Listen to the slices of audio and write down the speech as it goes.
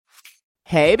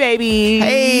Hey, babies.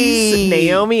 Hey.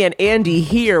 Naomi and Andy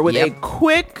here with a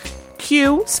quick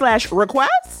Q/request.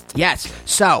 Yes.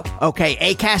 So, okay,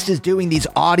 Acast is doing these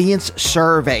audience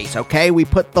surveys, okay? We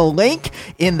put the link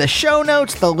in the show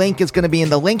notes. The link is going to be in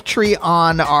the link tree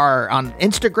on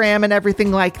Instagram and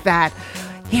everything like that.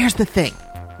 Here's the thing,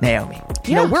 Naomi.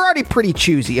 You know, we're already pretty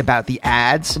choosy about the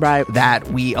ads that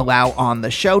we allow on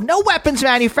the show. No weapons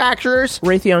manufacturers.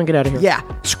 Raytheon, get out of here. Yeah,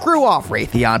 screw off,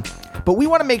 Raytheon. But we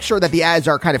want to make sure that the ads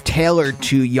are kind of tailored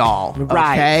to y'all,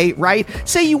 okay? Right?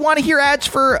 Say you want to hear ads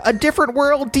for A Different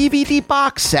World DVD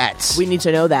box sets. We need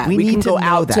to know that. We can go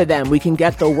out to them. We can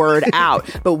get the word out.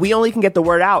 But we only can get the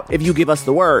word out if you give us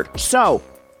the word. So,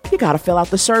 you got to fill out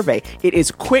the survey. It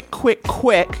is quick,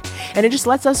 and it just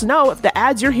lets us know if the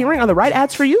ads you're hearing are the right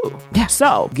ads for you. Yeah.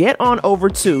 So, get on over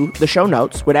to the show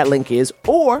notes where that link is,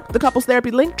 or the Couples Therapy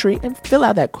link tree, and fill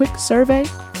out that quick survey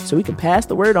so we can pass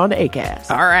the word on to Acast.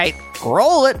 All right,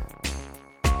 roll it.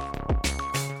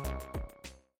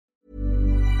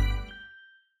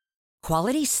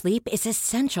 Quality sleep is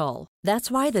essential.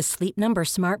 That's why the Sleep Number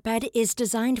Smart Bed is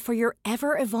designed for your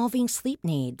ever-evolving sleep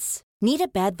needs. Need a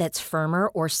bed that's firmer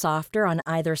or softer on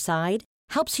either side?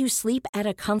 Helps you sleep at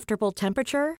a comfortable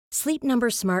temperature? Sleep Number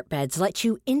Smart Beds let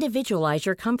you individualize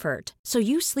your comfort, so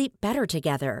you sleep better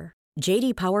together.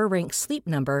 J.D. Power ranks Sleep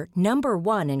Number number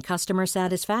 1 in customer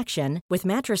satisfaction with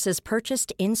mattresses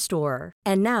purchased in-store.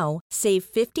 And now, save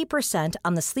 50%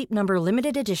 on the Sleep Number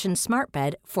Limited Edition Smart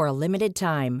Bed for a limited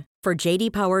time. For J.D.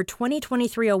 Power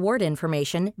 2023 award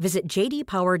information, visit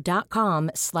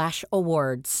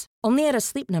jdpower.com/awards. Only at a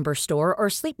Sleep Number store or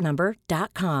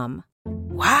sleepnumber.com.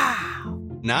 Wow.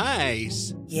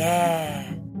 Nice.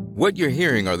 Yeah. What you're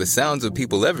hearing are the sounds of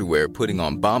people everywhere putting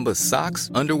on Bombas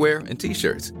socks, underwear, and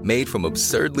T-shirts made from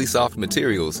absurdly soft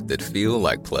materials that feel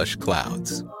like plush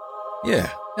clouds.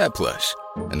 Yeah, that plush.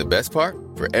 And the best part?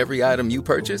 For every item you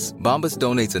purchase, Bombas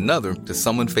donates another to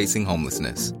someone facing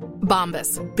homelessness.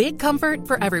 Bombas. Big comfort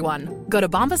for everyone. Go to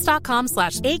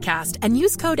bombas.com/ACAST and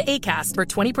use code ACAST for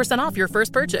 20% off your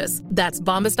first purchase. That's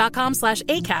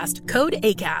bombas.com/ACAST. Code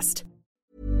ACAST.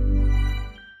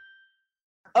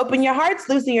 Open your hearts,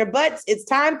 loosen your butts. It's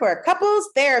time for couples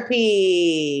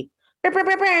therapy.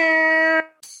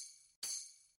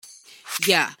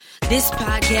 Yeah, this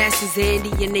podcast is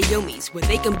Andy and Naomi's, where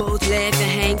they can both laugh and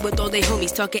hang with all their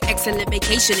homies, talking excellent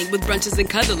vacationing with brunches and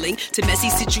cuddling, to messy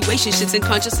situationships and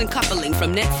conscious and coupling,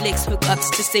 from Netflix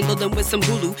hookups to single and with some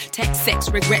Hulu, tech,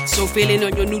 sex, regrets, or feeling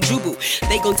on your new jubu.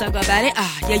 They gon' talk about it,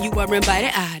 yeah, you are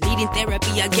invited, needing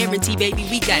therapy, I guarantee, baby,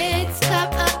 we got it. It's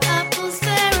couples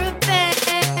therapy.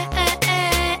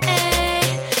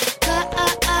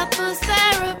 Couples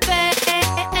therapy.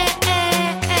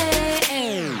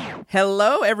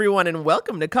 Hello, everyone, and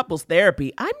welcome to Couples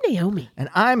Therapy. I'm Naomi. And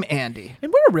I'm Andy.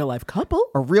 And we're a real-life couple.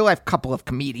 A real-life couple of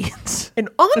comedians. And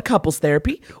on Couples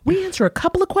Therapy, we answer a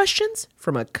couple of questions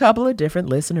from a couple of different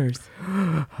listeners.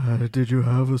 Did you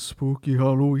have a spooky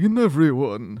Halloween,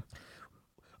 everyone?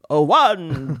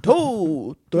 1,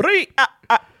 2, 3,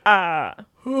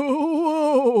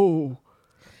 Oh,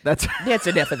 That's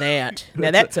enough of that.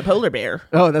 Now that's a polar bear.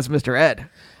 Oh, that's Mr. Ed.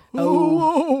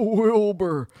 Oh,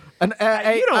 Wilbur.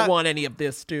 You don't want any of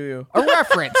this, do you? A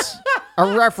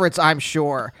reference I'm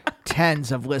sure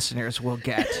tens of listeners will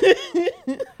get.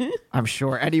 I'm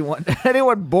sure anyone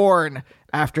born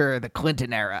after the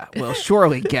Clinton era will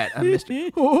surely get a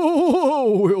Mr.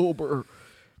 Oh, Wilbur.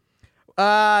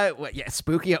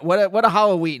 Spooky. What a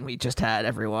Halloween we just had,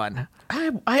 everyone.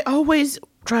 I always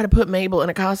try to put Mabel in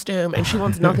a costume, and she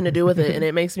wants nothing to do with it, and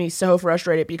it makes me so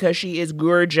frustrated because she is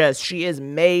gorgeous. She is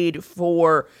made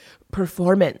for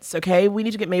performance, okay? We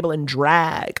need to get Mabel in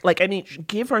drag.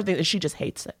 Give her things, and she just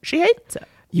hates it. She hates it.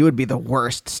 You would be the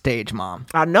worst stage mom.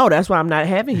 I know. That's why I'm not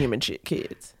having human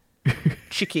kids.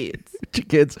 Chikids.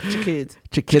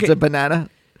 Chikids a banana.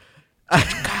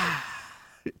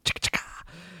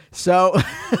 So,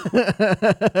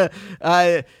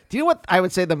 do you know what I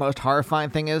would say the most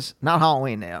horrifying thing is? Not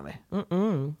Halloween, Naomi.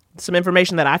 Some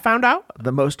information that I found out.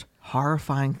 The most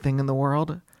horrifying thing in the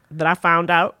world? That I found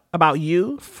out about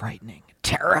you. Frightening.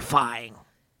 Terrifying.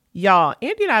 Y'all,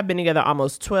 Andy and I have been together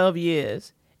almost 12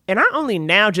 years, and I only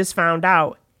now just found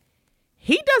out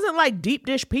he doesn't like deep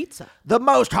dish pizza. The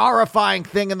most horrifying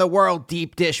thing in the world,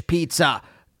 deep dish pizza.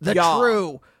 The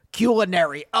true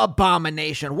culinary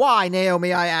abomination. Why,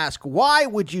 Naomi, I ask, why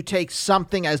would you take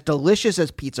something as delicious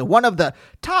as pizza, one of the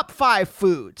top 5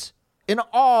 foods in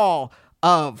all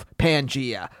of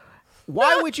Pangea?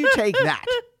 Why would you take that?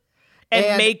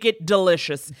 And make it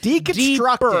delicious.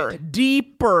 Deconstruct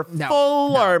Deeper,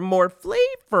 fuller, more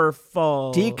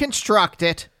flavorful. Deconstruct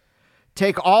it.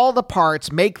 take all the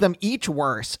parts, make them each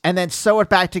worse, and then sew it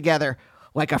back together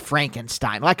like a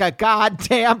Frankenstein, like a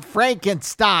goddamn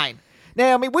Frankenstein.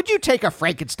 Naomi, would you take a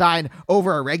Frankenstein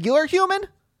over a regular human?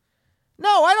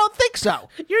 No, I don't think so.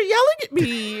 You're yelling at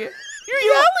me. You're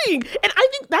yelling. And I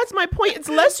think that's my point. It's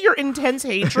less your intense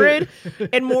hatred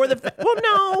and more well,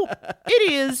 no,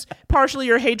 it is partially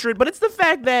your hatred, but it's the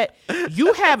fact that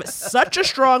you have such a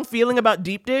strong feeling about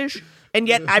deep dish, and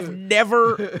yet I've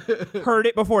never heard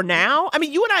it before now. I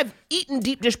mean, you and I have eaten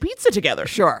deep dish pizza together.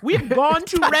 Sure. We've gone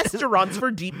to restaurants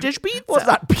for deep dish pizza. Well, it's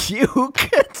not puke.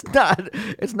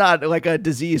 It's not like a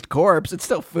diseased corpse. It's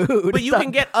still food. But you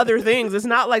can get other things. It's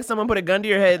not like someone put a gun to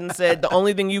your head and said, the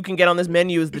only thing you can get on this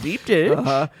menu is the deep dish.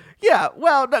 Yeah,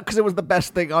 well, no, because it was the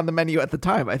best thing on the menu at the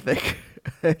time, I think.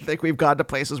 I think we've gone to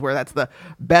places where that's the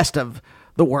best of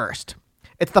the worst.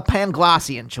 It's the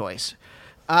Panglossian choice.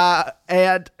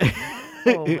 And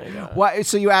Oh my God. why?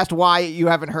 So you asked why you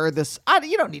haven't heard this.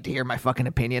 You don't need to hear my fucking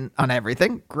opinion on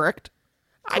everything, correct?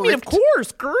 I mean, of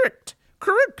course, correct.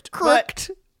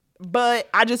 But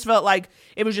I just felt like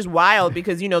it was just wild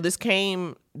because, you know, this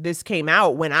came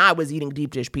out when I was eating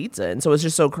deep dish pizza. And so it's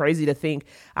just so crazy to think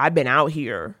I've been out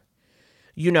here,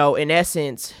 you know, in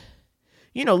essence,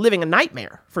 you know, living a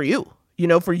nightmare for you, you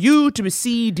know, for you to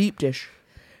see deep dish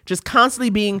just constantly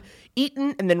being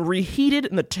eaten and then reheated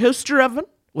in the toaster oven.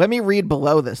 Let me read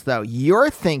below this, though. You're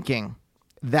thinking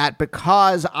that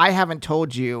because I haven't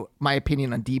told you my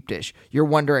opinion on deep dish, you're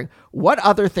wondering, what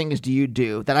other things do you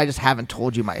do that I just haven't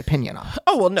told you my opinion on?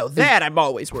 Oh, well, no, that I'm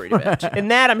always worried about.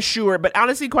 And that I'm sure. But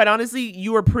honestly, quite honestly,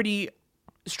 you were pretty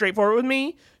straightforward with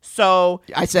me. So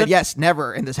I said, yes,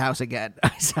 never in this house again.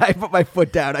 I put my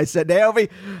foot down. I said, Naomi,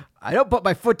 I don't put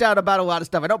my foot down about a lot of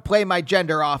stuff. I don't play my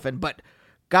gender often, but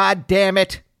God damn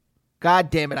it,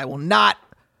 I will not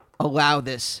allow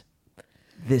this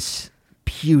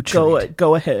putrid.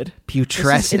 Go ahead.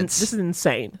 Putrescence. This is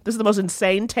insane. This is the most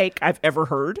insane take I've ever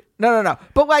heard. No.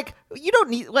 But like, you don't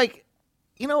need, like,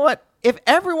 you know what? If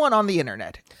everyone on the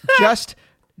internet just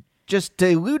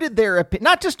diluted their opinion,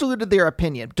 not just diluted their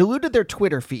opinion, diluted their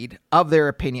Twitter feed of their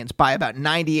opinions by about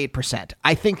 98%,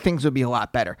 I think things would be a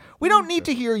lot better. We don't need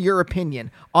to hear your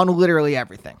opinion on literally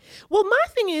everything. Well, my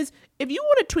thing is, if you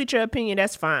want to tweet your opinion,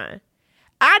 that's fine.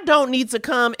 I don't need to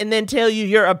come and then tell you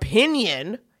your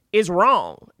opinion is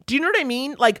wrong. Do you know what I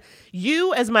mean? Like,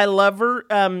 you as my lover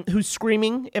who's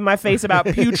screaming in my face about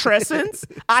putrescence,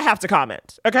 I have to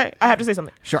comment, okay? I have to say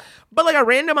something. Sure. But like a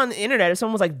random on the internet, if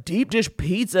someone was like, deep dish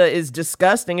pizza is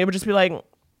disgusting, it would just be like,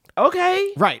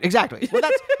 okay. Right, exactly. Well,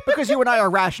 that's because you and I are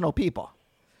rational people.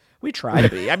 We try to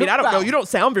be. I mean, I don't know. You don't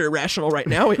sound very rational right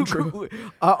now, Andrew.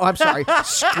 I'm sorry.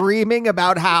 Screaming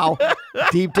about how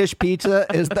deep dish pizza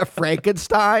is the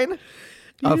Frankenstein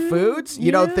of foods?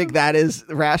 You don't think that is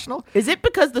rational? Is it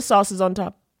because the sauce is on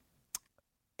top?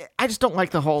 I just don't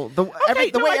like the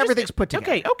way everything's put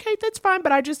together. Okay, that's fine.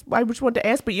 But I just wanted to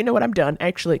ask. But you know what? I'm done,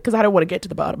 actually, because I don't want to get to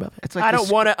the bottom of it. It's like I don't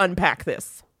want to unpack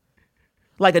this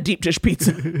like a deep dish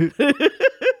pizza.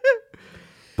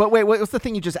 But wait, what was the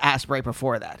thing you just asked right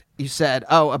before that? You said,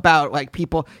 about like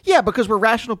people. Yeah, because we're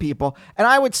rational people. And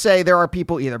I would say there are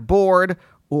people either bored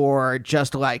or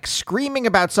just like screaming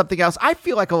about something else. I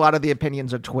feel like a lot of the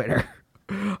opinions on Twitter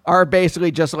are basically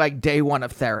just like day one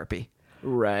of therapy.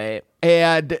 Right.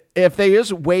 And if they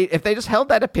just held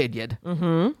that opinion,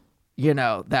 you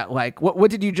know, that like, what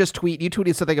did you just tweet? You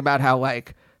tweeted something about how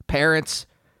like parents,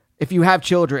 if you have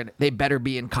children, they better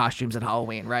be in costumes at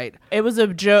Halloween, right? It was a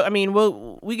joke. I mean,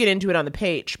 we get into it on the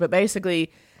page, but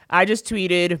basically I just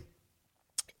tweeted,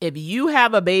 if you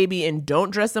have a baby and don't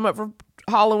dress them up for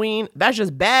Halloween, that's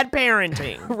just bad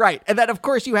parenting. Right. And then, of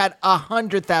course, you had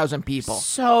 100,000 people.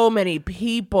 So many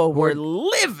people were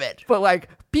livid. But, like,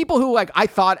 people who, like, I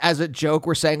thought as a joke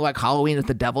were saying, like, Halloween is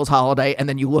the devil's holiday, and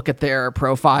then you look at their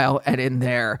profile, and in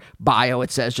their bio it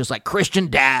says just, like,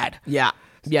 Christian dad. Yeah.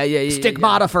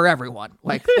 Stigmata for everyone.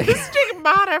 Like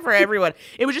stigmata for everyone.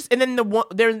 It was just, and then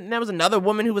there was another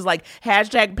woman who was like,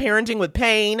 #parenting with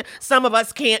pain. Some of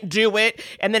us can't do it.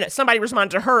 And then somebody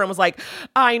responded to her and was like,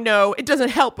 I know it doesn't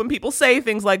help when people say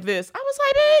things like this. I was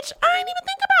like, bitch, I didn't even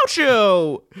think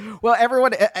about you.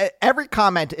 Well, every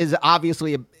comment is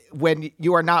obviously, when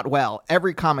you are not well,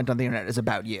 every comment on the internet is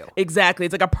about you. Exactly.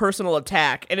 It's like a personal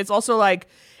attack. And it's also like,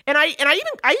 And I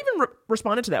even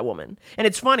responded to that woman. And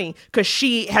it's funny because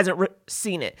she hasn't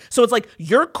seen it. So it's like,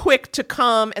 you're quick to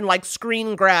come and like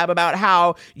screen grab about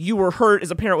how you were hurt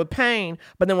as a parent with pain.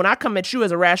 But then when I come at you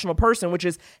as a rational person, which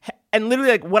is, and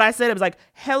literally like what I said, it was like,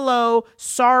 hello,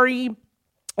 sorry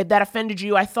if that offended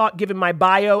you. I thought given my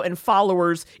bio and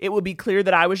followers, it would be clear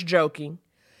that I was joking.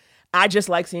 I just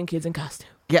like seeing kids in costume.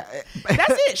 Yeah.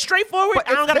 That's it. Straightforward. But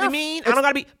I don't it's gotta be their- mean. I don't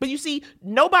gotta be. But you see,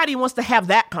 nobody wants to have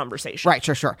that conversation. Right,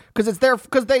 sure.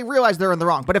 Because they realize they're in the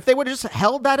wrong. But if they would have just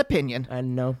held that opinion, I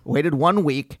know. waited 1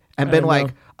 week, and been know.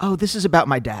 like, "Oh, this is about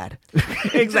my dad."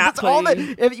 Exactly. That's all that.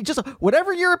 If you just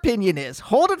whatever your opinion is,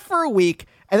 hold it for a week,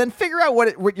 and then figure out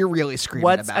what you're really screaming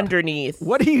What's about. underneath?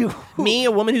 What do you? Me,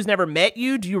 a woman who's never met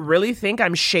you, do you really think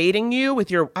I'm shading you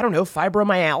with your, I don't know,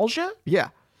 fibromyalgia? Yeah,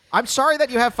 I'm sorry that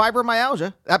you have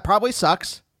fibromyalgia. That probably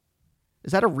sucks.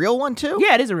 Is that a real one too?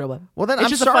 Yeah, it is a real one. Well, then it's I'm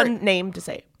just sorry. a fun name to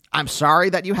say. I'm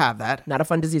sorry that you have that. Not a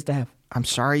fun disease to have. I'm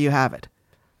sorry you have it.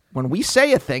 When we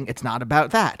say a thing, it's not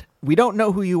about that. We don't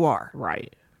know who you are.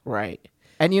 Right.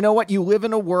 And you know what? You live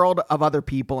in a world of other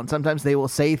people, and sometimes they will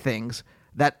say things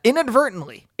that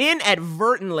inadvertently, honey,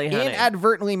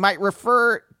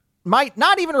 might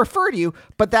not even refer to you,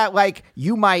 but that like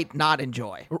you might not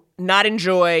enjoy. Not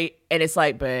enjoy, and it's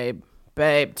like, babe,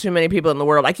 too many people in the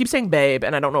world. I keep saying babe,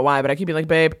 and I don't know why, but I keep being like,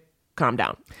 babe, calm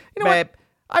down. You know babe. what?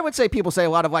 I would say people say a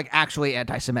lot of like actually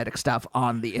anti-Semitic stuff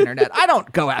on the internet. I don't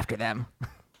go after them.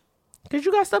 Because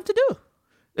you got stuff to do.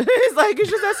 It's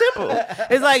just that simple.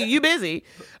 It's like, you busy.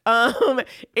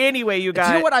 Anyway, you guys.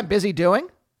 Do you know what I'm busy doing?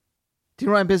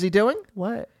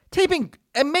 What? Taping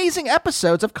amazing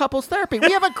episodes of Couples Therapy.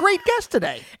 We have a great guest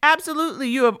today. Absolutely.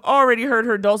 You have already heard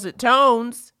her dulcet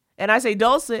tones. And I say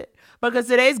dulcet because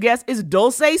today's guest is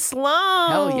Dulce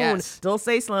Sloan. Hell yes.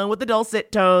 Dulce Sloan with the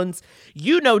dulcet tones.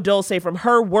 You know Dulce from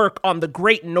her work on The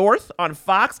Great North on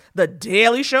Fox, The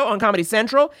Daily Show on Comedy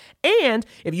Central. And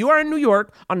if you are in New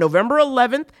York on November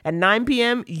 11th at 9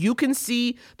 p.m., you can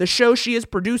see the show she is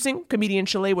producing, comedian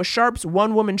Shalewa Sharp's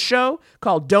one-woman show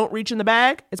called Don't Reach in the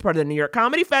Bag. It's part of the New York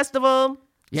Comedy Festival.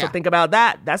 Yeah. So think about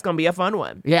that. That's going to be a fun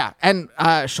one. Yeah, and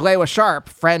Shalewa Sharp,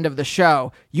 friend of the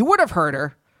show, you would have heard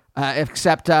her,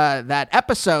 except that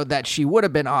episode that she would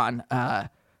have been on.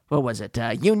 What was it?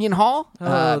 Union Hall?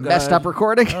 Messed up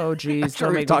recording. Oh, geez. Sure Don't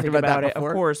we've make me talked think about that about it.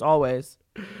 before. Of course, always.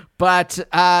 But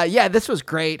yeah, this was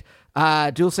great.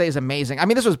 Dulce is amazing. I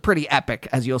mean, this was pretty epic,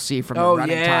 as you'll see from the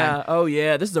running time. Oh,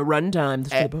 yeah. This is a runtime.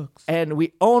 This is for the books. And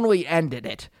we only ended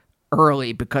it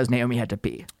early because Naomi had to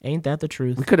pee. Ain't that the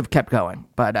truth? We could have kept going,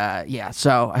 but yeah.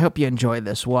 So I hope you enjoyed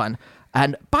this one.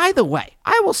 And by the way,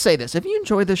 I will say this: if you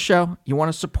enjoy this show, you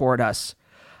want to support us.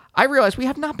 I realize we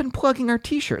have not been plugging our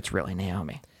T-shirts, really,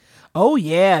 Naomi. Oh,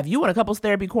 yeah. If you want a Couples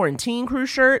Therapy Quarantine Crew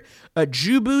shirt, a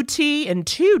Jubu tee, and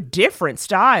 2 different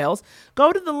styles,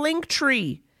 go to the link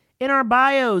tree in our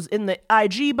bios, in the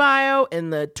IG bio,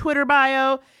 in the Twitter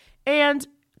bio, and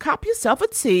cop yourself a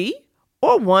tee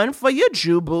or one for your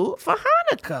Jubu for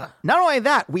Hanukkah. Not only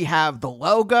that, we have the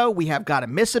logo. We have Gotta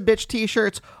Miss a Bitch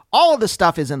T-shirts. All of the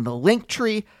stuff is in the link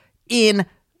tree, in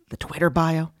the Twitter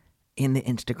bio, in the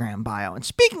Instagram bio. And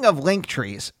speaking of link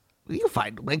trees, you can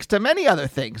find links to many other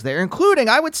things there, including,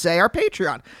 I would say, our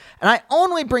Patreon. And I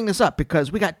only bring this up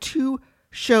because we got 2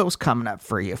 shows coming up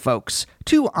for you, folks.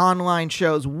 2 online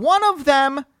shows. One of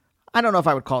them, I don't know if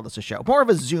I would call this a show, more of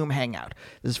a Zoom hangout.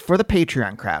 This is for the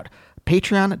Patreon crowd.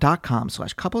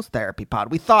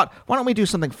 Patreon.com/couplestherapypod. We thought, why don't we do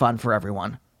something fun for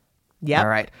everyone? Yep. All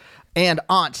right. And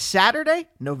on Saturday,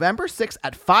 November 6th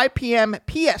at 5 p.m.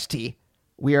 PST,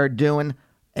 we are doing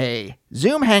a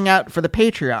Zoom hangout for the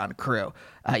Patreon crew.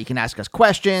 You can ask us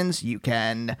questions. You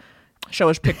can Show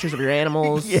us pictures of your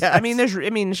animals. Yes. I mean, it's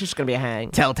just going to be a hang.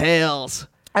 tell tales.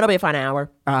 It'll be a fun hour.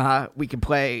 We can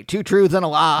play 2 Truths and a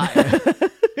Lie.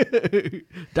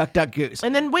 Duck, Duck, Goose.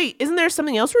 And then, wait, isn't there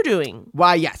something else we're doing?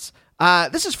 Why, yes.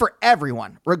 This is for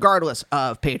everyone, regardless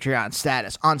of Patreon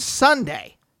status. On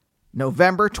Sunday,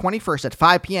 November 21st at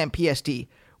 5 p.m. PST,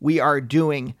 we are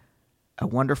doing a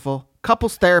wonderful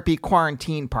couples therapy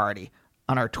quarantine party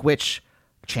on our Twitch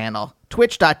channel,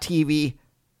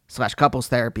 twitch.tv/couples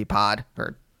therapy pod.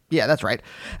 Or, yeah, that's right.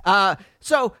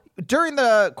 So during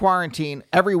the quarantine,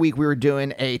 every week we were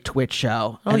doing a Twitch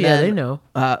show. Oh, yeah, they know.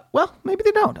 Well, maybe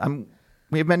they don't.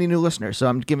 We have many new listeners, so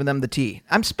I'm giving them the tea.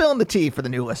 I'm spilling the tea for the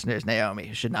new listeners,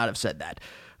 Naomi. Should not have said that.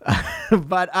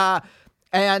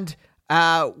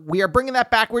 We are bringing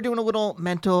that back. We're doing a little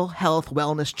mental health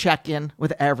wellness check-in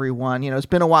with everyone. You know, it's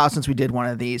been a while since we did one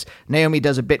of these. Naomi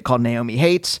does a bit called Naomi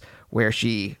Hates, where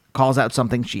she calls out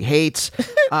something she hates.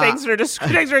 Thanks for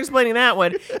explaining that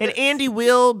one. And Andy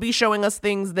will be showing us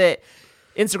things that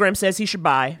Instagram says he should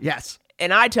buy. Yes.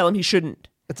 And I tell him he shouldn't.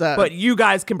 But you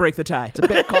guys can break the tie. It's a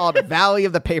bit called Valley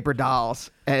of the Paper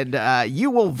Dolls. And you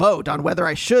will vote on whether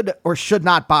I should or should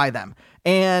not buy them.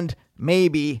 And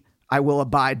maybe I will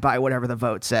abide by whatever the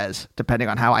vote says, depending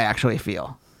on how I actually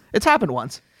feel. It's happened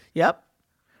once. Yep.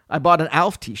 I bought an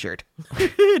Alf t-shirt.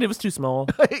 It was too small.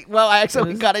 Well, I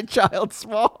accidentally got a child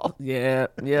small. Yeah.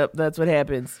 Yep. That's what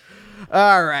happens.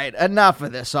 All right, enough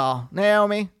of this all.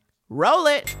 Naomi? Roll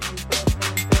it.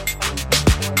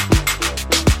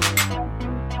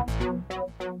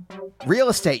 Real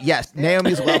estate, yes.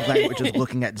 Naomi's love language is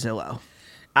looking at Zillow.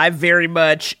 I very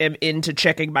much am into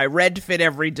checking my Redfin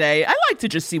every day. I like to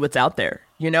just see what's out there.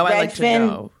 You know, I like to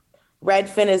know.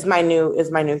 Redfin is my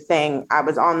new thing. I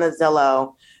was on the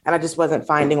Zillow and I just wasn't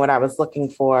finding what I was looking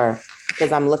for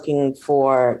because I'm looking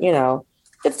for, you know,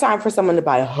 it's time for someone to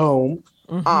buy a home.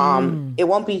 It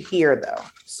won't be here though.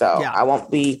 So I won't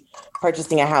be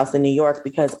purchasing a house in New York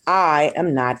because I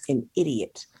am not an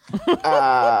idiot. You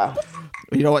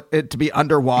know what? To be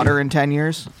underwater in 10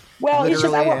 years? Well, it's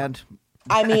just,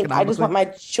 I just want my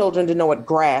children to know what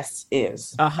grass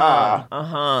is.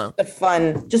 The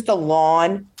fun, just a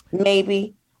lawn,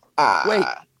 maybe. Wait,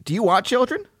 do you want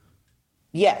children?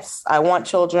 Yes, I want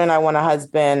children. I want a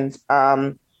husband.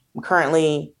 I'm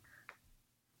currently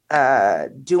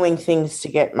doing things to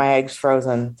get my eggs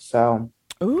frozen. So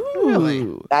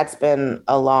that's been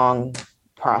a long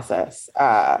process.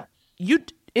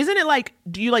 Isn't it like,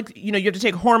 do you like, you know, you have to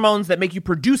take hormones that make you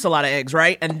produce a lot of eggs,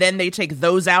 right? And then they take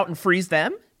those out and freeze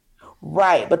them?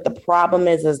 Right. But the problem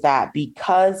is that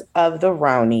because of the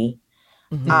Roni,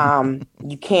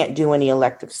 you can't do any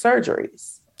elective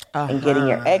surgeries. And getting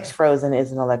your eggs frozen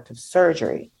is an elective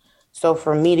surgery. So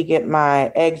for me to get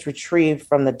my eggs retrieved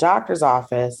from the doctor's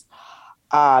office,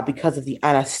 because of the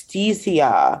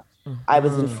anesthesia, I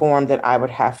was informed that I would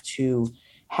have to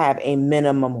have a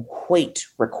minimum weight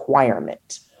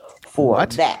requirement for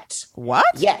that. What?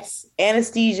 Yes.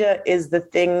 Anesthesia is the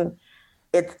thing.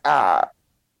 It's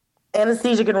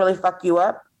anesthesia can really fuck you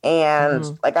up.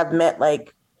 And like I've met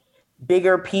like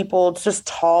bigger people, just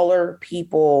taller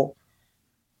people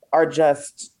are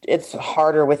just, it's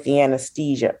harder with the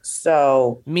anesthesia.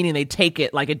 So meaning they take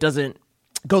it like it doesn't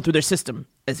go through their system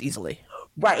as easily.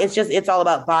 Right. It's all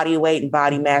about body weight and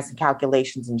body mass and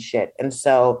calculations and shit. And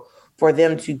so for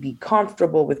them to be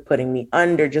comfortable with putting me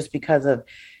under just because of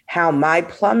how my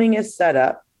plumbing is set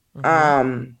up,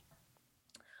 I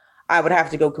would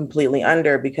have to go completely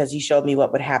under because he showed me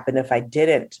what would happen if I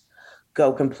didn't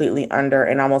go completely under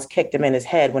and almost kicked him in his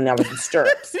head when I was in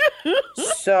stirrups.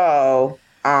 So,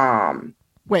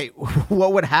 wait,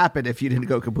 what would happen if you didn't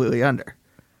go completely under?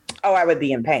 Oh, I would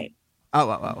be in pain.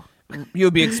 Oh. You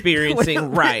would be experiencing,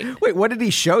 right. Wait, what did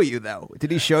he show you though? Did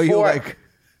he show you like...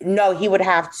 No, he would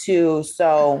have to.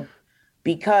 So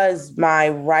because my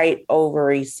right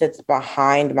ovary sits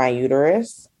behind my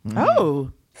uterus.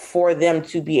 For them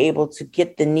to be able to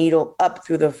get the needle up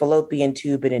through the fallopian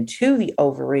tube and into the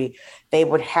ovary, they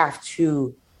would have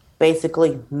to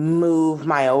basically move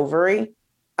my ovary.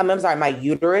 I'm sorry, my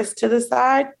uterus to the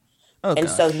side. And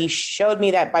so he showed me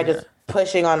that by just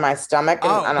pushing on my stomach.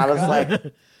 And I was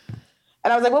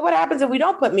like, well, what happens if we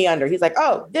don't put me under? He's like,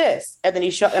 oh, this. And then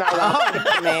he showed, and I was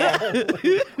like, man.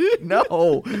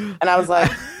 No. And I was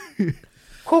like,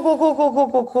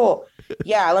 cool.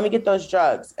 Yeah, let me get those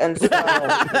drugs. And so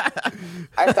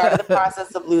I started the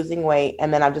process of losing weight.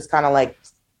 And then I've just kind of like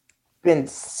been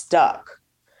stuck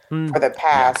for the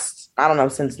past, I don't know,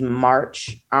 since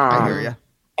March. I hear you.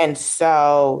 And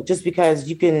so just because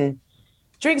you can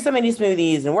drink so many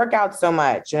smoothies and work out so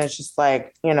much, and it's just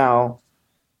like, you know,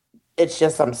 it's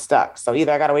just I'm stuck. So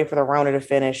either I got to wait for the Rona to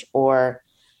finish or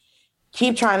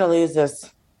keep trying to lose this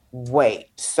weight.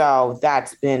 So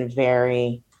that's been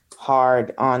very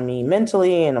hard on me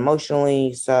mentally and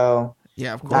emotionally. So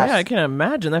yeah, of course. Yeah, I can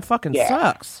imagine. That fucking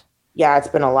sucks. Yeah, it's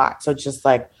been a lot. So just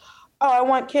like, oh, I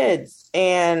want kids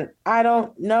and I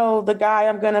don't know the guy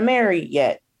I'm going to marry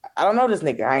yet. I don't know this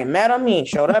nigga. I ain't met him. He ain't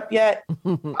showed up yet.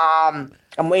 I'm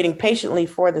waiting patiently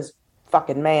for this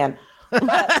fucking man.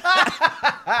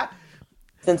 But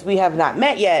since we have not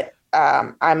met yet,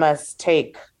 I must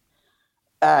take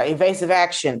evasive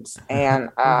actions. And,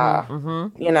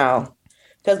 you know,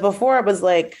 because before it was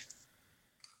like,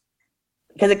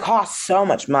 because it costs so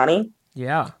much money.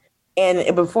 Yeah.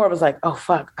 And before it was like, oh,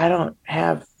 fuck, I don't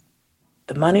have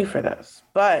the money for this.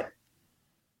 But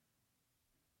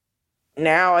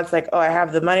now it's like, oh, I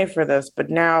have the money for this. But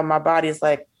now my body's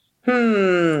like,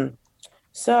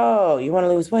 so you want to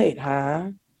lose weight,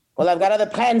 huh? Well, I've got other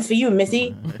plans for you,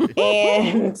 Missy.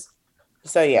 And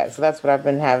so, yeah, so that's what I've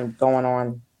been having going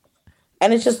on.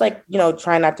 And it's just like, you know,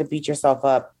 trying not to beat yourself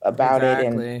up about it.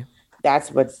 And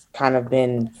that's what's kind of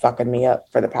been fucking me up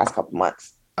for the past couple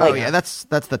months. Like, oh, yeah, that's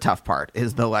the tough part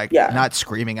is the like not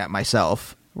screaming at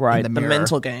myself. Right, in the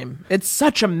mental game. It's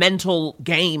such a mental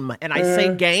game. And I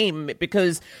say game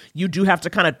because you do have to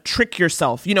kind of trick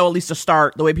yourself, you know, at least to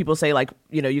start. The way people say, like,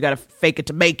 you know, you got to fake it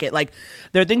to make it. Like,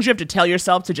 there are things you have to tell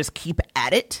yourself to just keep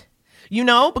at it. you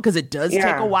know, because it does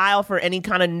take a while for any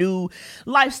kind of new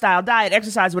lifestyle, diet,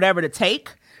 exercise, whatever to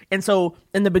take. And so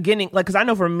in the beginning, like, because I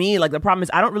know for me, like, the problem is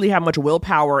I don't really have much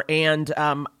willpower, and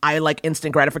I like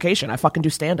instant gratification. I fucking do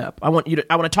stand up. I want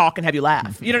to talk and have you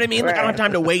laugh. You know what I mean? Like, I don't have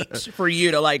time to wait for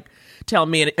you to like tell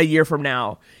me a year from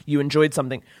now you enjoyed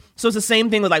something. So it's the same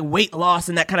thing with like weight loss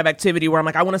and that kind of activity where I'm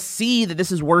like, I want to see that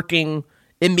this is working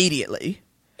immediately.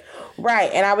 Right.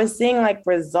 And I was seeing like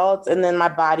results, and then my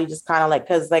body just kind of like,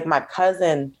 because like my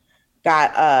cousin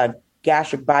got a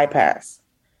gastric bypass.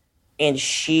 And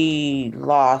she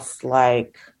lost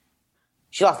a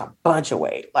bunch of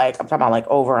weight. Like, I'm talking about like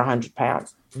over 100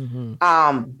 pounds.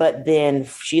 Mm-hmm. But then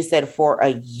she said for a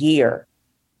year,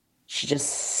 she just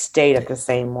stayed at the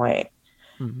same weight.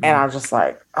 Mm-hmm. And I was just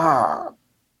like, oh,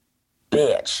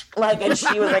 bitch. Like, and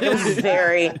she was like,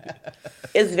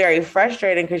 it's very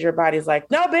frustrating because your body's like,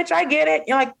 no, bitch, I get it.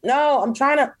 You're like, no, I'm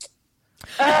trying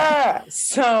to.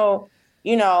 So,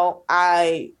 you know,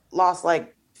 I lost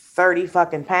like 30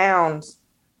 fucking pounds.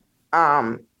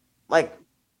 Like,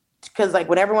 because like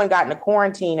when everyone got into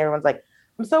quarantine, everyone's like,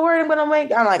 I'm so worried I'm gonna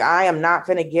make. I'm like, I am not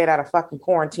gonna get out of fucking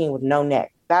quarantine with no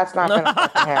neck. That's not gonna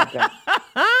fucking happen.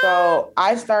 So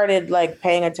I started like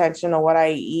paying attention to what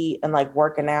I eat and like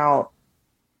working out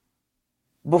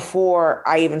before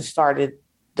I even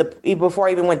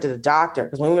went to the doctor.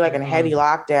 Because when we were like in a heavy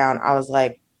lockdown, I was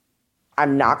like,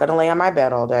 I'm not gonna lay on my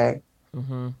bed all day.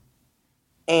 Mm-hmm.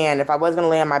 And if I was going to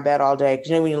lay on my bed all day, because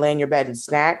you know when you lay in your bed and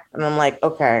snack, and I'm like,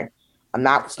 okay, I'm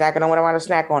not snacking on what I want to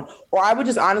snack on. Or I would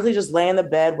just honestly just lay in the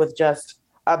bed with just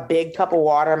a big cup of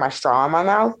water and my straw in my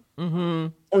mouth. Mm-hmm.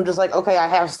 I'm just like, okay, I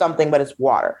have something, but it's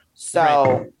water.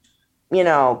 So, you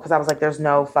know, because I was like, there's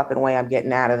no fucking way I'm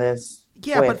getting out of this.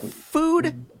 Yeah, but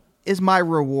food is my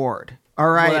reward.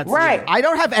 All right? Well, right. I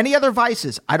don't have any other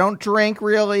vices. I don't drink,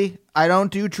 really. I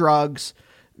don't do drugs.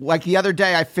 Like the other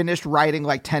day, I finished writing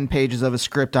like 10 pages of a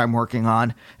script I'm working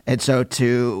on. And so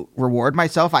to reward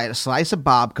myself, I had a slice of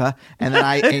babka, and then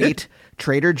I ate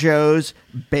Trader Joe's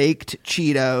baked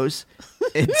Cheetos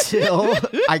until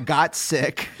I got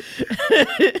sick.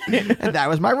 And that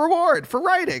was my reward for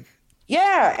writing.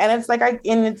 Yeah. And it's like,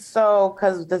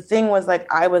 because the thing was like,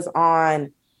 I was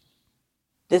on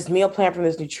this meal plan from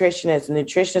this nutritionist, and the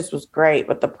nutritionist was great.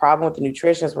 But the problem with the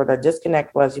nutritionist, where the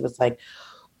disconnect was, he was like,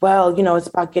 well, you know, it's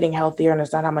about getting healthier, and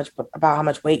it's not about how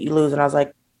much weight you lose. And I was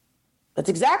like, that's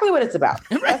exactly what it's about.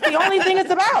 That's the only thing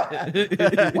it's about.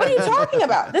 What are you talking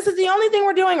about? This is the only thing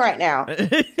we're doing right now.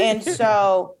 And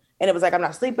it was like, I'm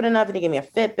not sleeping enough. And he gave me a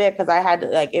Fitbit because I had to,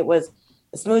 like, it was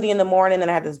a smoothie in the morning,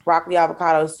 and I had this broccoli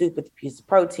avocado soup with a piece of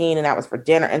protein, and that was for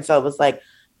dinner. And so it was like,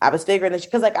 I was figuring this,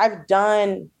 because like I've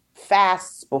done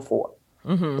fasts before,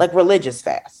 like religious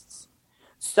fasts.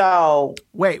 So.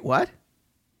 Wait, what?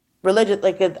 Religious,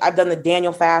 like I've done the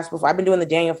Daniel fast before. I've been doing the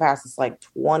Daniel fast. It's like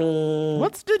 20.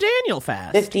 What's the Daniel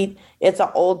fast? 50. It's an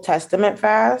Old Testament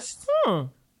fast. I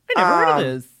never heard of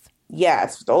this. Yeah,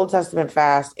 it's the Old Testament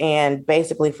fast, and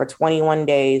basically for 21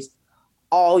 days,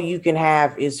 all you can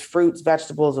have is fruits,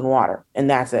 vegetables, and water, and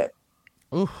that's it.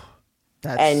 Oof,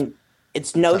 and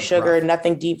it's no sugar, rough.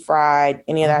 Nothing deep fried,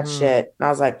 any of that shit. And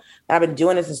I was like, and I've been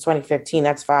doing this since 2015.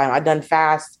 That's fine. I've done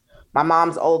fasts. My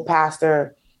mom's old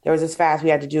pastor. There was this fast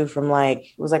we had to do from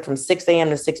from 6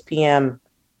 a.m. to 6 p.m.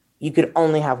 You could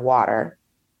only have water.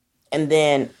 And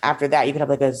then after that, you could have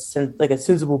like a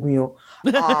sensible meal.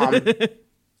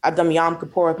 I've done Yom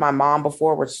Kippur with my mom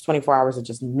before, which is 24 hours of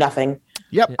just nothing.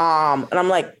 Yep. And I'm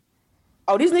like,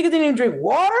 oh, these niggas didn't even drink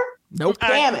water? Nope.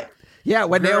 Damn it. Yeah,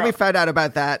 when Naomi found out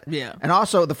about that. Yeah. And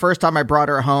also the first time I brought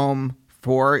her home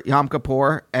for Yom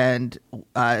Kippur, and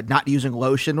not using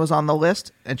lotion was on the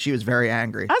list, and she was very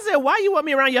angry. I said, why you want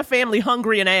me around your family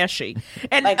hungry and ashy?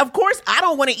 And of course, I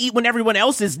don't want to eat when everyone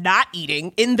else is not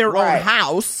eating in their own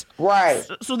house. Right.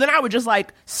 So then I would just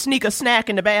like sneak a snack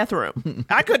in the bathroom.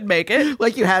 I couldn't make it.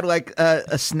 Like you had like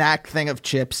a snack thing of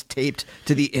chips taped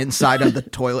to the inside of the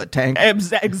toilet tank.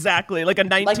 Exactly. Like a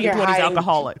 1920s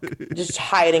alcoholic. Just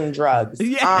hiding drugs.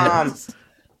 Yes.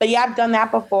 But yeah, I've done that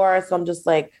before, so I'm just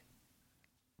like,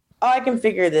 oh, I can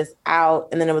figure this out.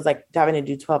 And then it was like having to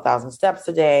do 12,000 steps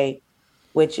a day,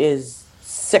 which is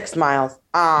 6 miles.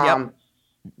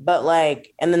 But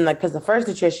like, and then because the first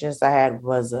nutritionist I had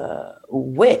was a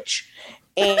witch.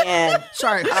 And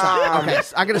sorry. Okay,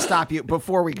 I'm going to stop you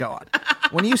before we go on.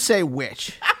 When you say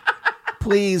witch,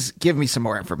 please give me some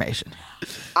more information.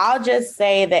 I'll just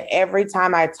say that every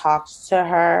time I talked to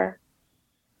her,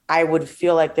 I would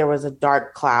feel like there was a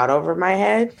dark cloud over my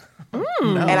head.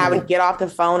 And I would get off the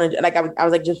phone and like I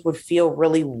was like just would feel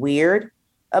really weird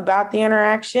about the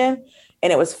interaction.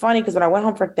 And it was funny because when I went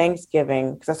home for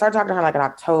Thanksgiving, because I started talking to her like in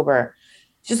October,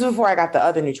 just before I got the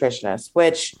other nutritionist,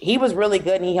 which he was really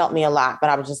good and he helped me a lot. But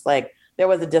I was just like, there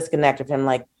was a disconnect of him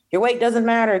like, your weight doesn't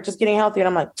matter, just getting healthy. And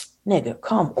I'm like, nigga,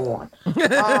 come on.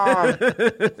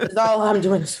 That's all I'm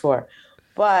doing this for.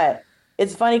 But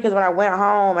it's funny because when I went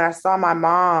home and I saw my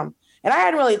mom, and I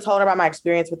hadn't really told her about my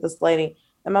experience with this lady,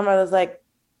 and my mother was like,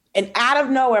 and out of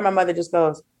nowhere, my mother just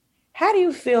goes, how do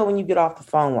you feel when you get off the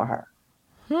phone with her?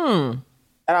 And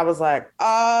I was like,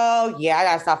 oh, yeah, I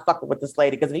got to stop fucking with this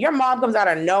lady. Because if your mom comes out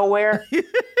of nowhere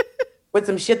with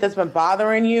some shit that's been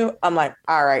bothering you, I'm like,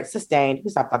 all right, sustained. You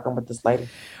stop fucking with this lady.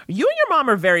 You and your mom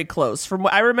are very close.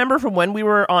 I remember from when we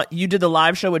were on, you did the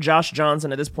live show with Josh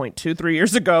Johnson at this point 2-3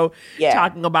 years ago,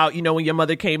 talking about, you know, when your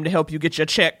mother came to help you get your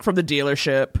check from the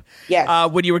dealership.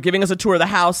 Yes. When you were giving us a tour of the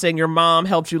house, saying your mom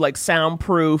helped you like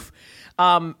soundproof.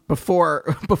 Before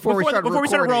we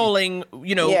started rolling,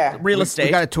 you know, real estate.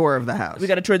 We got a tour of the house. We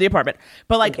got a tour of the apartment.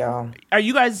 But like, are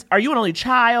you an only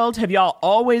child? Have y'all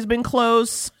always been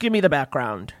close? Give me the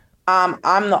background. I'm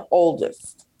the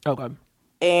oldest. Okay.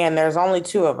 And there's only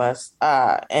 2 of us.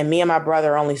 And me and my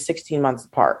brother are only 16 months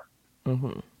apart.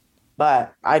 Mm-hmm.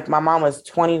 But my mom was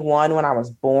 21 when I was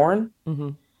born. Mm-hmm.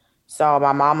 So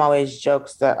my mom always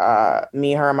jokes that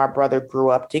me, her, and my brother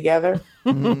grew up together.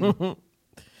 Mm-hmm.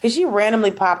 Because she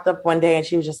randomly popped up one day and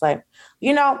she was just like,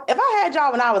 you know, if I had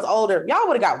y'all when I was older, y'all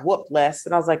would have got whooped less.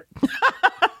 And I was like,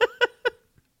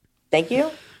 thank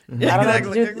you. Yeah, I don't know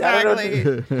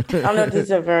what to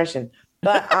do version.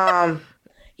 But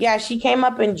yeah, she came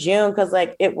up in June because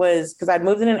I'd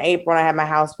moved in April and I had my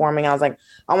house warming. I was like,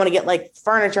 I want to get like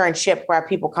furniture and ship where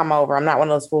people come over. I'm not one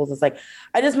of those fools. It's like,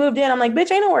 I just moved in. I'm like, bitch,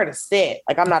 ain't nowhere to sit.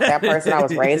 Like, I'm not that person. I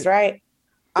was raised right.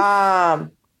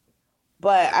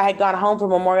 But I had gone home for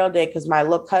Memorial Day because my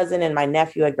little cousin and my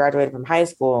nephew had graduated from high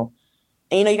school.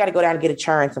 And, you know, you got to go down and get a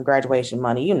churn, some graduation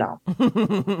money, you know.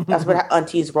 That's what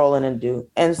aunties roll in and do.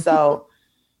 And so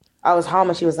I was home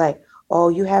and she was like, oh,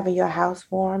 you having your house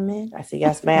warming? I said,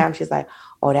 yes, ma'am. She's like,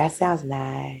 oh, that sounds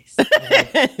nice.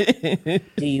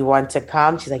 Like, do you want to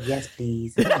come? She's like, yes,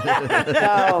 please. So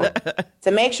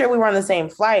to make sure we were on the same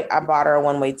flight, I bought her a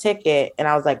one-way ticket. And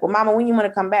I was like, well, mama, when you want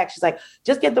to come back? She's like,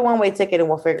 just get the one-way ticket and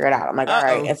we'll figure it out. I'm like, all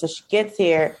right. And so she gets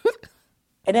here.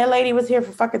 And that lady was here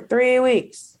for fucking 3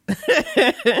 weeks.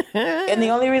 And the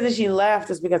only reason she left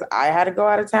is because I had to go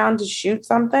out of town to shoot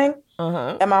something.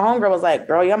 Uh-huh. And my homegirl was like,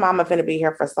 girl, your mama finna be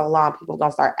here for so long. People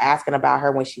gonna start asking about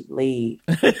her when she leave.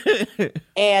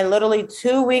 And literally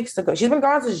 2 weeks ago, she's been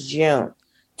gone since June.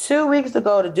 2 weeks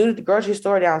ago, the dude at the grocery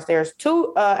store downstairs,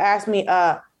 asked me,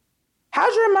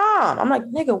 how's your mom? I'm like,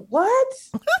 nigga, what?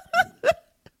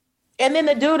 And then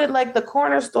the dude at like the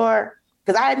corner store,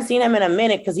 because I hadn't seen him in a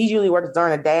minute because he usually works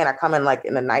during the day and I come in like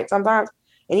in the night sometimes.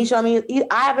 And he showed me,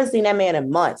 I haven't seen that man in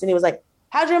months. And he was like,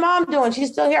 how's your mom doing?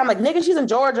 She's still here. I'm like, nigga, she's in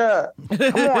Georgia.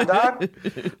 Come on, dog.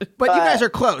 But you guys are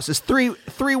close. It's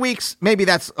three weeks. Maybe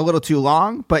that's a little too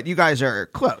long, but you guys are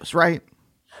close, right?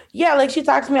 Yeah, like she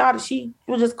talks to me out. She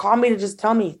will just call me to just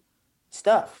tell me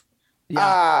stuff.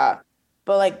 Yeah.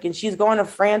 But like, and she's going to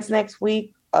France next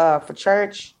week for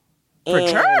church. For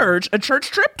church? A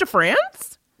church trip to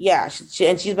France? Yeah.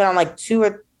 And she's been on like 3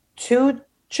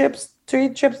 trips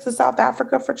to South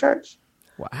Africa for church.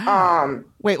 Wow.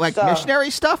 Wait, like missionary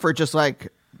stuff or just like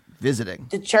visiting?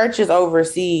 The churches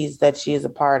overseas that she is a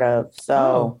part of.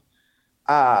 So,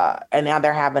 and now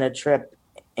they're having a trip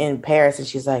in Paris and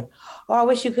she's like, oh, I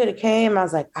wish you could have came. I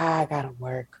was like, I gotta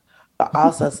work. But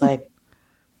also it's like,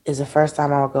 it's the first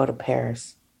time I would go to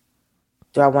Paris.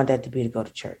 Do I want that to be to go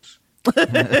to church?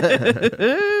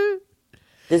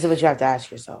 This is what you have to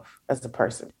ask yourself as a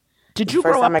person. Did you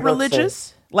grow up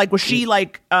religious? Like, was she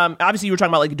like, obviously you were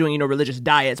talking about like doing, you know, religious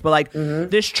diets, but like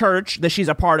this church that she's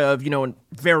a part of, you know, and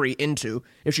very into,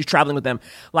 if she's traveling with them,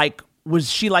 like,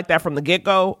 was she like that from the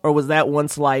get-go? Or was that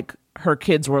once like her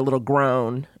kids were a little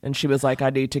grown and she was like, I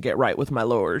need to get right with my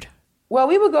Lord? Well,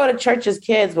 we would go to church as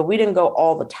kids, but we didn't go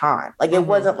all the time. Like, it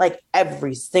wasn't like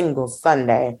every single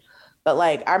Sunday. But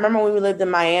like, I remember when we lived in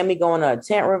Miami going to a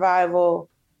tent revival,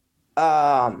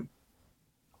 going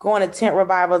to tent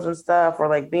revivals and stuff, or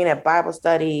like being at Bible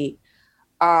study,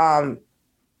 or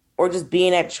just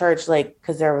being at church, like,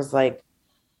 because there was like,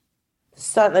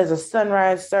 there's a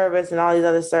sunrise service and all these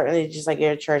other services, just like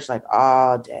you're at church like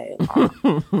all day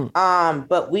long.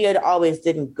 But we didn't always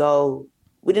go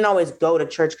to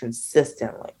church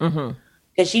consistently.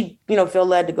 Because she'd, you know, feel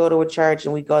led to go to a church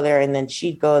and we'd go there and then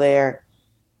she'd go there.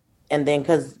 And then,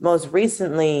 because most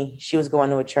recently she was going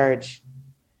to a church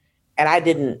and I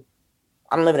don't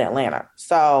live in Atlanta.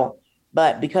 So,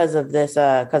 but because of this,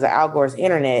 because of Al Gore's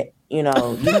internet, you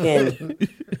know, you can,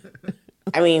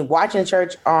 I mean, watching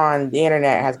church on the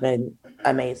internet has been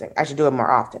amazing. I should do it more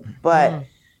often. But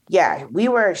yeah,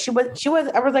 she was,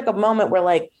 there was like a moment where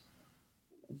like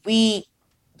we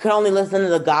could only listen to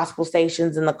the gospel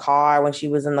stations in the car when she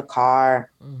was in the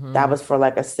car. That was for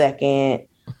like a second.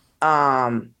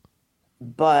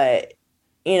 But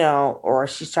you know, or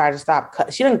she's tried to stop.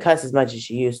 She didn't cuss as much as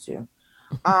she used to.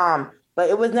 But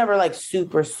it was never like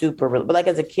super. But like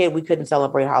as a kid, we couldn't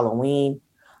celebrate Halloween.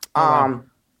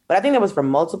 But I think that was for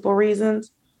multiple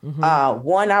reasons.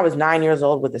 One, I was 9 years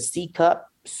old with a C cup,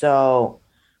 so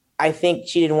I think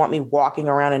she didn't want me walking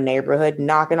around a neighborhood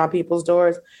knocking on people's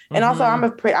doors. And also,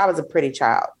 I was a pretty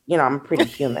child. You know, I'm a pretty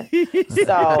human.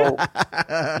 So,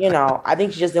 you know, I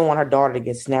think she just didn't want her daughter to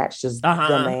get snatched. Is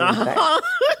the main thing.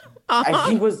 I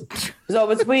think was so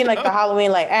between like the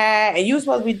Halloween, like, and you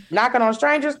supposed to be knocking on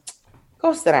strangers.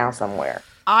 Go sit down somewhere.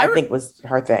 I think was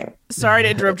her thing. Sorry to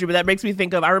interrupt you, but that makes me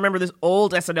think of, I remember this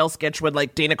old SNL sketch with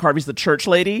like Dana Carvey's the church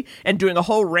lady and doing a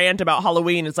whole rant about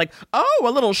Halloween. It's like, oh, a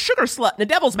little sugar slut in a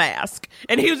devil's mask.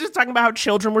 And he was just talking about how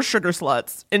children were sugar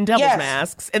sluts in devil's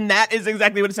masks. And that is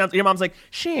exactly what it sounds like. Your mom's like,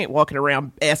 she ain't walking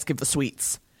around asking for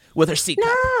sweets with her seat.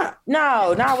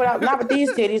 No, not with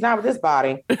these titties, not with this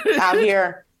body out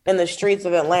here in the streets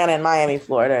of Atlanta and Miami,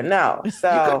 Florida. No.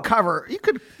 So you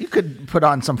could put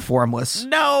on some formless.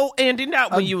 No, Andy,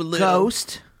 not when you live.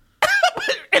 Ghost.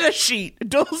 In a sheet.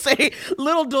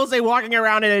 Little Dulce walking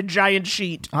around in a giant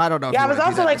sheet. I don't know. Yeah, I was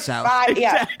also like 5.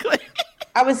 Yeah. Exactly.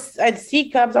 I had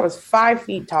C cups. I was 5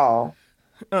 feet tall.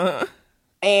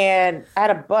 And I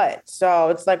had a butt. So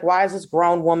it's like, why is this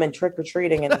grown woman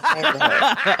trick-or-treating in the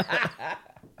neighborhood?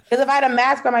 Because if I had a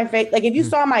mask on my face, like if you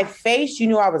saw my face, you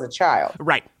knew I was a child.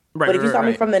 Right. But if you saw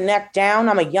me from the neck down,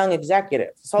 I'm a young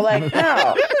executive. So like,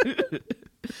 no.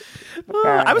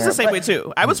 I was the same way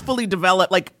too. I was fully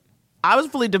developed. I was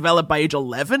fully developed by age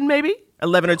 11, maybe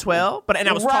 11 or 12. And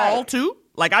I was tall too.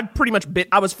 Like I pretty much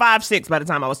I was 5'6" by the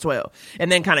time I was 12,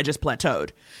 and then kind of just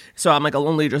plateaued. So I'm like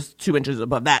only just 2 inches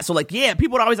above that. So like, yeah,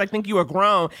 people would always like think you were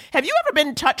grown. Have you ever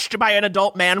been touched by an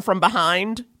adult man from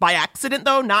behind by accident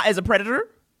though, not as a predator?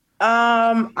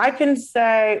 I can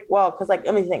say, well, because like,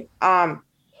 let me think.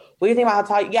 What do you think about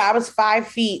how tall? Yeah, I was 5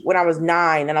 feet when I was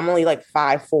 9, and I'm only like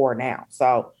 5'4" now.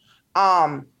 So,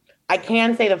 I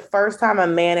can say the first time a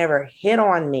man ever hit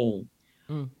on me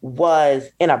was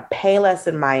in a Payless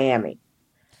in Miami,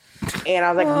 and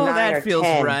I was like 9 or 10. That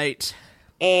feels right.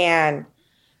 And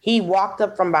he walked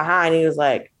up from behind. And he was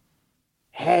like,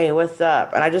 "Hey, what's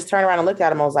up?" And I just turned around and looked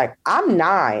at him. I was like, "I'm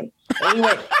 9." And he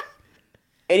went.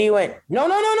 And he went, no.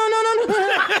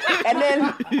 And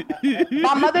then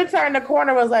my mother turned the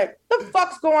corner and was like, the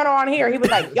fuck's going on here? He was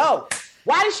like, yo,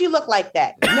 why does she look like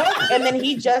that? Nope. And then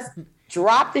he just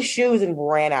dropped the shoes and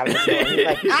ran out of the store. He's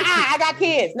like, I got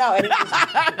kids. No. And he just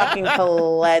fucking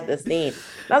fled the scene.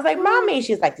 And I was like, Mommy.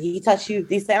 She's like, did he touch you?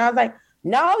 And I was like,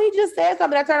 no, he just said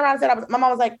something. I turned around and said, my mom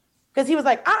was like, because he was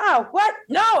like, what?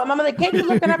 No. And mama was like, can't you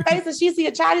look in her face and she see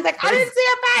a child? He's like, I didn't see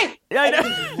her face.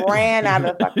 And he ran out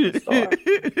of the fucking store.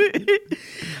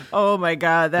 Oh my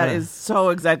God. That is so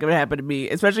exactly what happened to me.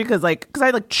 Especially because I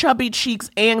had like chubby cheeks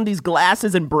and these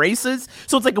glasses and braces.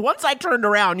 So it's like once I turned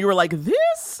around, you were like,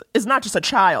 this is not just a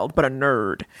child, but a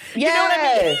nerd. Yes. You know what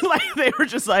I mean? Like they were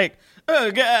just like,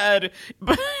 oh God.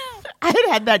 But I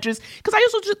had that just because I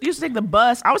used to take the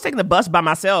bus. I was taking the bus by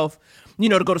myself, you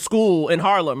know, to go to school in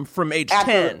Harlem from age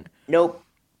 10. Nope.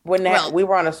 We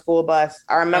were on a school bus.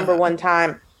 I remember one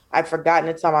time I'd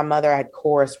forgotten to tell my mother I had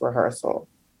chorus rehearsal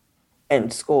in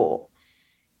school.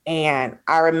 And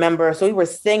I remember, so we were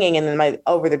singing and then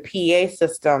over the PA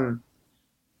system,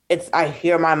 I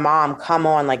hear my mom come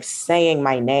on like saying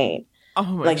my name. Oh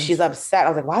my like she's upset. I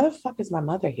was like, why the fuck is my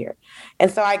mother here?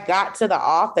 And so I got to the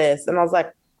office and I was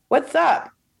like, what's up?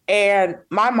 And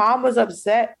my mom was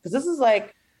upset because this is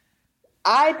like,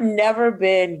 I'd never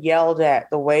been yelled at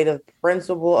the way the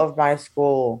principal of my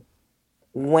school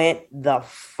went the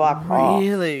fuck off.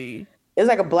 Really? It was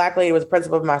like a black lady was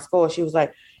principal of my school. She was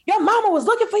like, your mama was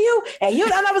looking for you. And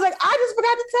I was like, I just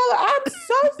forgot to tell her. I'm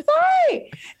so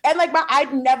sorry. And like,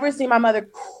 I'd never seen my mother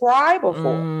cry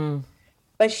before.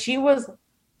 But she was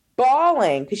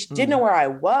bawling because she didn't know where I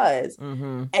was.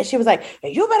 And she was like,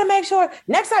 you better make sure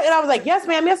next time. And I was like, yes,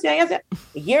 ma'am. Yes, ma'am. Yes, ma'am.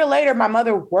 A year later, my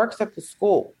mother works at the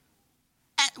school.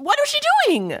 What was she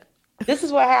doing? This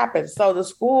is what happened. So the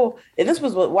school, and this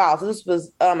was wow. So this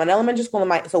was an elementary school in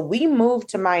Miami. So we moved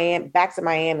to Miami, back to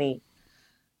Miami,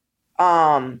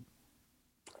 2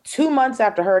 months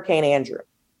after Hurricane Andrew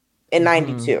in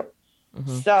 '92.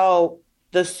 So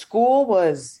the school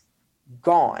was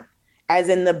gone, as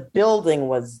in the building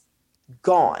was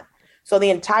gone. So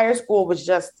the entire school was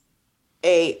just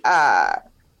a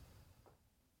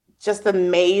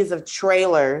maze of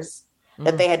trailers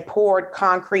that they had poured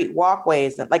concrete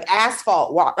walkways, like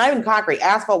asphalt not even concrete,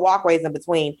 asphalt walkways in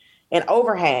between and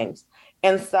overhangs.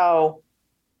 And so,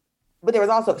 but there was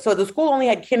also, so the school only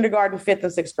had kindergarten, 5th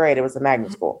and 6th grade. It was a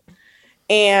magnet school.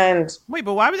 And wait,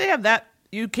 but why would they have that?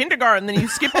 You kindergarten, then you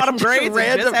skip bottom grades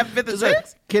and just have 5th and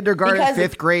 6th? Kindergarten,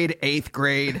 5th grade, 8th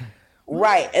grade.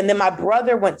 Right. And then my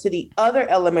brother went to the other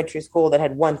elementary school that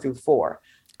had 1 through 4.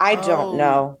 I don't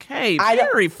know. Okay,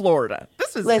 very Florida.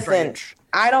 This is strange.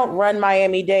 I don't run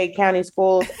Miami-Dade County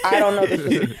schools. I don't know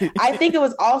this. I think it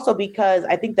was also because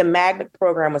I think the magnet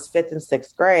program was 5th and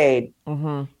 6th grade.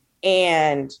 Mm-hmm.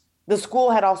 And the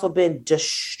school had also been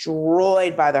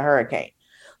destroyed by the hurricane.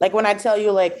 Like when I tell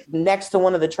you, like next to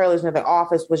one of the trailers near the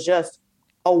office was just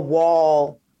a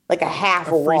wall, like a half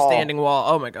a wall. Freestanding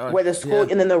wall. Oh my God. Where the school,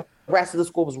 and then the rest of the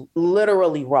school was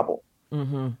literally rubble.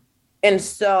 Mm-hmm. And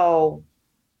so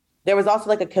there was also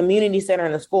like a community center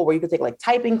in the school where you could take like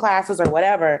typing classes or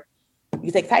whatever.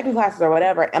 You take typing classes or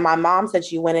whatever. And my mom said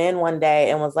she went in one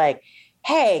day and was like,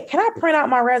 hey, can I print out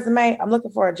my resume? I'm looking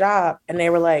for a job. And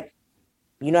they were like,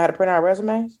 you know how to print out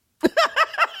resumes?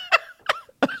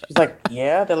 She's like,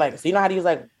 yeah. They're like, so you know how to use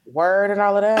like Word and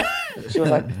all of that? She was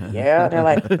like, yeah. They're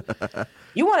like,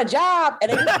 you want a job?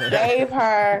 And they gave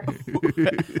her.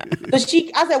 So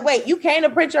I said, wait, you came to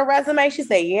print your resume? She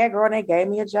said, yeah, girl, and they gave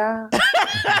me a job.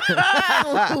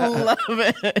 I love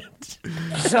it.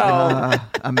 So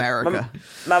America.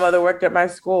 My mother worked at my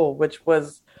school, which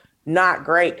was not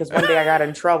great because one day I got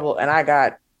in trouble and I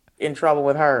got in trouble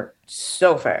with her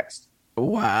so fast.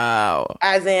 Wow.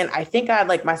 As in, I think I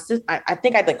like my sister. I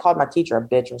think I like called my teacher a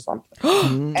bitch or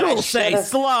something. Don't say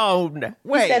Sloan.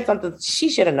 Wait. Said something. She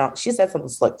should have known. She said something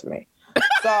slick to me.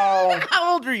 So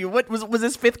how old were you? What was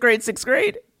this 5th grade, 6th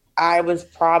grade? I was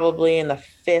probably in the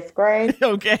 5th grade.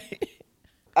 Okay.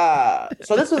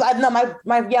 So this was my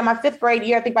 5th grade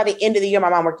year. I think by the end of the year, my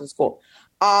mom worked at school.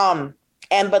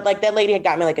 But like that lady had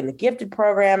got me like in the gifted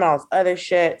program and all this other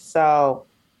shit. So,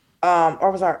 I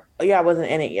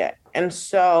wasn't in it yet. And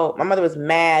so my mother was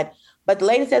mad, but the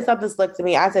lady said something slick to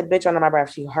me. I said, bitch, under my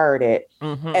breath. She heard it.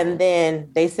 Mm-hmm. And then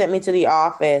they sent me to the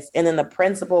office. And then the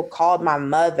principal called my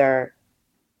mother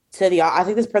to the office. I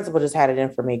think this principal just had it in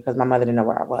for me because my mother didn't know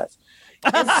where I was.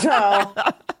 And so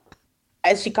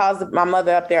as she calls my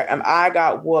mother up there, and I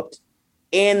got whooped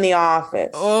in the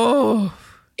office. Oh.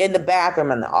 In the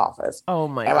bathroom in the office. Oh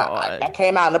my God. I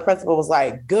came out and the principal was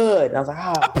like, good. And I was like,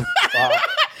 oh, fuck.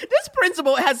 This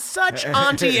principal has such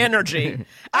auntie energy.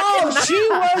 She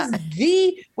was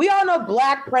we all know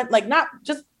black not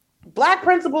just black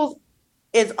principals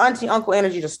is auntie uncle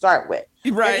energy to start with.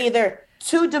 Right. They're either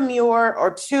too demure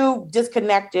or too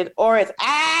disconnected, or it's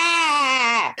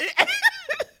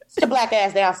sit your black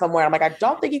ass down somewhere. I'm like, I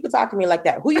don't think you can talk to me like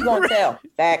that. Who you gonna tell?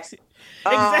 Facts.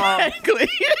 Exactly.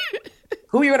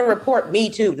 Who you gonna report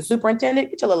me to? The superintendent?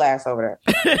 Get your little ass over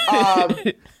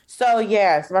there. So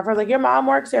my friend's like, your mom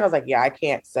works here? And I was like, yeah, I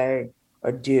can't say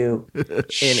or do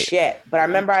shit. But I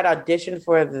remember I'd auditioned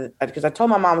for because I told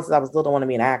my mom since I was little I want to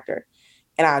be an actor.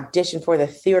 And I auditioned for the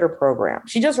theater program.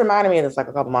 She just reminded me of this like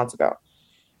a couple months ago.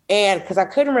 And because I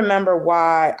couldn't remember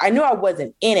why, I knew I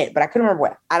wasn't in it, but I couldn't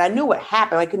remember and I knew what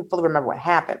happened. I couldn't fully remember what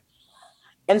happened.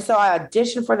 And so I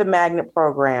auditioned for the magnet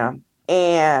program.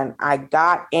 And I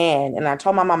got in, and I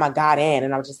told my mom I got in,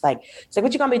 and I was just like, she's like,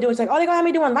 what you gonna be doing? She's like, oh, they're gonna have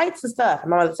me doing lights and stuff. And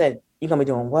my mother said, you gonna be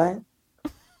doing what?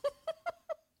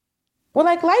 Well,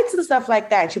 like lights and stuff like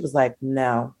that. And she was like,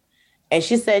 no. And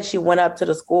she said she went up to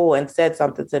the school and said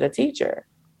something to the teacher.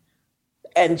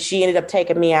 And she ended up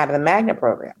taking me out of the magnet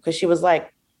program because she was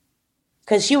like,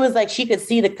 she could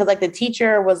see because like the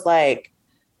teacher was like,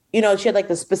 you know, she had like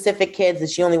the specific kids that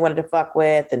she only wanted to fuck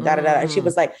with and da-da-da. And she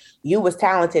was like, you was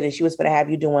talented and she was going to have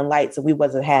you doing lights and we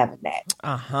wasn't having that.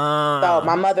 Uh-huh. So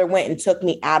my mother went and took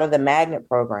me out of the magnet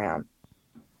program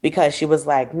because she was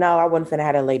like, no, I wouldn't finna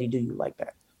have a lady do you like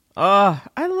that. Oh,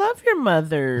 I love your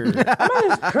mother. My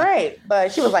mother's great.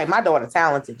 But she was like, my daughter's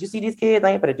talented. You see these kids?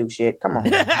 I ain't gonna do shit. Come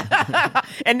on.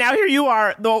 And now here you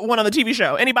are, the one on the TV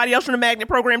show. Anybody else from the magnet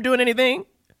program doing anything?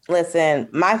 Listen,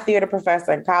 my theater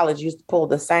professor in college used to pull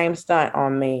the same stunt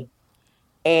on me.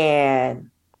 And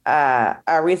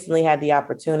I recently had the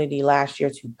opportunity last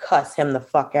year to cuss him the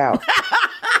fuck out.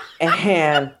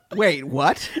 And wait,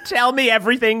 what? Tell me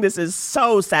everything. This is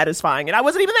so satisfying. And I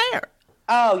wasn't even there.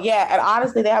 Oh, yeah. And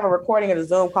honestly, they have a recording of the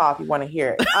Zoom call if you want to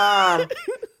hear it.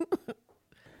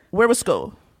 Where was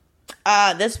school?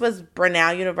 This was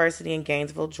Brenau University in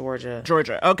Gainesville, Georgia.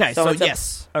 Okay. So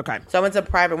yes. Okay. So it's a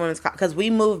private women's college because we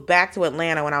moved back to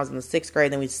Atlanta when I was in the 6th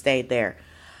grade. Then we stayed there.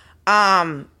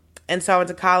 And so I went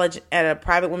to college at a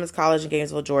private women's college in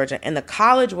Gainesville, Georgia. And the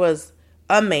college was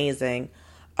amazing.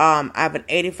 I have an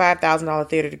 $85,000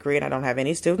 theater degree, and I don't have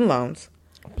any student loans.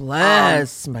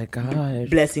 Bless, my God.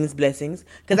 Blessings.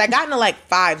 Because I got into like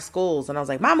 5 schools, and I was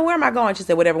like, Mama, where am I going? She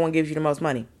said, whatever one gives you the most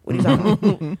money. What are you talking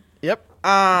about? Yep.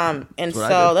 And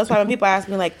so that's why when people ask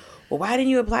me like, well, why didn't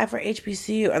you apply for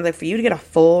HBCU? I'm like, for you to get a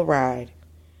full ride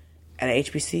at an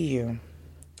HBCU,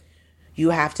 you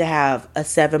have to have a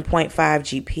 7.5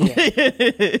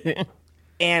 GPA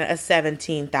and a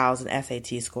 17,000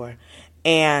 SAT score.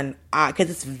 And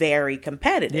because it's very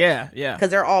competitive. Yeah.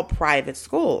 Because they're all private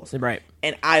schools. Right.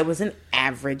 And I was an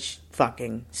average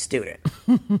fucking student.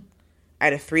 I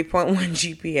had a 3.1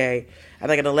 GPA. I had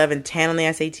like an 11.10 on the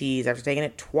SATs after taking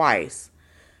it twice.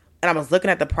 And I was looking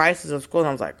at the prices of school and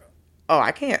I was like, oh,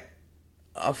 I can't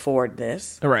afford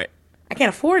this. Right. I can't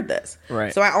afford this.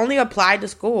 Right. So I only applied to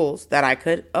schools that I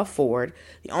could afford.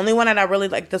 The only one that I really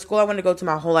like, the school I wanted to go to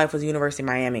my whole life was University of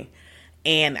Miami.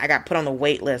 And I got put on the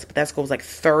wait list, but that school was like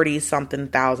 $30-something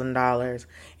thousand. And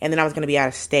then I was going to be out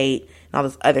of state and all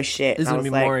this other shit. It's going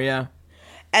to be more, yeah.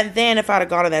 And then if I'd have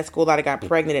gone to that school, I'd have got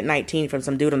pregnant at 19 from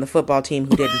some dude on the football team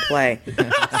who didn't play.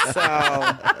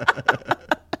 So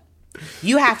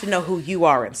you have to know who you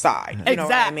are inside. You know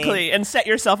what I mean? And set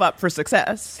yourself up for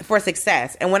success.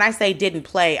 And when I say didn't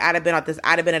play, I'd have been at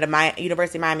a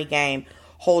University of Miami game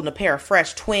holding a pair of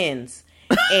fresh twins.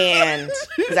 And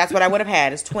because that's what I would have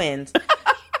had is twins.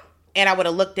 And I would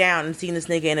have looked down and seen this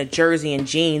nigga in a jersey and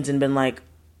jeans and been like,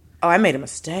 oh, I made a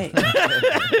mistake.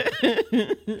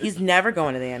 He's never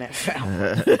going to the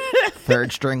NFL.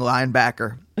 Third string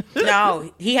linebacker.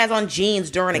 No, he has on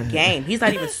jeans during a game. He's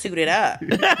not even suited up.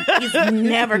 He's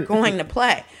never going to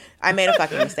play. I made a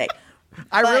fucking mistake.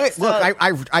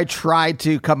 I tried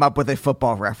to come up with a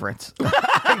football reference.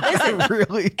 Listen,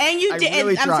 really, and you did.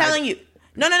 Really and I'm telling you,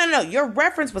 no. Your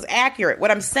reference was accurate.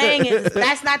 What I'm saying is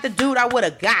that's not the dude I would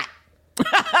have got.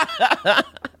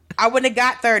 I wouldn't have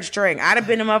got third string. I'd have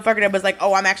been a motherfucker that was like,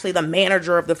 oh, I'm actually the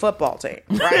manager of the football team,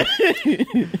 right?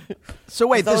 So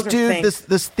wait, this dude,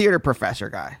 this theater professor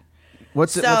guy,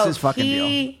 what's his fucking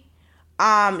deal?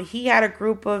 He had a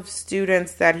group of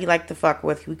students that he liked to fuck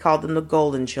with. We called them the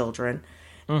Golden Children.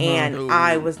 Mm-hmm. And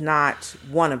I was not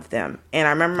one of them. And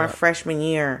I remember my freshman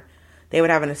year, they would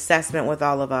have an assessment with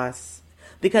all of us.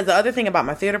 Because the other thing about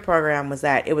my theater program was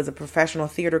that it was a professional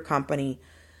theater company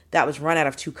that was run out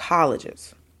of 2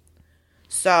 colleges.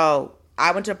 So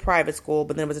I went to a private school,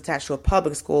 but then it was attached to a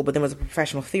public school, but then it was a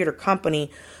professional theater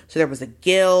company. So there was a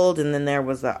guild, and then there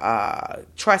was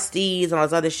trustees and all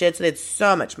this other shit. So they had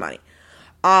so much money.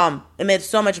 It made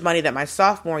so much money that my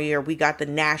sophomore year, we got the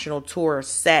national tour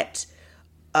set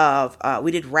of,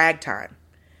 we did Ragtime.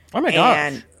 Oh my gosh.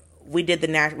 And we had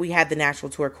the national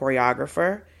tour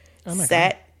choreographer,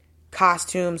 set,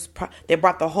 costumes. They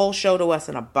brought the whole show to us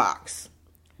in a box.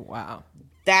 Wow.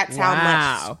 That's how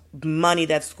much money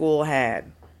that school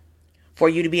had for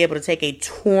you to be able to take a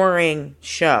touring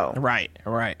show. Right.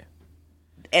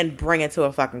 And bring it to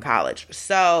a fucking college.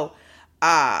 So,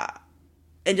 and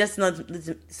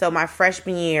so my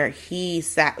freshman year, we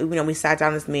sat down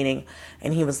in this meeting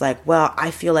and he was like, well,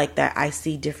 I feel like that I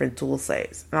see different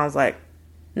dulces. And I was like,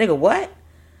 nigga, what?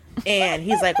 And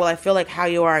he's like, well, I feel like how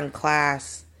you are in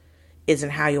class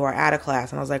isn't how you are out of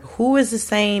class. And I was like, who is the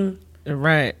same?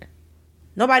 Right.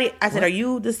 Nobody. I said, are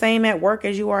you the same at work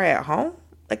as you are at home?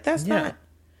 Like, that's not,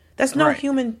 that's no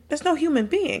human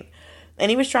being. And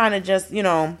he was trying to just,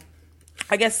 I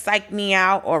guess psych me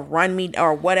out or run me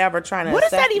or whatever, trying to. What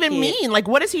does that even mean? Like,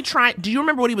 what is he trying? Do you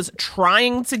remember what he was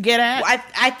trying to get at? Well,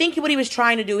 I think what he was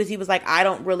trying to do is he was like,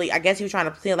 I guess he was trying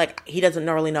to feel like he doesn't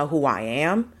really know who I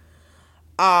am.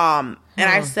 And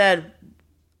I said,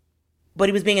 but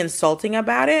he was being insulting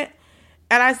about it.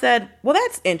 And I said, well,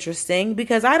 that's interesting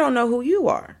because I don't know who you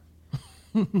are.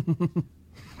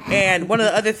 And one of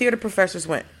the other theater professors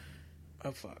went,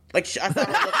 oh, fuck. Like, I thought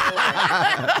I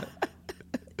was looking over.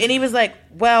 And he was like,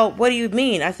 well, what do you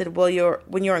mean? I said, well,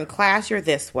 when you're in class, you're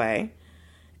this way.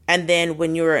 And then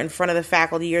when you're in front of the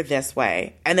faculty, you're this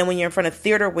way. And then when you're in front of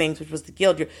theater wings, which was the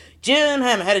guild, you're Jim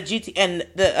Hammond, head of GT. And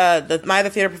my other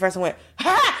theater professor went,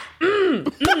 ha!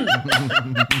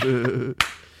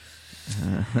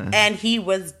 And he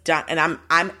was done. And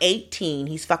I'm 18.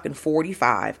 He's fucking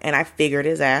 45. And I figured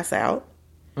his ass out.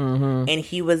 Mm-hmm. And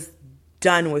he was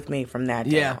done with me from that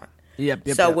day on. Yep.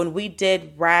 So when we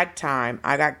did Ragtime,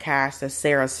 I got cast as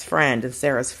Sarah's friend. And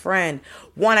Sarah's friend,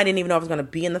 one, I didn't even know I was going to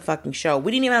be in the fucking show.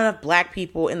 We didn't even have enough black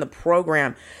people in the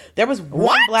program. There was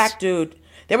one black dude.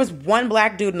 There was one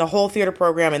black dude in the whole theater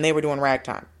program, and they were doing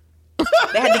Ragtime.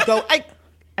 They had to go.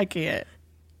 I can't.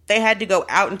 They had to go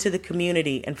out into the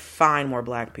community and find more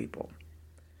black people.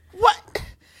 What?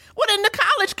 Well, then the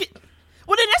college.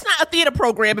 Well, then that's not a theater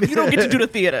program if you don't get to do the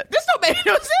theater? This don't make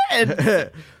no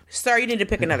sense. Sir, you need to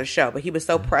pick another show. But he was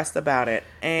so pressed about it.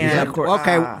 And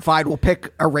okay, fine. We'll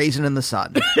pick A Raisin in the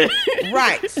Sun.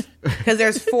 Right. Because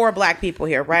there's 4 black people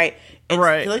here, right? And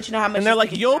right. To let you know how much. And they're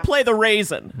like, you'll play the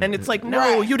raisin. And it's like,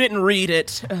 no, you didn't read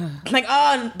it. Like,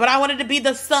 oh, but I wanted to be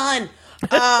the sun.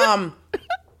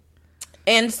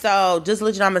 And so, just to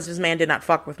let you know how much this man did not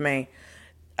fuck with me.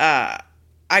 I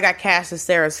got cast as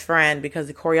Sarah's friend because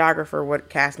the choreographer would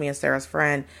cast me as Sarah's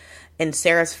friend. And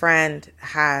Sarah's friend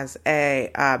has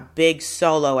a big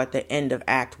solo at the end of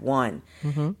Act 1.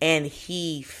 Mm-hmm. And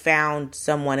he found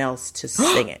someone else to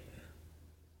sing it.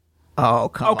 Oh,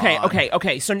 come on.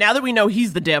 Okay. So now that we know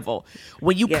he's the devil,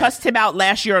 when you cussed him out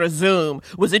last year on a Zoom,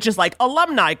 was it just like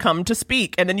alumni come to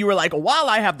speak? And then you were like, while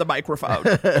I have the microphone.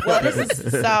 Well, this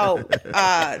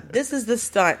is the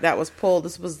stunt that was pulled.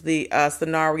 This was the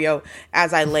scenario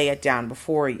as I lay it down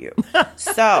before you.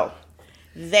 So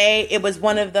it was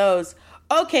one of those,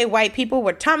 okay, white people,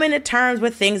 we're coming to terms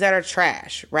with things that are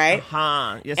trash, right?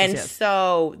 Uh-huh. Yes, and yes.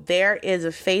 so there is a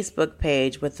Facebook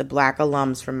page with the black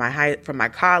alums from my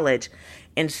college.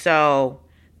 And so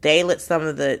they let some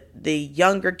of the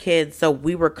younger kids, so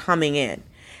we were coming in.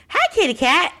 Hi, kitty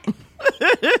cat.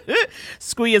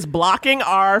 Squee is blocking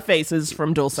our faces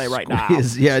from Dulce right now.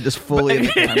 Just fully in the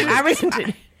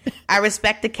camera. I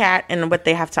respect the cat and what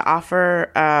they have to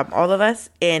offer all of us.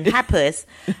 And hi, puss.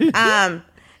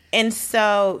 And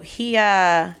so he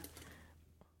didn't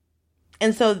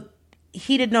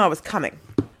know I was coming.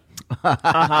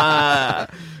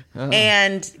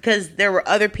 And because there were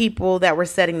other people that were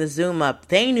setting the Zoom up,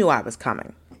 they knew I was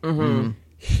coming. Mm-hmm.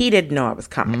 He didn't know I was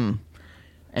coming.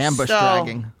 Ambush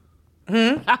dragging.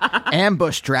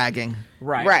 Ambush dragging.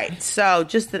 Right. So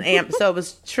just an so it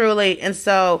was truly, and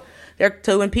so they're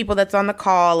doing people that's on the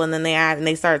call, and then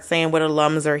they start saying what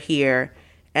alums are here.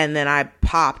 And then I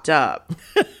popped up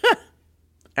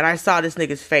and I saw this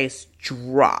nigga's face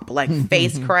drop, like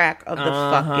face crack of the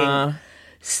fucking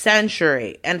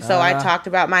century. And so I talked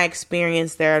about my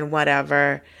experience there and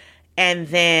whatever. And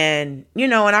then,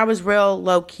 and I was real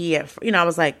low key I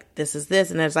was like, this is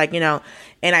this. And it's like, and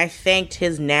I thanked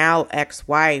his now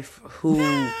ex-wife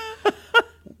who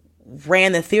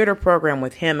ran the theater program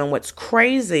with him. And what's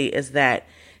crazy is that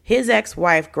his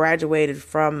ex-wife graduated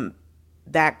from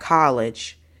that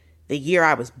college the year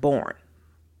I was born.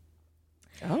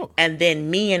 Oh. And then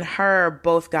me and her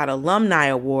both got alumni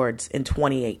awards in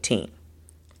 2018.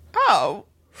 Oh.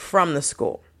 From the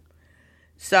school.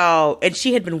 So, and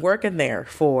she had been working there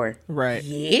for my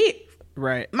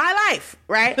life,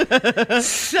 right?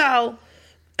 So,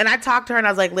 and I talked to her and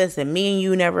I was like, listen, me and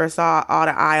you never saw eye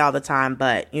to eye all the time,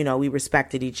 but, we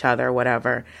respected each other or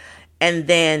whatever. And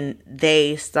then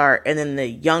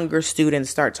the younger students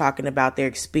start talking about their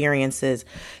experiences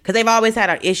because they've always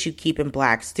had an issue keeping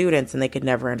black students and they could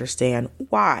never understand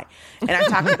why. And I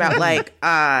talked about like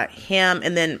him,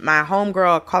 and then my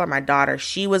homegirl, I call her my daughter,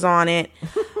 she was on it.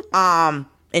 And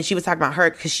she was talking about her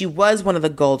because she was one of the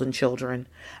golden children,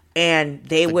 and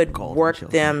they would work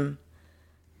them.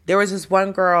 There was this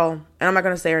one girl, and I'm not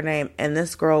going to say her name, and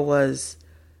this girl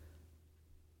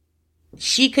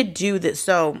she could do this.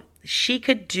 So she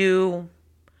could do,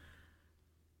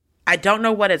 I don't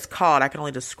know what it's called. I can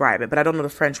only describe it, but I don't know the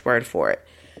French word for it.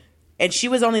 And she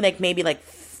was only maybe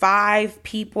 5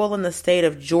 people in the state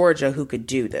of Georgia who could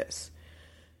do this.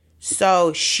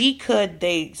 So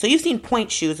so you've seen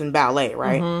point shoes in ballet,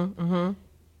 right? Mm-hmm, mm-hmm.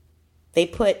 They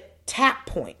put tap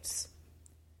points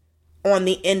on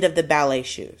the end of the ballet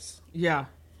shoes. Yeah.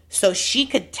 So she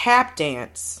could tap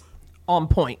dance. On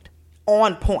point.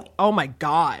 Oh my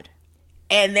God.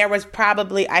 And there was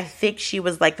probably, I think she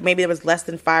was maybe there was less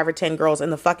than 5 or 10 girls in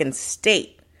the fucking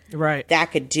state. Right.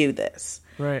 That could do this.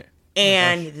 Right.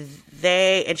 And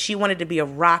she wanted to be a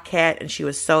rockette, and she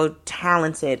was so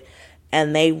talented,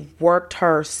 and they worked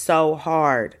her so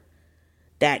hard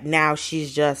that now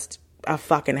she's just a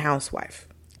fucking housewife.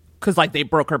 Cause they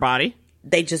broke her body.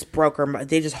 They just broke her.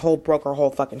 They just broke her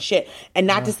whole fucking shit. And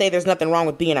not to say there's nothing wrong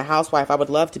with being a housewife. I would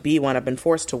love to be one. I've been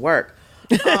forced to work.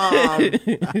 But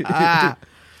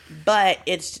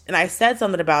and I said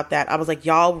something about that. I was like,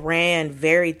 y'all ran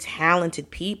very talented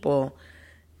people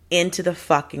into the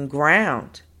fucking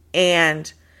ground.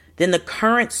 And then the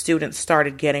current students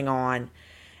started getting on,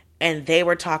 and they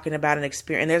were talking about an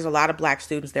experience. And there's a lot of black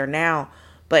students there now,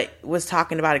 but was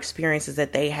talking about experiences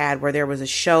that they had where there was a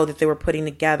show that they were putting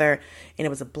together, and it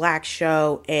was a black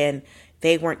show, and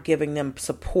they weren't giving them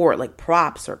support, like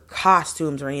props or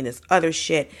costumes or any of this other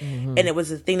shit. Mm-hmm. And it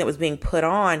was a thing that was being put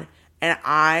on, and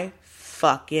I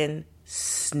fucking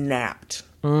snapped.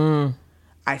 I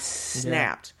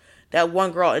snapped. That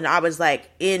one girl, and I was like,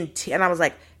 and I was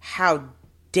like, how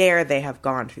dare they have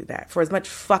gone through that? For as much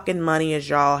fucking money as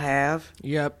y'all have.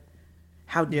 Yep.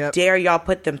 How dare y'all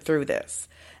put them through this?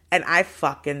 And I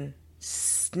fucking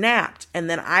snapped. And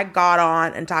then I got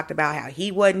on and talked about how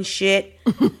he wasn't shit.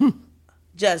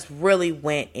 Just really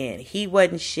went in. He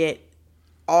wasn't shit.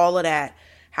 All of that.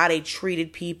 How they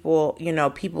treated people, you know,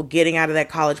 people getting out of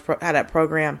that out of that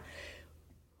program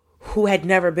who had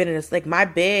never been in this. Like my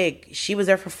big, she was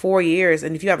there for 4 years.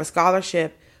 And if you have a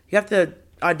scholarship, you have to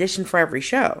audition for every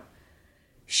show.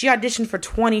 She auditioned for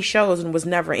 20 shows and was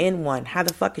never in one. How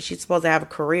the fuck is she supposed to have a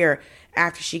career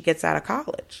after she gets out of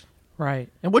college? Right.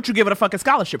 And what you give it a fucking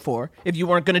scholarship for if you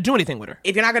weren't going to do anything with her?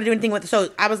 If you're not going to do anything with her. So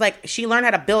I was like, she learned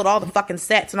how to build all the fucking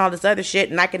sets and all this other shit.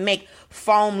 And I can make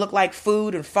foam look like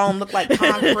food and foam look like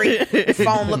concrete and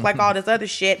foam look like all this other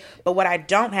shit. But what I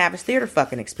don't have is theater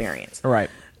fucking experience. Right.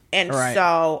 And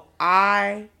so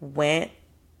I went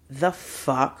the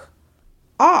fuck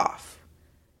off.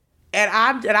 And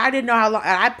I didn't know how long.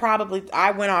 And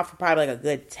I went off for probably like a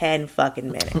good 10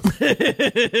 fucking minutes.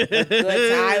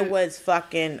 I was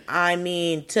fucking, I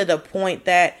mean, to the point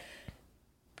that,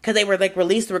 because they were like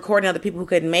released the recording of the people who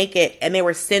couldn't make it, and they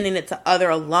were sending it to other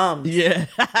alums. Yeah.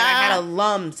 And I had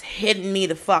alums hitting me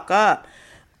the fuck up.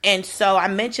 And so I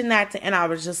mentioned that and I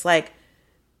was just like,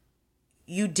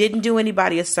 you didn't do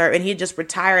anybody a service. And he just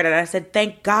retired. And I said,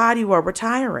 thank God you are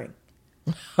retiring.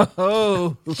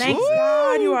 Oh, thank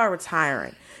God you are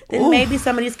retiring. Then maybe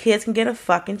some of these kids can get a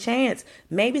fucking chance.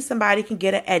 Maybe somebody can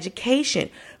get an education.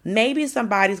 Maybe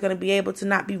somebody's going to be able to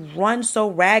not be run so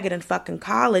ragged in fucking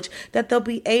college that they'll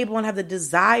be able and have the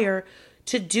desire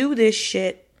to do this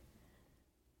shit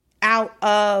out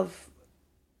of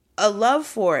a love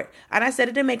for it. And I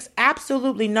said it makes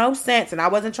absolutely no sense. And I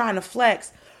wasn't trying to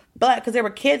flex. But because there were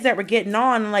kids that were getting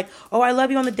on and like, oh, I love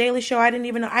you on the Daily Show. I didn't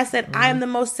even know. I said, I am the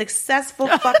most successful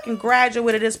fucking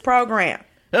graduate of this program.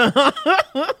 And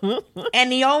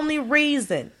the only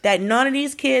reason that none of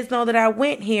these kids know that I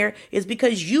went here is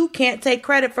because you can't take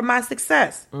credit for my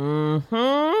success.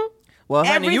 Mm-hmm. Well,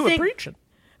 honey, you were preaching.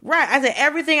 Right. I said,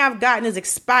 everything I've gotten is in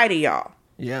spite of y'all.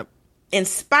 Yep. In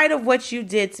spite of what you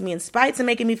did to me, in spite of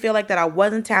making me feel like that I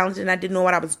wasn't talented and I didn't know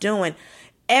what I was doing.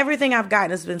 Everything I've gotten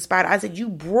has been inspired. I said, you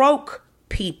broke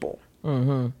people.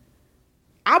 Mm-hmm.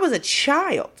 I was a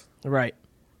child. Right.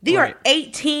 They are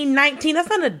 18, 19. That's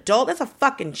not an adult. That's a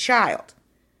fucking child.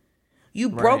 You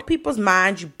broke people's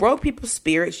minds. You broke people's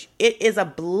spirits. It is a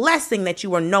blessing that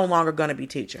you are no longer going to be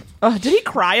teaching. Did he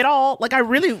cry at all? Like, I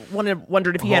really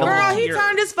wondered if he had a little Girl, he tear.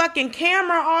 turned his fucking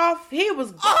camera off. He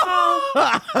was gone.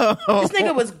 This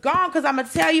nigga was gone because I'm going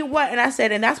to tell you what. And I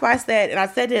said, and that's why I said, and I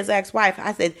said to his ex-wife,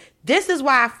 I said, this is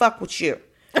why I fuck with you.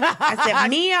 I said,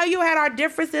 me and you had our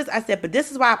differences. I said, but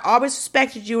this is why I've always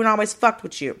respected you and always fucked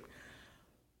with you.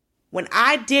 When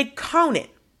I did Conan,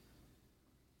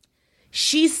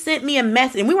 she sent me a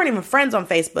message, and we weren't even friends on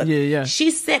Facebook. Yeah.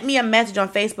 She sent me a message on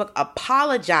Facebook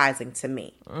apologizing to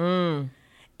me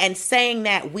and saying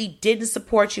that we didn't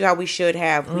support you how we should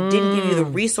have. We didn't give you the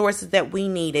resources that we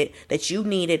needed, that you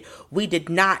needed. We did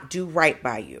not do right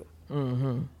by you.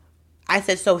 Mm-hmm. I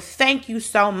said, so thank you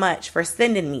so much for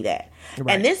sending me that.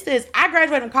 Right. And I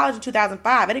graduated from college in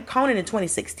 2005. I did Conan in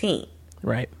 2016.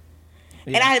 Right.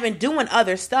 Yeah. And I had been doing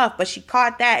other stuff, but she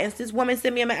caught that. And this woman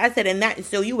sent me a message. I said, and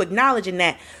so you acknowledging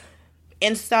that.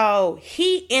 And so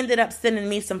he ended up sending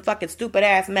me some fucking stupid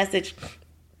ass message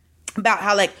about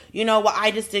how, like, you know, well, I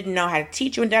just didn't know how to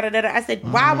teach you and da-da-da-da. I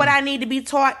said, why would I need to be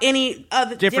taught any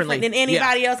other different than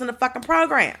anybody else in the fucking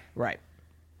program? Right.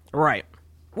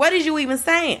 What is you even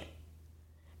saying?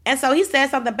 And so he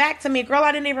said something back to me. Girl,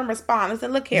 I didn't even respond. I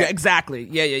said, look here. Yeah, exactly.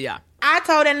 Yeah. I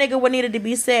told that nigga what needed to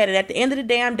be said. And at the end of the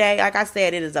damn day, like I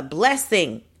said, it is a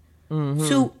blessing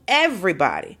to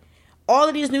everybody. All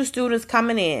of these new students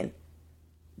coming in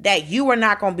that you are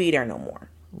not going to be there no more.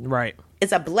 Right.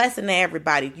 It's a blessing to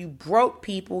everybody. You broke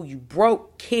people. You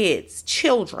broke kids,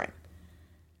 children.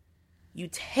 You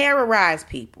terrorized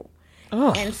people.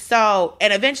 Oh.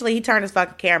 And eventually he turned his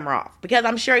fucking camera off because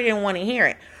I'm sure he didn't want to hear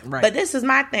it. Right. But this is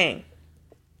my thing.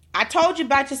 I told you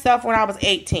about yourself when I was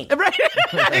 18. Right.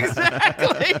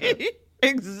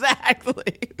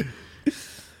 Exactly.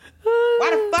 Why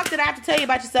the fuck did I have to tell you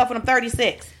about yourself when I'm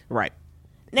 36? Right.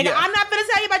 Nigga, yeah. I'm not going to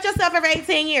tell you about yourself every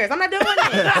 18 years. I'm not doing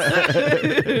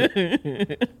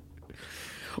this.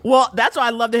 Well, that's why I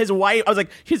love that his wife, I was like,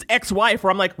 his ex-wife,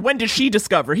 where I'm like, when did she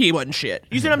discover he wasn't shit?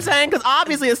 You see what I'm saying? Because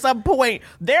obviously at some point,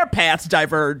 their paths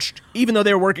diverged, even though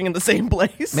they were working in the same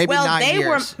place. Maybe 9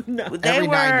 years. Every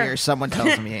 9 years, someone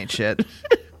tells me he ain't shit.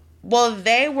 Well,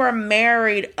 they were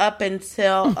married up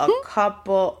until a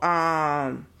couple,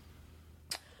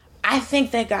 I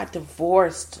think they got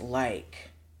divorced like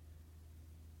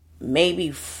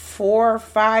maybe 4 or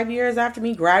 5 years after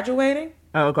me graduating.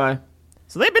 Okay.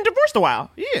 So they've been divorced a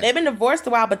while. Yeah. They've been divorced a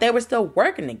while, but they were still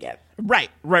working together. Right.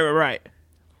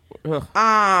 Ugh,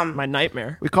 my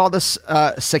nightmare. We call this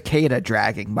cicada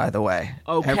dragging, by the way.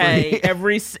 Okay.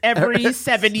 Every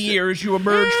 7 years you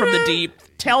emerge from the deep,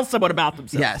 tell someone about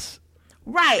themselves. Yes.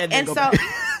 Right. And so,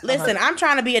 listen, I'm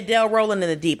trying to be Adele rolling in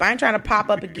the deep. I ain't trying to pop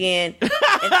up again and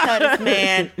tell this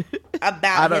man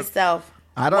about himself.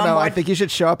 I don't know. I think you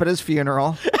should show up at his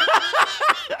funeral.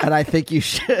 And I think you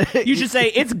should. You should say,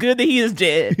 it's good that he is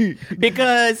dead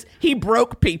because he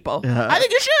broke people. I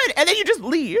think you should. And then you just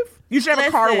leave. You should have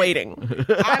a car waiting.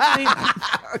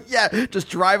 Yeah, just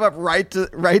drive up right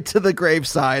to the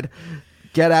graveside.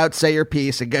 Get out, say your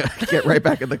piece, and get right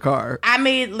back in the car. I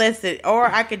mean, listen, or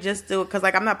I could just do it because,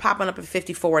 like, I'm not popping up at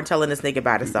 54 and telling this nigga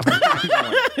about himself.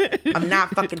 I'm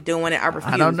not fucking doing it. I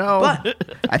refuse. I don't know. But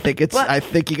I think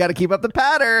you got to keep up the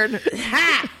pattern.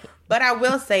 But I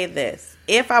will say this: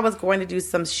 if I was going to do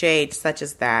some shade such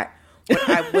as that, what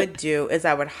I would do is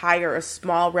I would hire a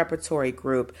small repertory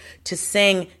group to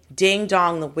sing "Ding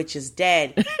Dong, the Witch is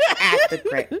Dead" at the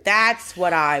grave. That's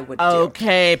what I would do.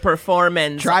 Okay,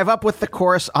 performance. Drive up with the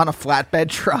chorus on a flatbed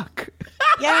truck.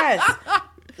 Yes.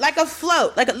 Like a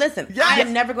float. Listen, yes. I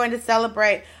am never going to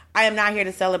celebrate. I am not here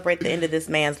to celebrate the end of this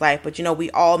man's life. But,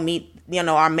 we all meet,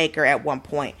 our maker at one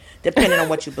point, depending on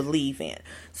what you believe in.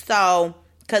 So,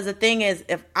 because the thing is,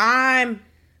 this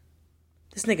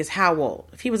nigga's how old?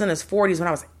 If he was in his 40s when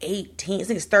I was 18, this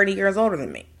nigga's 30 years older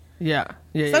than me. Yeah.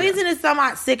 So he's in his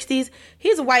somewhat 60s.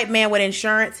 He's a white man with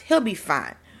insurance. He'll be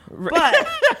fine. But,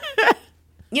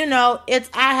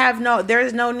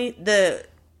 there's no need. The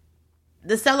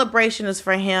celebration is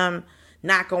for him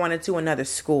not going into another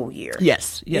school year.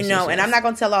 Yes. And I'm not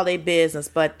going to tell all their business,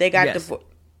 but they got divorced.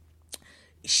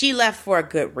 She left for a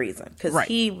good reason because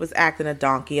he was acting a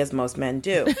donkey, as most men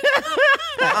do.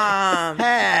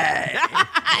 Hey,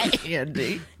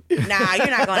 Andy. Nah, you're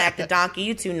not gonna act a donkey.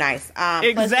 You too nice.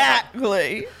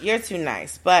 Exactly. You're too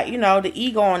nice. But the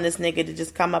ego on this nigga to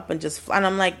just come up and and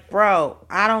I'm like, bro,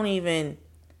 I don't even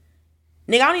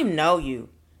know you.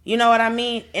 You know what I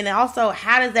mean? And also,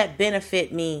 how does that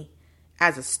benefit me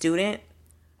as a student?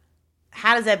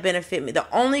 How does that benefit me? The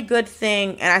only good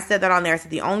thing, and I said that on there, I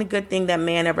said the only good thing that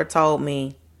man ever told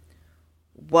me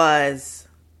was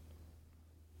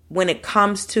when it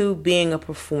comes to being a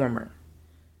performer,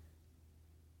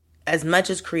 as much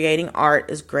as creating art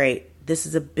is great, this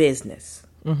is a business.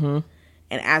 Mm-hmm.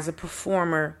 And as a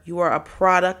performer, you are a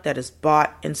product that is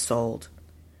bought and sold.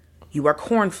 You are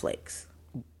cornflakes.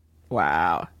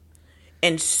 Wow.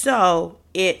 And so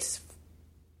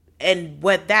and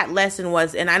what that lesson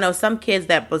was, and I know some kids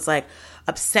that was like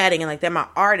upsetting and like they're my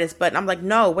artists, but I'm like,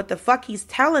 no, what the fuck he's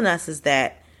telling us is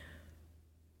that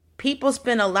people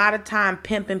spend a lot of time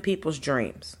pimping people's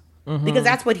dreams because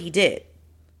that's what he did.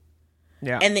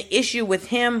 Yeah. And the issue with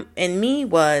him and me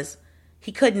was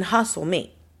he couldn't hustle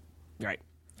me. Right.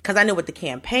 Because I knew what the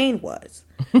campaign was.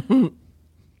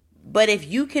 But if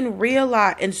you can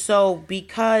realize, and so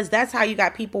because that's how you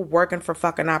got people working for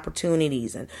fucking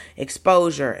opportunities and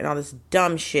exposure and all this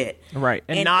dumb shit. Right.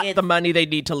 And not the money they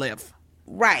need to live.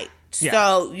 Right. Yeah.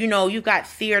 So, you've got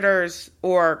theaters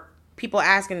or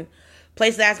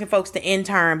places asking folks to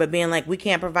intern, but being like, we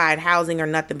can't provide housing or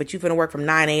nothing, but you're going to work from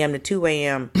 9 a.m. to 2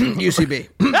 a.m. UCB.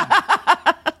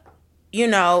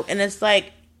 And it's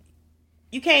like,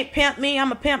 you can't pimp me. I'm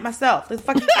a pimp myself. What the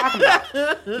fuck you talking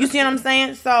about? You see what I'm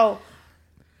saying? So,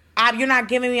 you're not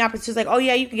giving me opportunities. Like, oh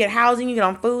yeah, you can get housing, you get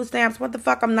on food stamps. What the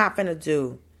fuck I'm not finna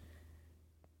do?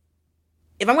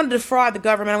 If I'm going to defraud the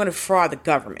government, I'm going to defraud the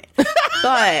government.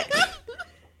 But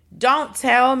don't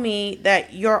tell me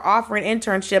that you're offering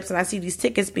internships and I see these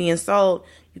tickets being sold.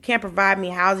 You can't provide me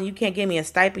housing. You can't give me a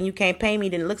stipend. You can't pay me.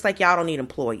 Then it looks like y'all don't need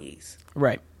employees.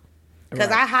 Right. Because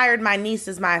I hired my niece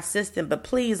as my assistant, but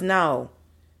please know,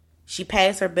 she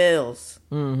pays her bills.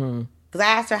 Mm-hmm. Because I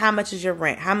asked her, how much is your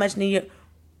rent? How much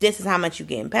this is how much you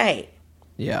getting paid.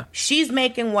 Yeah. She's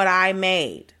making what I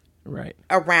made. Right.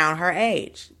 Around her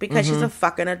age. Because she's a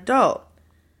fucking adult.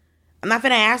 I'm not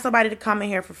finna ask somebody to come in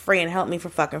here for free and help me for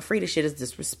fucking free. This shit is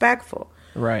disrespectful.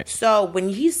 Right. So when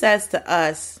he says to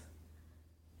us,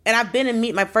 and I've been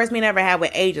in my first meeting I ever had with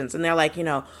agents, and they're like,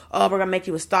 oh, we're gonna make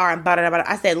you a star and blah, blah, blah.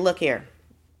 I said, look here.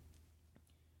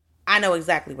 I know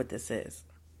exactly what this is.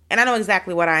 And I know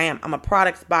exactly what I am. I'm a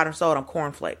product bought and sold on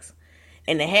cornflakes.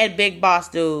 And the head big boss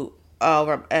dude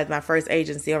over at my first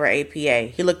agency over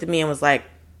APA, he looked at me and was like,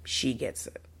 she gets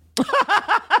it.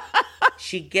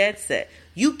 She gets it.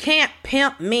 You can't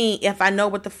pimp me if I know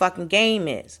what the fucking game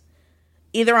is.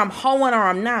 Either I'm hoeing or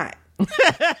I'm not. You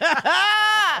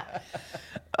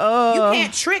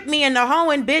can't trick me into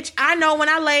hoeing, bitch. I know when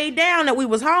I laid down that we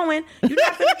was hoeing. You're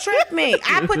not gonna trick me.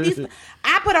 I put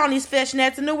on these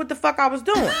fishnets and knew what the fuck I was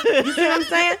doing. You see what I'm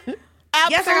saying?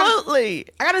 Absolutely.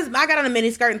 Yes, I got on a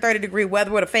mini skirt in 30-degree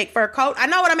weather with a fake fur coat. I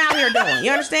know what I'm out here doing.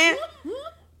 You understand?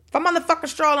 If I'm on the fucking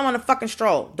stroll, I'm on the fucking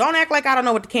stroll. Don't act like I don't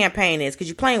know what the campaign is because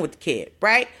you're playing with the kid,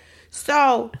 right?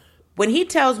 So when he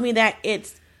tells me that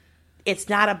it's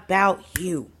not about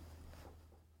you.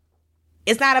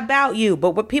 It's not about you.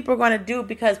 But what people are going to do,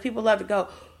 because people love to go,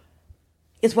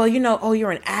 is, well,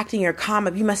 you're an actor, you're a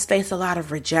comic, you must face a lot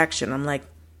of rejection. I'm like,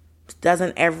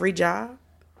 doesn't every job?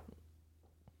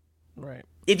 Right.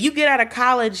 If you get out of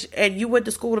college and you went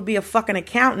to school to be a fucking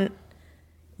accountant,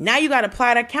 now you got to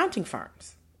apply to accounting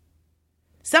firms.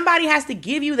 Somebody has to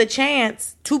give you the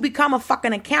chance to become a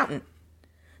fucking accountant.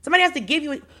 Somebody has to give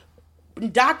you...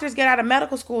 When doctors get out of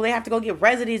medical school, they have to go get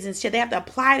residencies and shit. They have to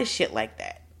apply to shit like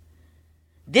that.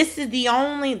 This is the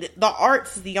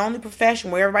arts is the only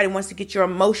profession where everybody wants to get your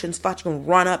emotions fucking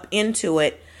run up into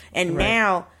it. And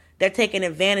now they're taking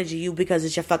advantage of you because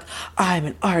it's your I'm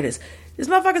an artist. These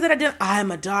motherfuckers that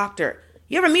I'm a doctor.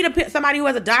 You ever meet somebody who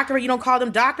has a doctorate, you don't call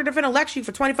them doctor, they're finna lecture you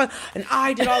for 25, and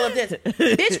I did all of this.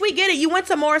 Bitch, we get it. You went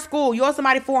to more school. You owe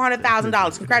somebody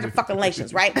 $400,000.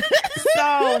 Congratulations, right?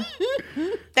 So,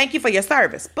 thank you for your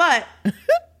service. But,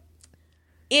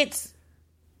 that's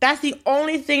the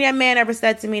only thing that man ever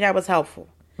said to me that was helpful.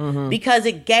 Mm-hmm. Because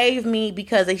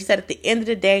he said at the end of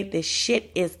the day, this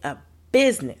shit is a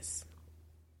business.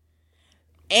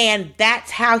 And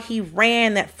that's how he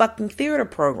ran that fucking theater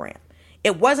program.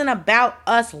 It wasn't about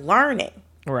us learning.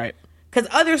 Right. Because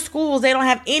other schools, they don't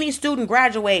have any student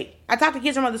graduate. I talked to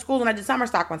kids from other schools when I did summer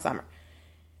stock one summer.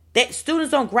 That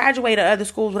students don't graduate at other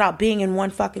schools without being in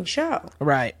one fucking show.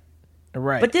 Right.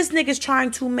 Right. But this nigga's trying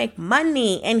to make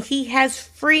money, and he has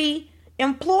free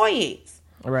employees.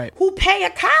 Right. Who pay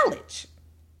a college.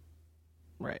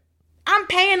 Right. I'm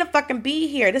paying to fucking be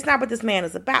here. That's not what this man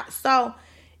is about. So,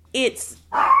 it's...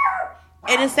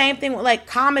 And the same thing with like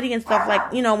comedy and stuff,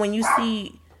 like, when you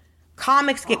see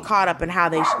comics get caught up in how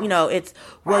they,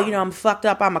 I'm fucked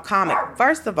up, I'm a comic.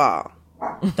 First of all,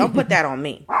 don't put that on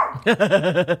me.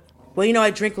 Well, I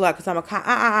drink a lot because I'm a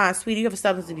comic. Sweetie, you have a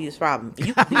substance abuse problem.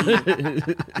 You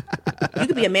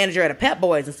could be a manager at a Pep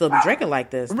Boys and still be drinking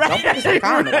like this. Right. Don't put this on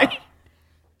comedy. Right.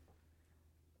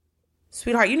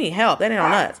 Sweetheart, you need help. That ain't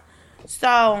on us.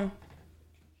 So...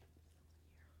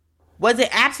 Was it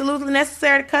absolutely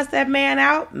necessary to cuss that man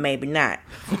out? Maybe not.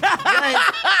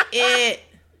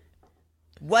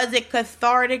 Was it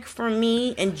cathartic for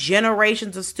me and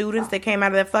generations of students that came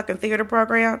out of that fucking theater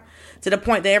program to the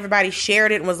point that everybody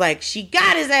shared it and was like, she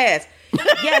got his ass.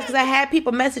 Yes, because I had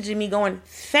people messaging me going,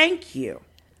 thank you.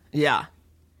 Yeah.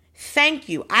 Thank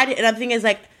you. And the thing is,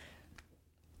 like,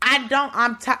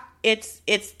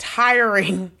 it's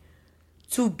tiring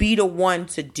to be the one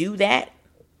to do that.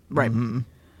 Right. Mm-hmm.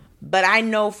 But I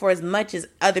know for as much as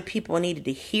other people needed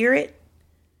to hear it,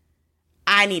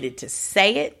 I needed to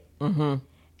say it. Mm-hmm.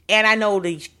 And I know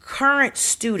the current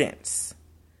students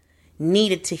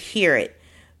needed to hear it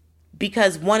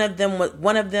because one of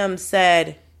them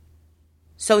said,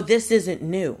 so this isn't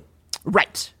new.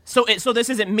 Right. So this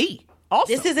isn't me.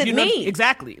 Also, this isn't me.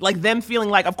 Exactly. Like them feeling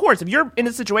like, of course, if you're in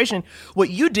a situation,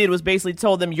 what you did was basically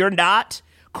told them you're not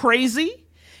crazy.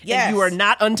 Yes. And you are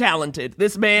not untalented.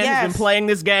 This man has been playing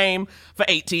this game for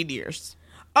 18 years.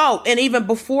 Oh, and even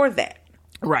before that.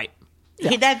 Right.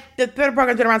 Yeah. The theater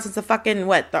program's been around since the fucking,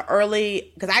 the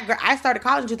early... Because I started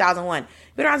college in 2001.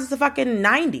 Been around since the fucking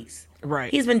 90s.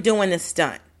 Right. He's been doing this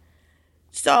stunt.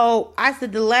 So, I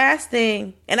said the last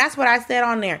thing... And that's what I said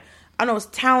on there. I know it's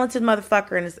talented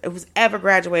motherfucker and it was ever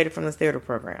graduated from this theater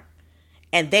program.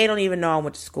 And they don't even know I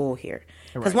went to school here.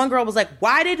 Because one girl was like,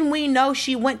 why didn't we know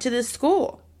she went to this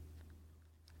school?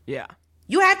 Yeah.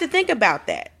 You have to think about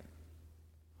that.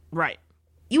 Right.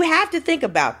 You have to think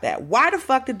about that. Why the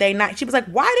fuck did they not? She was like,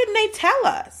 why didn't they tell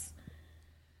us?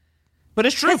 But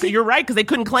it's true. You're right, because they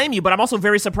couldn't claim you, but I'm also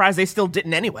very surprised they still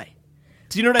didn't anyway.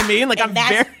 Do you know what I mean? Like, I'm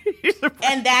very surprised.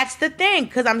 And that's the thing,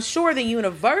 because I'm sure the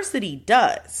university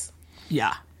does.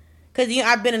 Yeah. Because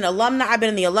I've been in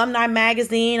the alumni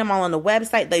magazine. I'm all on the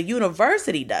website. The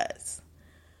university does.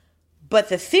 But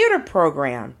the theater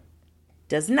program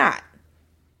does not.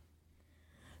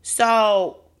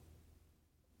 So,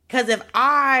 because if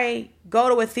I go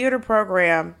to a theater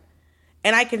program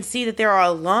and I can see that there are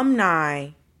alumni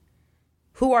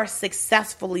who are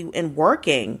successfully in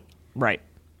working. Right.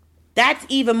 That's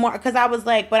even more, because I was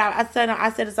like, but I said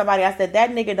to somebody, I said, that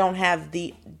nigga don't have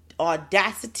the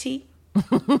audacity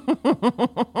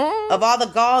Of all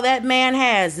the gall that man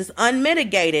has, this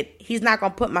unmitigated, he's not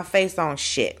going to put my face on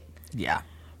shit. Yeah.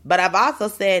 But I've also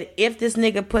said, if this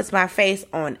nigga puts my face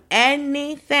on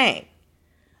anything,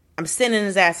 I'm sending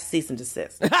his ass to cease and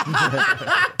desist.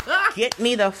 Get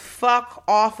me the fuck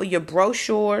off of your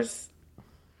brochures.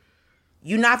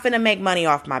 You're not finna make money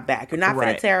off my back. You're not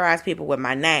finna terrorize people with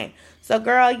my name. So,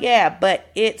 girl, yeah, but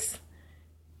it's,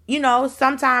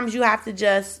 sometimes you have to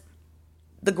just,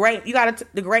 the great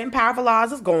and powerful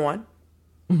laws is gone.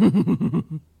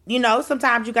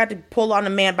 Sometimes you got to pull on the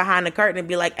man behind the curtain and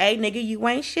be like, hey, nigga, you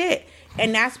ain't shit.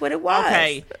 And that's what it was.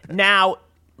 Okay, now,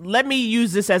 let me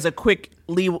use this as a quick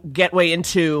getaway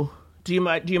into, do you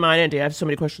mind, Andy? I have so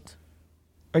many questions.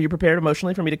 Are you prepared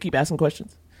emotionally for me to keep asking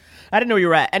questions? I didn't know where you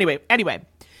were at. Anyway,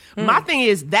 my thing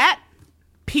is that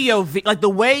POV, like the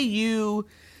way you,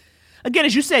 again,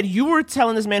 as you said, you were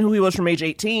telling this man who he was from age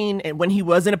 18, and when he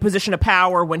was in a position of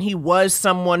power, when he was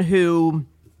someone who,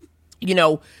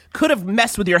 could have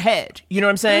messed with your head. You know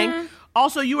what I'm saying? Mm-hmm.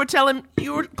 Also, you were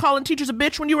calling teachers a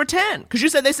bitch when you were 10, because you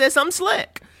said they said something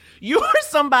slick. You are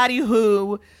somebody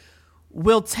who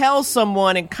will tell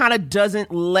someone and kind of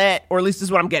doesn't let, or at least this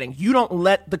is what I'm getting, you don't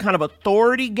let the kind of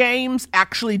authority games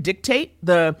actually dictate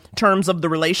the terms of the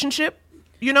relationship,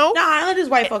 No, I let these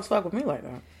white folks fuck with me like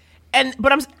that.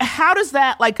 But how does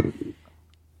that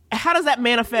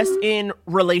manifest in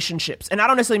relationships? And I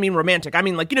don't necessarily mean romantic. I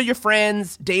mean, your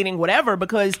friends, dating, whatever,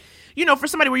 because, for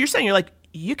somebody where you're saying, you're like,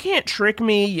 you can't trick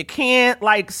me. You can't,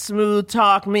 smooth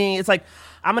talk me. It's like,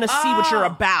 I'm going to see what you're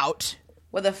about.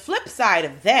 Well, the flip side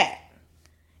of that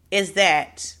is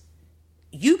that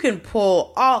you can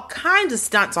pull all kinds of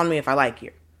stunts on me if I like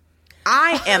you.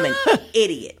 I am an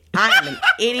idiot. I am an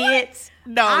idiot.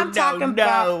 I'm talking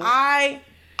about I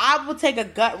will take a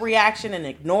gut reaction and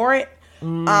ignore it.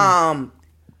 I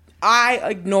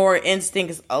ignore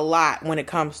instincts a lot when it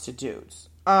comes to dudes.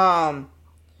 But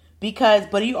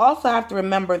you also have to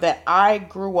remember that I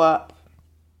grew up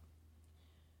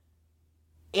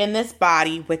in this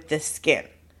body with this skin.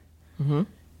 Mm-hmm.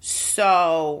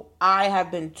 So I have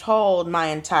been told my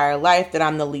entire life that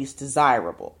I'm the least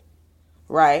desirable,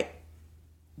 right?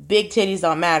 Big titties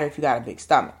don't matter if you got a big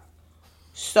stomach.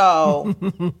 So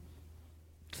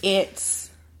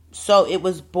it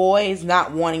was boys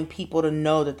not wanting people to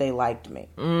know that they liked me.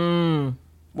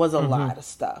 Was a lot of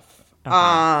stuff.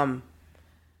 Uh-huh.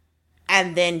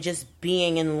 And then just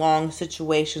being in long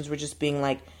situations where just being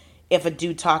like, if a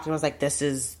dude talked to me, I was like,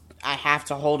 I have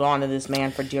to hold on to this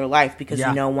man for dear life because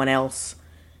no one else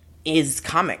is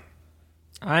coming.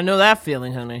 I know that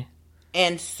feeling, honey.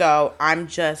 And so I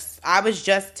was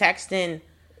just texting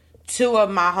two of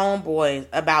my homeboys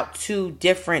about two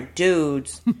different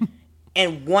dudes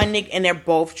and and they're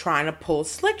both trying to pull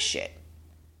slick shit.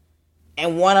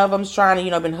 And one of them's trying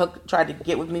to, tried to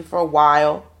get with me for a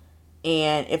while.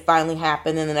 And it finally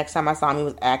happened. And the next time I saw him, he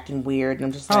was acting weird. And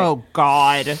I'm just like, oh,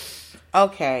 God.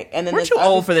 Okay. And then we're too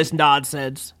old for this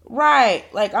nonsense. Right.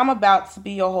 I'm about to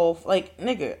be your whole,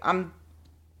 nigga, I'm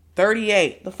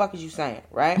 38. The fuck is you saying?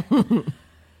 Right?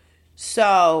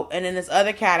 So, and then this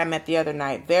other cat I met the other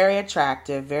night, very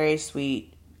attractive, very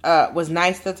sweet, was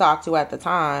nice to talk to at the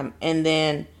time. And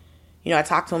then, I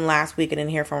talked to him last week and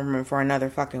didn't hear from him for another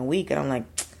fucking week. And I'm like,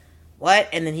 what?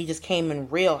 And then he just came in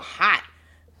real hot.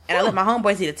 And I let my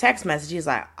homeboy see the text message. He's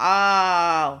like,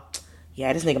 oh,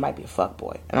 yeah, this nigga might be a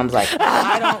fuckboy. And I'm like,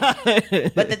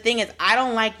 but the thing is, I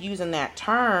don't like using that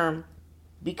term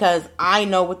because I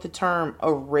know what the term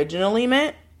originally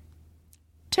meant.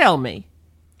 Tell me.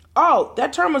 Oh,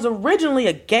 that term was originally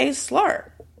a gay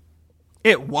slur.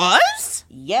 It was?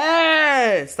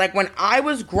 Yes. When I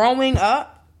was growing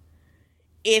up,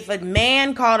 if a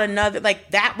man called another,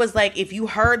 that was if you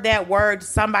heard that word,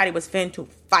 somebody was fin to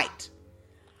fight.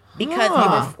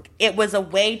 Because it was a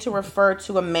way to refer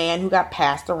to a man who got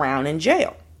passed around in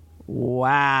jail.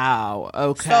 Wow.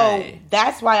 Okay. So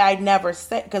that's why I never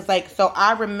said, because so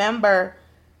I remember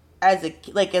as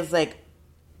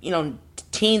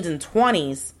teens and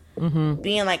 20s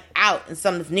being out and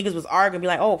some niggas was arguing, be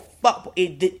like, oh fuck,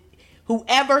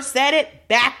 whoever said it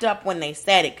backed up when they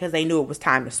said it because they knew it was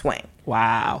time to swing.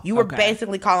 Wow. You were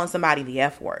basically calling somebody the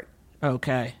F word.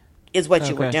 Okay. Is what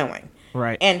you were doing.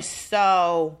 Right. And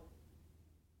so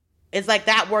it's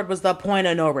that word was the point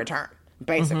of no return,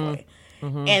 basically.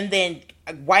 Mm-hmm. And then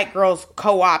white girls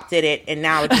co-opted it, and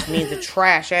now it just means a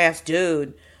trash ass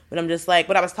dude. But I'm just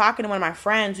but I was talking to one of my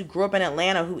friends who grew up in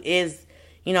Atlanta, who is,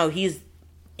 he's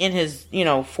in his,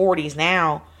 40s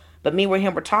now. But me and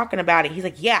him were talking about it. He's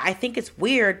like, yeah, I think it's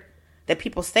weird that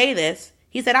people say this.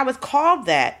 He said, I was called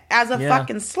that as a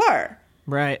fucking slur.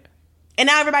 Right. And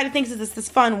now everybody thinks it's this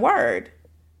fun word.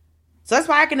 So that's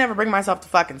why I can never bring myself to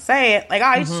fucking say it. Like,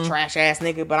 oh, he's just trash ass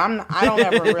nigga. But I don't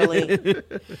ever really.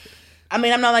 I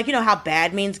mean, I'm not like, how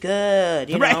bad means good,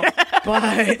 you know?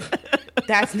 But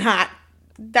that's not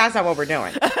what we're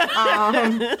doing.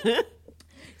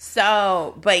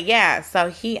 So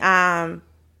he, if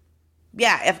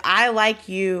I like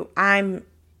you, I'm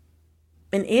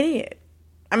an idiot.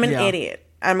 I'm an idiot.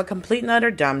 I'm a complete and utter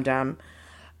dum-dum.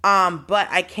 But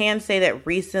I can say that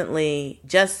recently,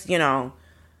 just,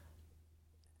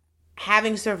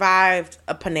 having survived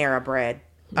a Panera Bread,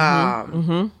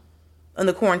 in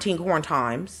the quarantine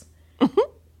times,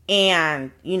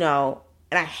 and, and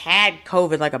I had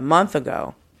COVID like a month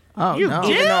ago. Oh, no.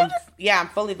 Even though I'm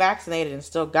fully vaccinated and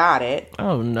still got it.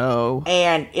 Oh, no.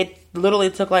 And it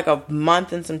literally took like a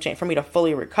month and some change for me to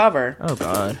fully recover. Oh,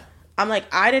 God. I'm like,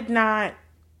 I did not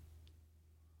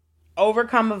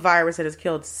overcome a virus that has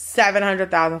killed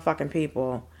 700,000 fucking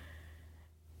people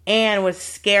and was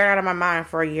scared out of my mind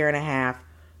for a year and a half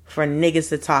for niggas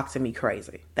to talk to me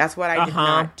crazy. That's what I did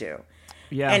not do.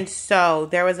 Yeah. And so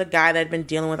there was a guy that had been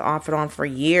dealing with off and on for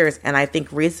years. And I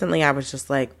think recently I was just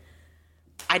like,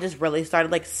 I just really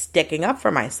started like sticking up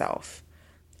for myself.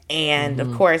 And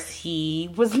of course he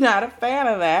was not a fan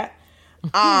of that.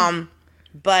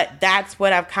 But that's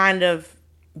what I've kind of,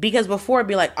 because before it'd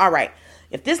be like, all right,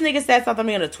 if this nigga said something to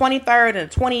me on the 23rd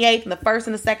and the 28th and the 1st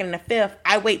and the 2nd and the 5th,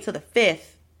 I wait till the 5th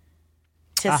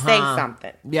to say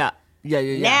something. Yeah.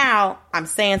 Now I'm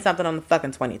saying something on the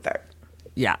fucking 23rd.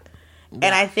 Yeah. And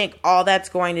I think all that's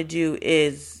going to do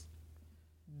is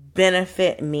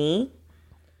benefit me.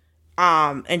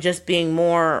 And just being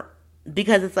more,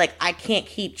 because it's like, I can't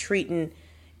keep treating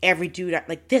every dude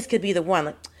like this could be the one.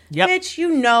 Like,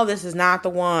 bitch, this is not the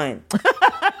one. You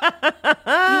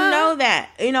know that,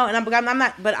 and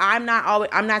I'm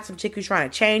not some chick who's trying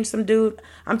to change some dude.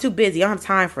 I'm too busy. I don't have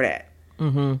time for that.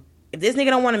 If this nigga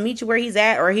don't want to meet you where he's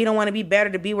at, or he don't want to be better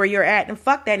to be where you're at, then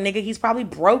fuck that nigga. He's probably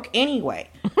broke anyway.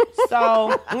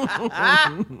 So,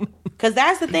 because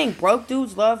that's the thing. Broke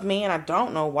dudes love me, and I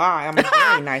don't know why. I'm a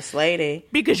very nice lady.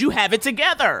 Because you have it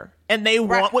together, and they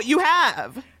want what you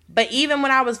have. But even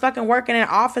when I was fucking working in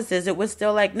offices, it was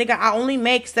still like, nigga, I only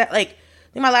make I think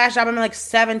my last job I made like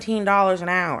 $17 an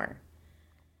hour.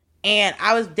 And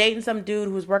I was dating some dude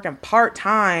who was working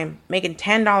part-time, making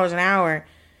 $10 an hour,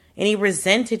 and he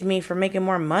resented me for making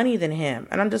more money than him.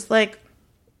 And I'm just like,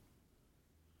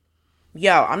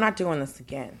 yo, I'm not doing this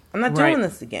again. I'm not doing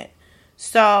this again.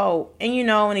 So, and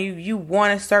when you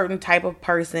want a certain type of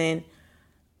person,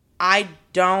 I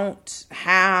don't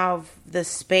have the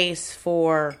space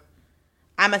for,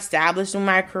 I'm established in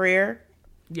my career.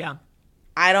 Yeah.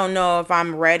 I don't know if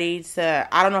I'm ready to,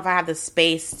 I don't know if I have the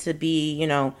space to be,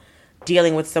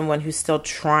 dealing with someone who's still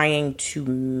trying to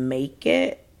make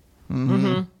it.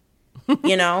 Mm-hmm.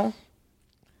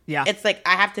 Yeah. It's like,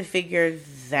 I have to figure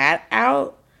that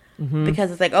out. Because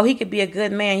it's like, oh, he could be a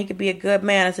good man. He could be a good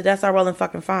man. I said, that's all well and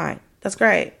fucking fine. That's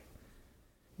great.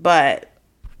 But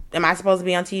am I supposed to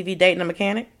be on TV dating a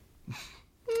mechanic?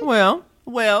 Well.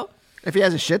 If he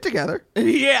has his shit together.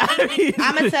 Yeah.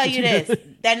 I'm going to tell you this.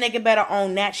 That nigga better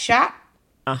own that shop.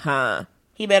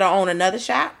 He better own another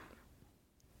shop.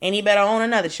 And he better own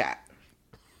another shop.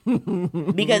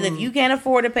 Because if you can't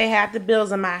afford to pay half the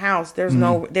bills in my house,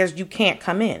 you can't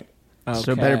come in. Okay.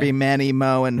 So it better be Manny,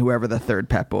 Mo, and whoever the third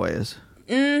pet boy is.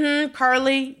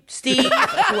 Curly, Steve,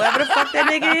 whoever the fuck that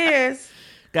nigga is.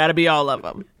 Gotta be all of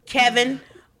them. Kevin.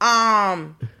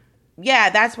 Yeah,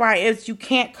 that's why you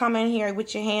can't come in here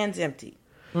with your hands empty.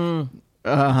 You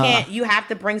have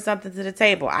to bring something to the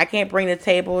table. I can't bring the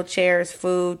table, chairs,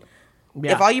 food.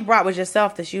 Yeah. If all you brought was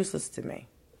yourself, that's useless to me.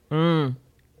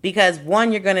 Because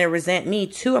 1, you're going to resent me.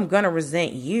 2, I'm going to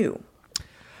resent you.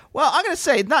 Well, I'm going to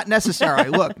say not necessarily.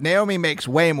 Look, Naomi makes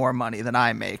way more money than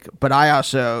I make, but I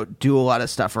also do a lot of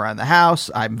stuff around the house.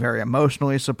 I'm very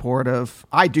emotionally supportive.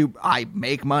 I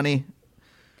make money.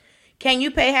 Can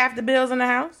you pay half the bills in the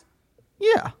house?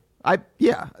 Yeah.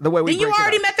 The way we then you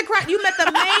already met the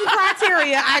main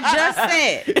criteria I just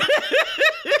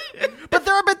said. But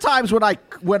there have been times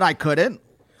when I couldn't.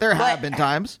 There have been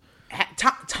times.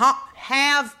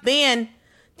 Have been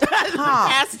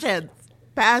past tense.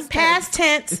 Past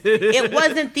tense. It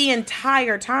wasn't the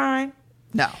entire time.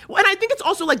 No. Well, and I think it's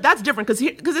also like that's different because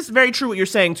it's very true what you're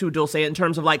saying too, Dulce, in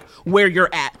terms of like where you're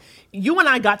at. You and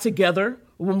I got together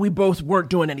when we both weren't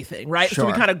doing anything, right? Sure. So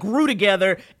we kind of grew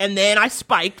together, and then I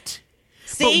spiked.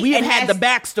 See, but we had the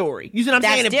backstory. You see what I'm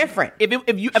saying? That's different.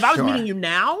 If I was meeting you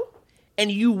now, and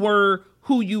you were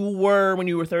who you were when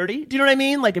you were 30. Do you know what I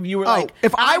mean? Like if you were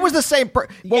if I was the same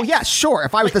well, yeah, sure.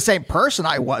 If I was the same person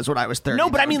I was when I was 30. No,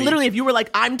 but I mean literally if you were like,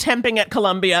 I'm temping at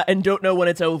Columbia and don't know when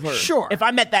it's over. Sure. If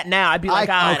I met that now, I'd be like,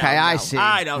 I see.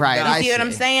 I don't right, know. You see what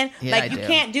I'm saying? Yeah, like you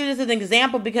can't do this as an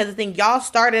example because the thing y'all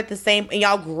started at the same and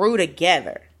y'all grew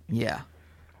together. Yeah.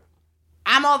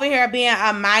 I'm over here being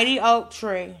a mighty oak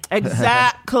tree.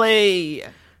 Exactly.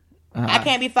 I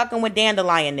can't be fucking with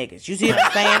dandelion niggas. You see what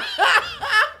I'm saying?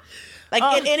 Like,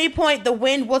 at any point, the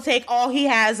wind will take all he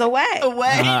has away.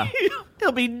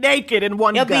 He'll be naked in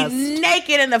one gust. He'll be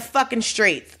naked in the fucking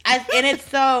streets. And it's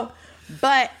so...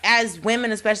 But as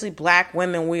women, especially black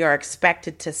women, we are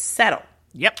expected to settle.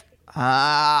 Yep.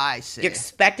 I see. You're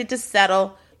expected to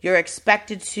settle. You're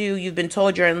expected to... You've been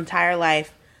told your entire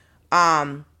life,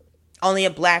 only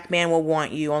a black man will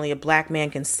want you. Only a black man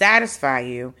can satisfy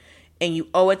you. And you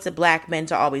owe it to black men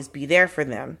to always be there for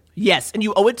them. Yes, and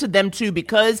you owe it to them, too,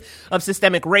 because of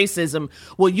systemic racism.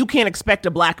 Well, you can't expect a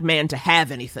black man to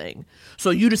have anything. So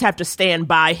you just have to stand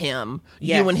by him,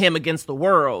 you and him against the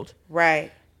world.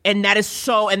 Right. And that is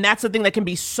so, and that's the thing that can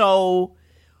be so,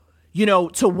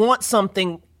 to want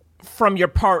something from your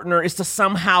partner is to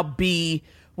somehow be,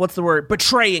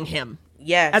 betraying him.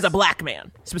 Yes. As a black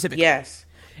man, specifically. Yes.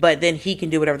 But then he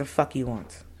can do whatever the fuck he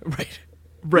wants. Right.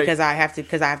 Because I have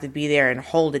to be there and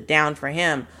hold it down for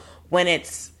him when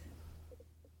it's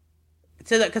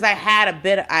because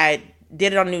I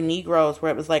did it on New Negroes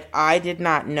where it was like I did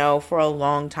not know for a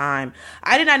long time.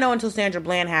 I did not know until Sandra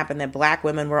Bland happened that black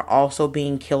women were also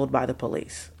being killed by the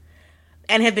police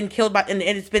and have been killed by and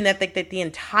it's been that the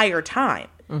entire time.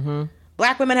 Mm-hmm.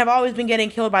 Black women have always been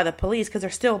getting killed by the police because they're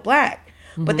still black,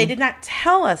 but they did not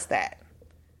tell us that.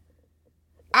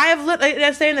 I've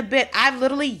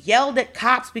literally yelled at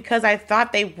cops because I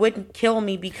thought they wouldn't kill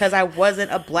me because I wasn't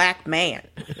a black man.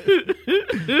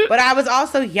 But I was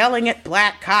also yelling at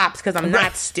black cops because I'm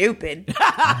not stupid.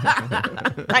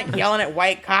 I'm not yelling at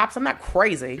white cops. I'm not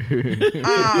crazy.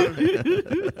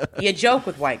 You joke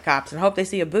with white cops and hope they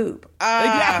see a boob.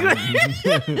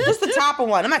 Just the top of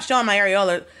one. I'm not showing my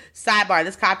areola. Sidebar,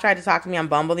 this cop tried to talk to me on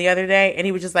Bumble the other day, and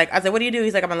he was just like, I was like, what do you do?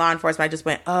 He's like, I'm in law enforcement. I just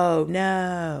went, oh,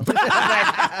 no.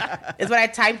 Is what I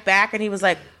typed back, and he was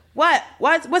like,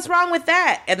 what's wrong with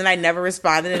that? And then I never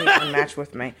responded, and he unmatched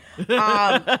with me.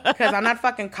 Because I'm not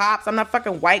fucking cops. I'm not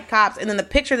fucking white cops. And then the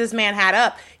picture this man had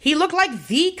up, he looked like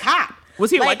the cop.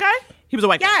 Was he a white guy? He was a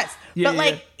white guy. Yes. Yeah,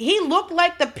 but he looked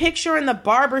like the picture in the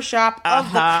barbershop of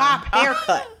the cop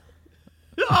haircut.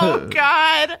 Oh,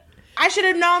 God. I should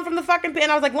have known from the fucking pin.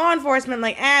 I was like, law enforcement.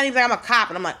 Like, he's like, I'm a cop.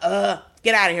 And I'm like,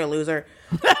 get out of here, loser.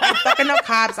 I ain't fucking no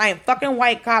cops. I ain't fucking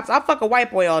white cops. I'll fuck a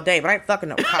white boy all day, but I ain't fucking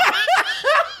no cops.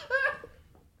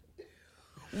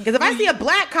 Because if I see a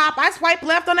black cop, I swipe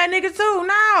left on that nigga too.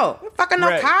 No. I'm fucking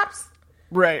no cops.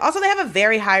 Right. Also, they have a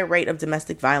very high rate of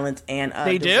domestic violence and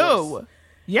they divorce. do.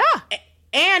 Yeah.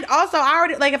 And also, I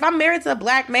already, like, if I'm married to a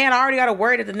black man, I already got to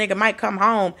worry that the nigga might come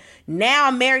home. Now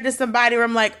I'm married to somebody where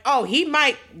I'm like, oh, he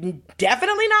might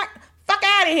definitely not. Fuck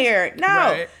out of here.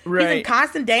 No. Right. He's in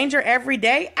constant danger every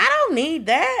day. I don't need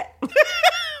that.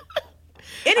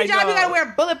 Any job you got to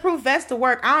wear a bulletproof vest to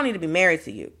work, I don't need to be married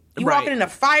to you. You walking into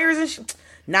fires and shit.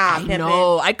 Nah, pimpin'.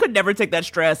 No, I could never take that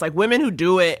stress. Like, women who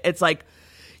do it, it's like,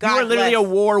 you are literally a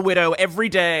war widow every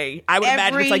day. I would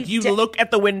imagine it's like you look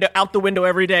at out the window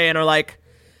every day and are like,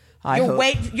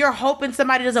 you're hoping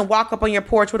somebody doesn't walk up on your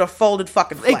porch with a folded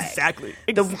fucking flag. Exactly.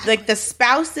 The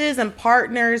spouses and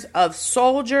partners of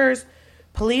soldiers,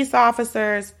 police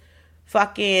officers,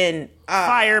 fucing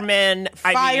firemen.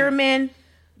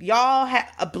 Y'all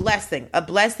have a blessing. A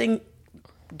blessing.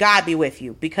 God be with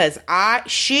you. Because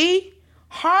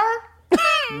her,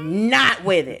 not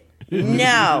with it.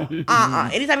 No.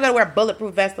 Anytime you gotta wear a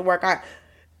bulletproof vest to work, I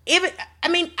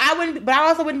wouldn't, but I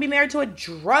also wouldn't be married to a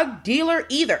drug dealer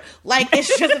either. Like, it's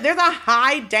just, if there's a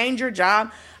high danger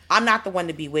job, I'm not the one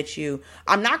to be with you.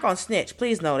 I'm not gonna snitch.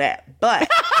 Please know that. But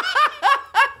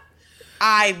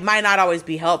I might not always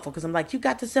be helpful because I'm like, you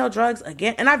got to sell drugs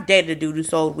again? And I've dated a dude who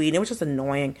sold weed and it was just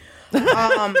annoying.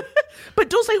 But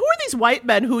Dulce, who are these white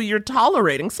men who you're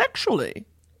tolerating sexually?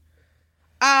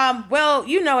 Well,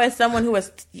 as someone who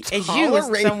is, as you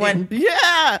as someone.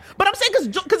 Yeah. But I'm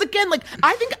saying, because again, like,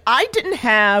 I think I didn't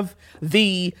have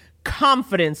the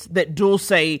confidence that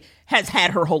Dulce has had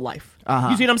her whole life.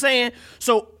 You see what I'm saying?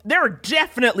 So there are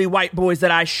definitely white boys that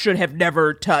I should have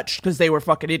never touched because they were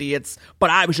fucking idiots, but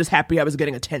I was just happy I was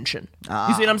getting attention.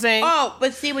 You see what I'm saying? Oh,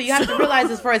 but see, what you have to realize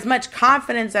is for as much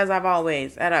confidence as I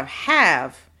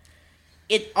have,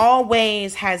 it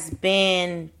always has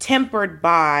been tempered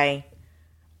by,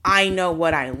 I know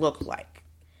what I look like.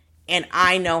 And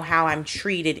I know how I'm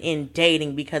treated in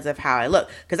dating because of how I look.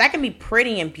 Because I can be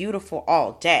pretty and beautiful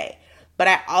all day. But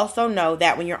I also know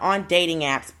that when you're on dating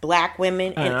apps, black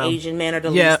women and Asian men are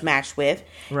the least matched with.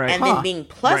 Right. And then being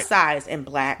plus size and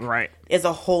black is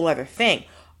a whole other thing.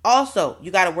 Also,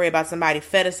 you got to worry about somebody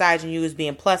fetishizing you as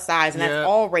being plus size, and that's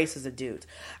all races of dudes.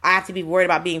 I have to be worried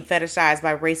about being fetishized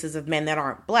by races of men that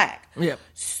aren't black. Yep.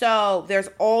 So there's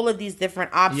all of these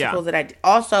different obstacles that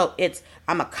also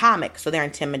I'm a comic, so they're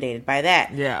intimidated by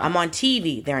that. Yeah. I'm on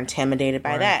TV, they're intimidated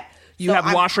by that. You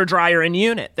have washer dryer in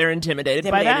unit, they're intimidated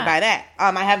by that.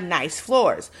 I have nice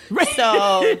floors.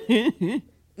 So you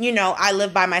know, I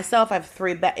live by myself. I have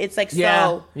 3 beds. It's like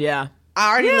so. Yeah.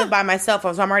 I already live by myself, so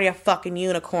I'm already a fucking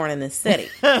unicorn in this city.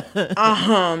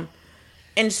 And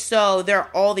so there are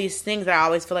all these things that I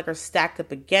always feel like are stacked up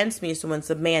against me. So when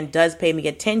some man does pay me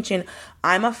attention,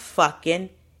 I'm a fucking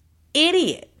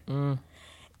idiot.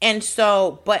 And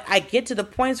so, but I get to the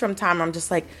points from time where I'm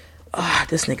just like, oh,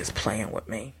 this nigga's playing with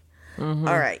me. All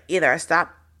right, either I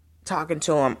stop talking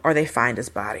to him or they find his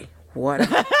body. What?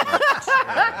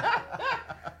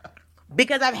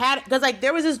 Because like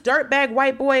there was this dirtbag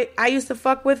white boy I used to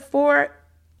fuck with for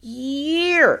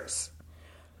years.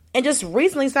 And just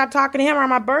recently stopped talking to him on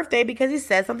my birthday because he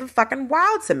said something fucking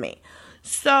wild to me.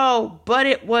 So, but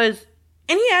it was,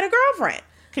 and he had a girlfriend.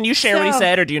 Can you share what he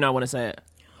said, or do you not want to say it?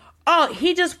 Oh,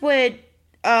 he just would,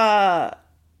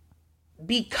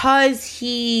 because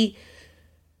he's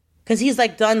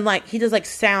like done like, he does like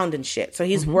sound and shit. So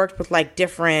he's worked with like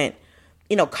different,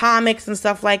 you know, comics and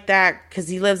stuff like that because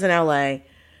he lives in LA.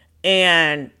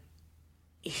 And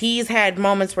he's had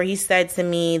moments where he said to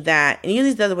me that, and he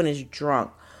usually does it when he's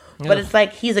drunk, but it's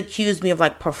like he's accused me of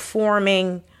like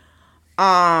performing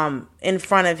in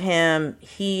front of him.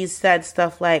 He said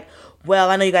stuff like,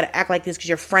 well, I know you got to act like this because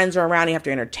your friends are around, you have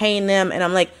to entertain them. And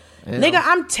I'm like, nigga,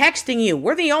 I'm texting you.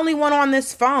 We're the only one on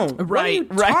this phone. What are you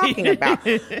talking about?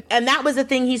 And that was the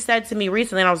thing he said to me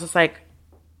recently, and I was just like,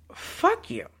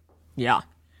 fuck you. Yeah.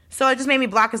 So it just made me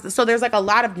block us. So there's like a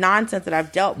lot of nonsense that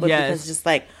I've dealt with because it's just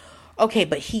like, okay,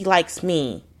 but he likes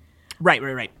me.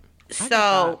 Right.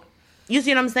 So you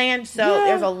see what I'm saying? So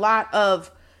there's a lot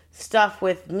of stuff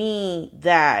with me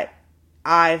that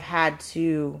I've had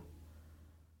to,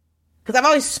 because I've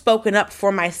always spoken up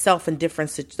for myself in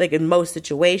different, like in most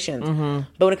situations.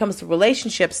 But when it comes to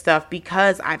relationship stuff,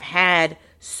 because I've had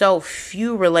so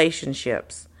few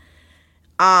relationships,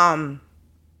 and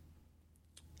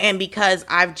because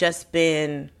I've just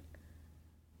been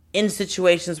in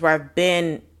situations where I've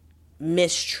been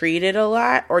mistreated a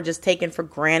lot or just taken for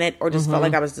granted or just felt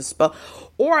like I was disposed.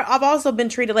 Or I've also been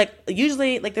treated like,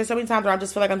 usually, like there's so many times where I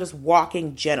just feel like I'm just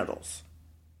walking genitals.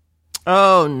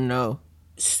 Oh, no.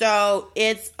 So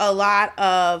it's a lot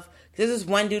of, this is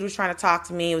one dude who's trying to talk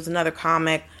to me. It was another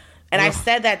comic. And I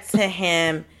said that to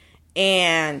him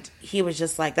and he was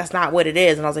just like, that's not what it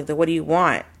is. And I was like, then what do you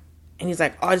want? And he's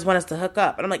like, oh, I just want us to hook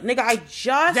up. And I'm like, nigga, I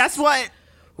just... That's what...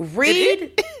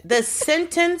 Read the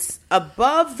sentence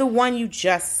above the one you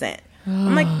just sent.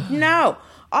 I'm like, no.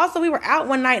 Also, we were out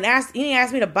one night and he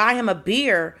asked me to buy him a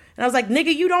beer. And I was like,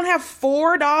 nigga, you don't have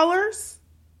 $4?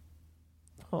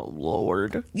 Oh,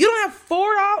 Lord. You don't have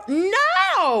 $4?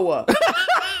 No!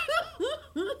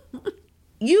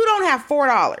 You don't have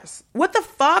 $4. What the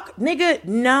fuck? Nigga,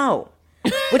 no.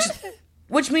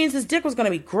 Which means his dick was going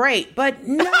to be great, but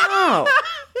no.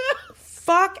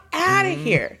 Fuck out of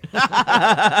here.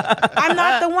 I'm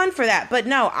not the one for that. But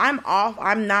no, I'm off.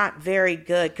 I'm not very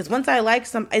good. Because once I like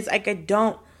it's like I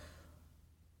don't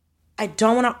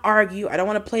want to argue. I don't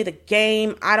want to play the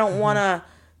game. I don't want to,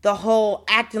 the whole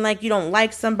acting like you don't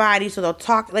like somebody so they'll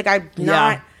talk. Like I've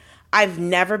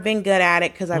never been good at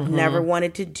it because I've never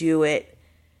wanted to do it.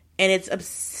 And it's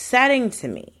upsetting to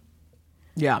me.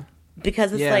 Yeah.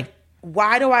 Because it's like,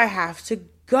 why do I have to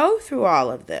go through all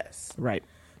of this? Right.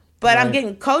 But I'm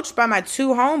getting coached by my 2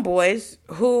 homeboys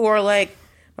who are like,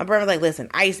 my brother was like, listen,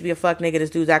 I used to be a fuck nigga.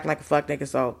 This dude's acting like a fuck nigga,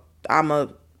 so I'm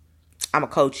a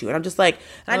coach you. And I'm just like,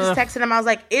 and I just texted him. I was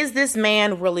like, is this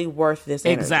man really worth this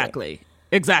energy?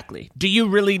 Exactly. Do you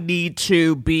really need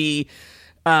to be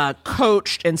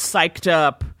coached and psyched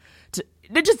up?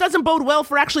 It just doesn't bode well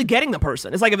for actually getting the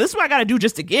person. It's like, if this is what I got to do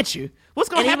just to get you, what's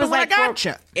going to happen when I got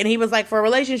you? And he was like, for a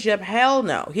relationship, hell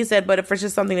no. He said, but if it's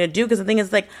just something to do, because the thing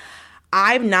is, like,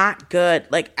 I'm not good.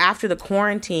 Like, after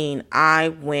quarantine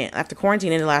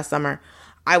ended last summer,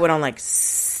 I went on like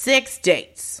 6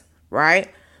 dates, right?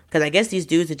 Because I guess these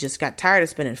dudes had just got tired of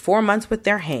spending 4 months with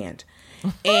their hand.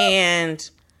 And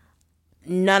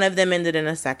none of them ended in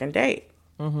a second date.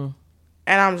 And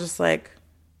I'm just like,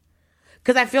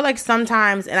 because I feel like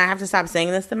sometimes, and I have to stop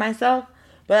saying this to myself,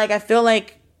 but like I feel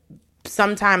like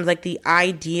sometimes like the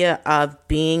idea of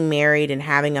being married and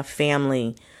having a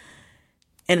family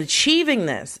and achieving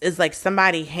this is like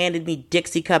somebody handed me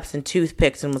Dixie cups and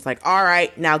toothpicks and was like, all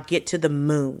right, now get to the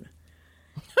moon.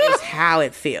 Is how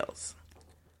it feels.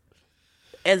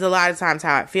 Is a lot of times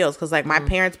how it feels. Because like my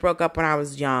parents broke up when I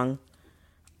was young.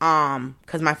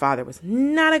 Because my father was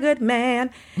not a good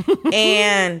man.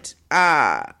 And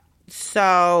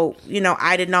so, you know,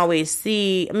 I didn't always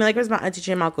see. I mean, like, there's my Auntie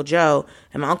Jim, Uncle Joe.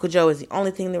 And my Uncle Joe is the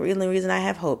only reason I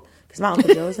have hope. Because my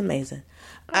Uncle Joe is amazing.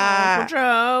 Uncle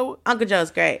Joe. Uncle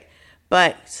Joe's great.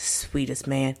 But sweetest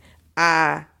man.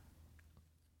 And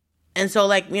so,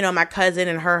 like, you know, my cousin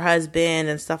and her husband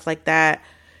and stuff like that.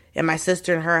 And my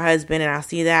sister and her husband. And I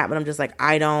see that. But I'm just like,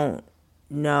 I don't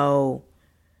know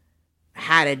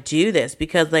how to do this.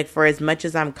 Because, like, for as much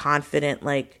as I'm confident,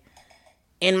 like,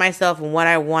 in myself and what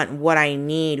I want and what I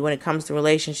need when it comes to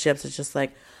relationships, it's just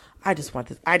like, I just want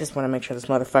to make sure this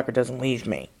motherfucker doesn't leave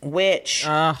me. Which,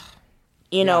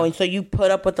 you know, and so you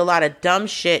put up with a lot of dumb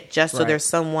shit just so there's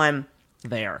someone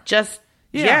there. Just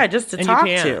to and talk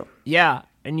to. Yeah.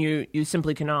 And you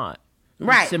simply cannot.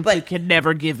 Right. You simply can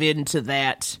never give in to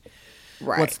that.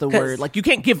 Right. What's the word? Like, you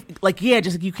can't give, like,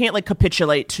 you can't, like,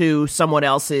 capitulate to someone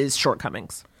else's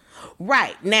shortcomings.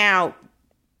 Right. Now,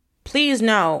 please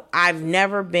know, I've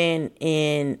never been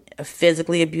in a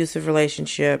physically abusive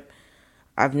relationship.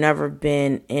 I've never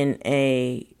been in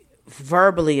a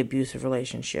verbally abusive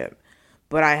relationship.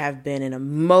 But I have been in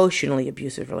emotionally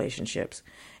abusive relationships.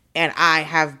 And I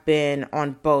have been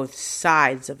on both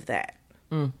sides of that.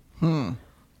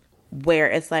 Where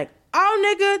it's like,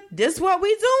 oh, nigga, this what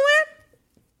we doing?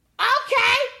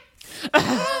 Okay.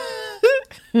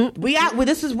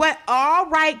 This is what, all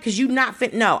right, because you not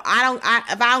fit. No, if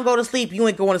I don't go to sleep, you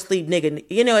ain't going to sleep, nigga.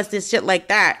 You know, it's this shit like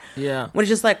that. Yeah. When it's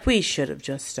just like, we should have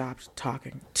just stopped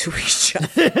talking to each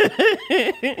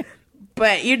other.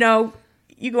 But, you know,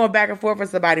 you going back and forth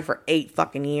with somebody for 8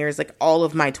 fucking years, like all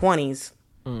of my 20s.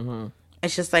 Mm-hmm.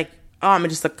 It's just like, oh, I'm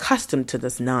just accustomed to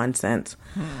this nonsense.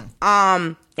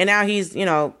 And now he's, you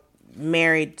know,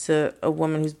 married to a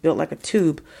woman who's built like a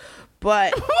tube.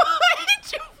 But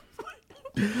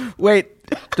wait,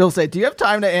 Dulce, do you have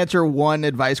time to answer one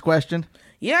advice question?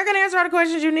 Yeah, I can answer all the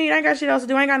questions you need. I ain't got shit else to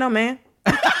do. I ain't got no man.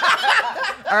 All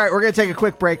right, we're going to take a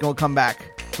quick break and we'll come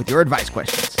back with your advice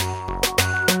questions.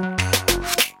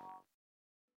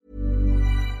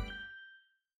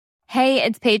 Hey,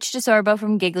 it's Paige DeSorbo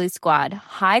from Giggly Squad.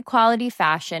 High quality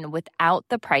fashion without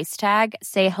the price tag.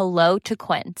 Say hello to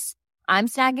Quince. I'm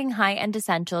snagging high-end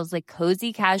essentials like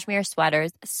cozy cashmere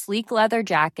sweaters, sleek leather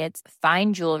jackets,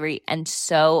 fine jewelry, and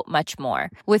so much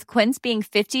more. With Quince being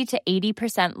 50 to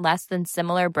 80% less than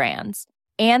similar brands.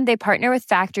 And they partner with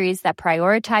factories that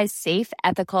prioritize safe,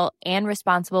 ethical, and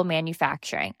responsible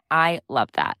manufacturing. I love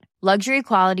that. Luxury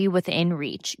quality within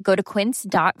reach. Go to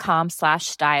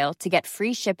quince.com/style to get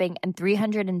free shipping and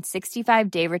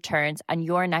 365-day returns on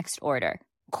your next order.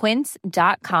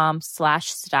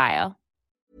 Quince.com/style.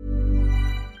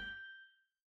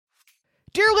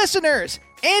 Dear listeners,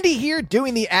 Andy here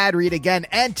doing the ad read again,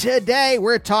 and today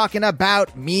we're talking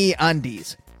about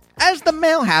MeUndies. As the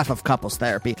male half of Couples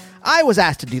Therapy, I was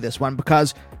asked to do this one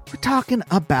because we're talking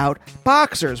about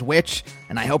boxers, which,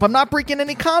 and I hope I'm not breaking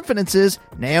any confidences,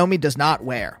 Naomi does not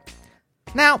wear.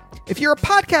 Now, if you're a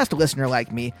podcast listener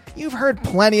like me, you've heard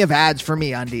plenty of ads for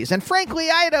MeUndies, and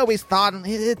frankly, I had always thought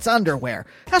it's underwear.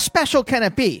 How special can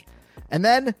it be? And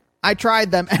then I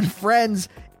tried them, and friends,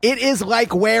 it is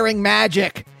like wearing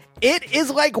magic. It is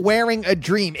like wearing a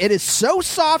dream. It is so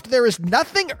soft, there is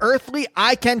nothing earthly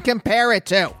I can compare it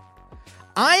to.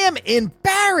 I am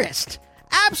embarrassed,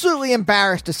 absolutely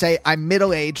embarrassed to say I'm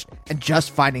middle-aged and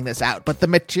just finding this out. But the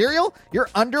material your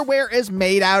underwear is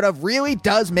made out of really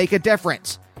does make a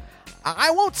difference.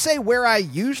 I won't say where I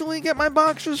usually get my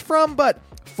boxers from, but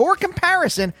for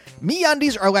comparison,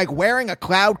 MeUndies are like wearing a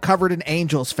cloud covered in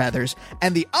angel's feathers,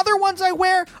 and the other ones I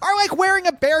wear are like wearing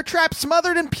a bear trap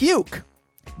smothered in puke.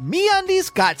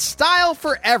 MeUndies got style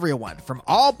for everyone, from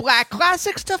all black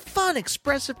classics to fun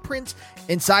expressive prints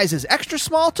in sizes extra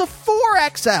small to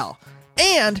 4XL.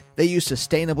 And they use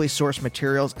sustainably sourced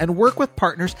materials and work with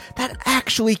partners that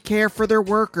actually care for their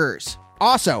workers.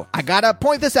 Also, I gotta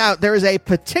point this out, there is a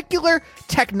particular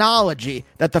technology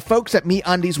that the folks at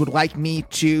MeUndies would like me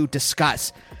to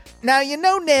discuss. Now, you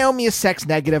know Naomi is sex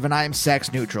negative and I am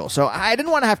sex neutral, so I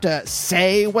didn't want to have to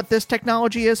say what this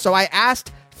technology is, so I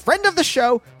asked friend of the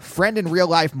show, friend in real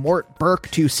life, Mort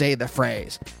Burke, to say the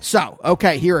phrase. So,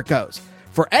 okay, here it goes.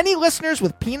 For any listeners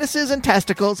with penises and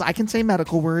testicles, I can say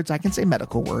medical words,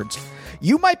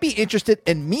 you might be interested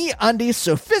in MeUndies'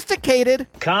 sophisticated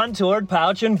contoured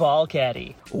pouch and ball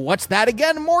caddy. What's that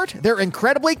again, Mort? They're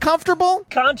incredibly comfortable?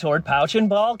 Contoured pouch and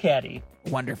ball caddy.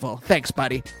 Wonderful. Thanks,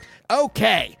 buddy.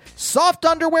 Okay, soft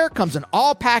underwear comes in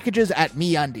all packages at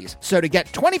MeUndies. So to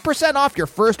get 20% off your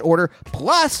first order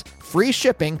plus free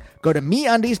shipping, go to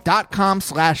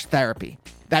MeUndies.com/therapy.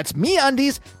 That's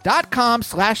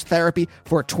MeUndies.com/therapy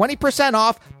for 20%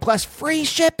 off plus free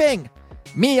shipping.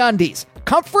 MeUndies,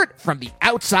 comfort from the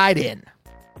outside in.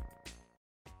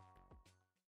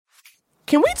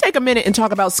 Can we take a minute and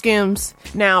talk about Skims?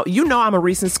 Now, you know I'm a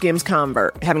recent Skims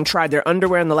convert, having tried their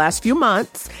underwear in the last few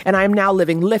months, and I am now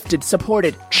living lifted,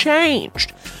 supported,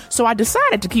 changed. So I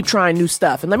decided to keep trying new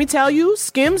stuff. And let me tell you,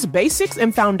 Skims basics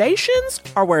and foundations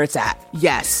are where it's at.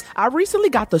 Yes, I recently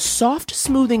got the Soft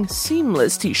Smoothing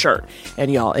Seamless t-shirt.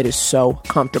 And y'all, it is so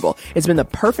comfortable. It's been the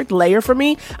perfect layer for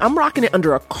me. I'm rocking it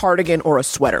under a cardigan or a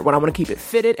sweater when I want to keep it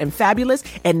fitted and fabulous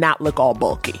and not look all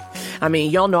bulky. I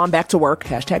mean, y'all know I'm back to work,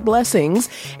 #blessings,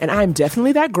 and I'm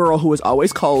definitely that girl who is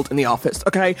always cold in the office,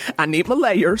 okay? I need my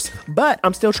layers, but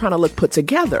I'm still trying to look put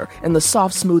together, and the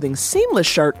Soft Smoothing Seamless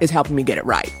shirt is helping me get it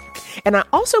right. And I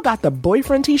also got the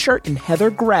boyfriend t-shirt in heather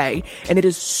gray, and it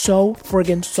is so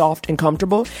friggin' soft and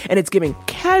comfortable, and it's giving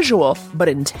casual but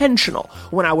intentional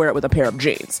when I wear it with a pair of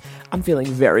jeans. I'm feeling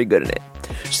very good in it.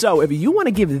 So if you want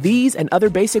to give these and other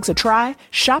basics a try,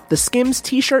 shop the Skims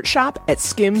t-shirt shop at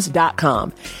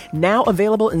skims.com. Now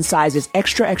available in sizes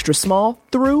extra, extra small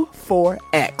through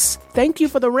 4X. Thank you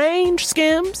for the range,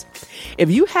 Skims.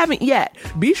 If you haven't yet,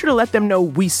 be sure to let them know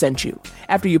we sent you.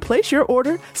 After you place your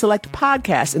order, select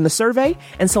podcast in the survey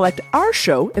and select our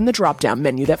show in the drop-down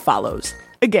menu that follows.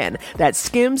 Again, that's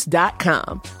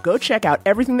skims.com. Go check out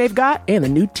everything they've got and the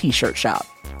new t-shirt shop.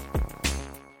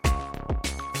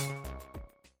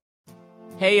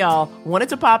 Hey y'all, wanted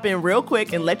to pop in real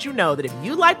quick and let you know that if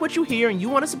you like what you hear and you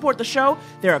want to support the show,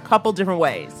 there are a couple different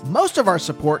ways. Most of our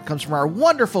support comes from our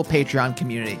wonderful Patreon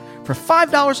community. For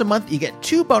 $5 a month, you get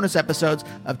 2 bonus episodes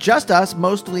of just us,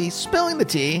 mostly spilling the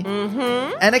tea,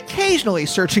 and occasionally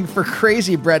searching for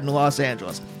crazy bread in Los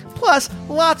Angeles. Plus,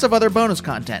 lots of other bonus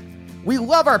content. We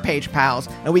love our page pals,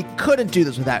 and we couldn't do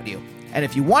this without you. And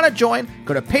if you want to join,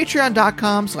 go to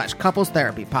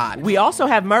patreon.com/couplestherapypod. We also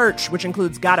have merch, which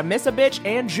includes Gotta Miss a Bitch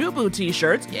and Jubu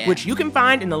t-shirts, which you can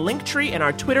find in the link tree in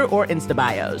our Twitter or Insta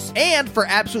bios. And for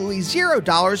absolutely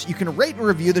 $0, you can rate and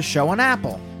review the show on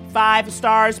Apple. 5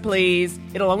 stars, please.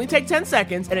 It'll only take 10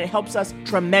 seconds, and it helps us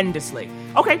tremendously.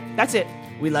 Okay, that's it.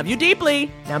 We love you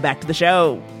deeply. Now back to the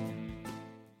show.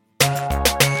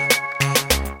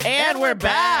 And we're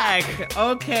back.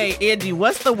 Okay, Andy,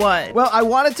 what's the one? Well, I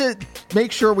wanted to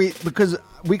make sure because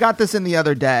we got this in the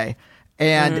other day,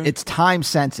 and it's time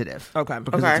sensitive. Okay.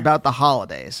 Because it's about the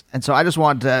holidays. And so I just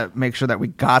wanted to make sure that we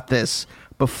got this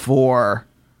before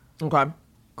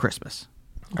Christmas.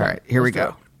 All right, here we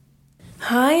go.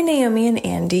 Hi, Naomi and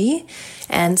Andy,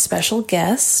 and special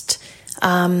guest.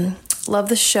 Love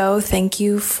the show. Thank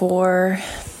you for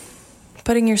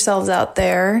putting yourselves out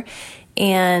there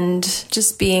and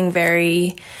just being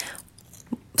very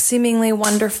seemingly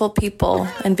wonderful people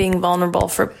and being vulnerable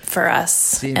for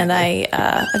us. And I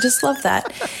just love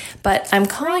that. But I'm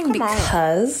calling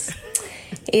because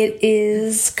it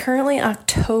is currently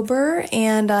October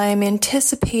and I'm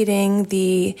anticipating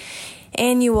the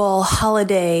annual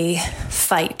holiday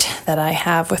fight that I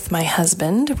have with my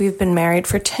husband. We've been married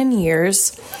for 10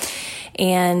 years.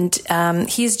 And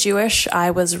he's Jewish.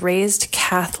 I was raised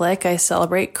Catholic. I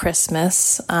celebrate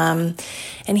Christmas. And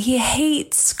he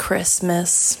hates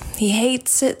Christmas. He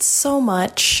hates it so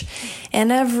much.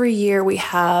 And every year we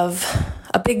have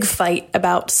a big fight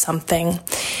about something,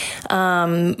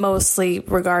 mostly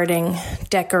regarding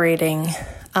decorating.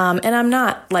 And I'm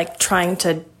not like trying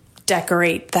to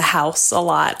decorate the house a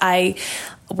lot. I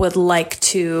would like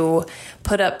to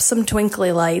put up some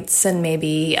twinkly lights and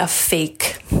maybe a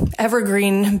fake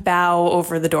evergreen bough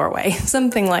over the doorway,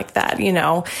 something like that,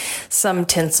 some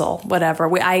tinsel, whatever.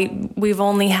 We've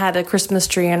only had a Christmas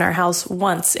tree in our house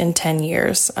once in 10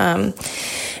 years. And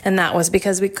that was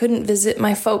because we couldn't visit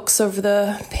my folks over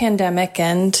the pandemic.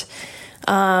 And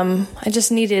I just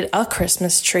needed a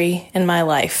Christmas tree in my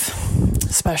life,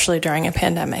 especially during a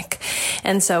pandemic.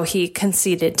 And so he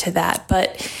conceded to that.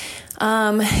 But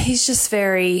he's just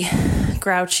very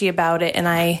grouchy about it, and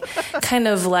I kind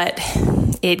of let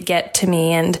it get to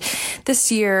me. And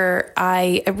this year,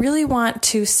 I really want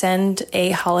to send a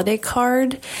holiday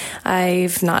card.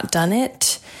 I've not done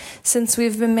it since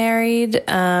we've been married.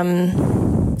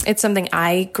 It's It's something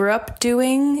I grew up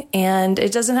doing, and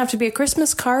it doesn't have to be a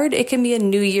Christmas card. It can be a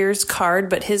New Year's card,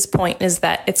 but his point is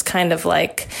that it's kind of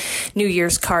like New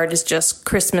Year's card is just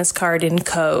Christmas card in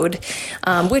code,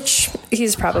 which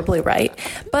he's probably right.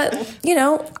 But, you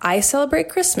know, I celebrate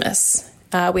Christmas.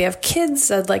 We have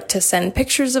kids. I'd like to send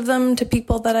pictures of them to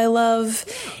people that I love.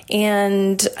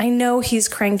 And I know he's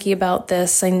cranky about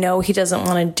this. I know he doesn't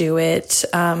want to do it.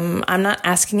 I'm not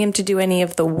asking him to do any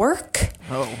of the work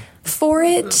for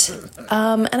it.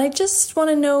 And I just want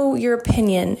to know your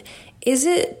opinion. Is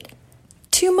it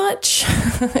too much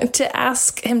to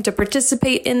ask him to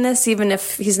participate in this, even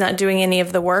if he's not doing any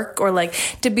of the work, or like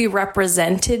to be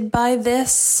represented by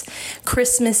this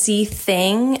Christmassy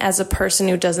thing as a person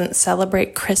who doesn't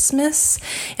celebrate Christmas?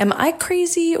 Am I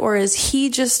crazy, or is he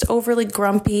just overly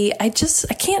grumpy? I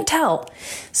can't tell.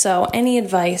 So any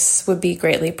advice would be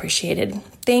greatly appreciated.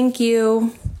 Thank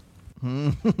you.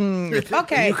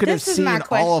 Okay, you could have this is seen my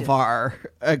question. all of our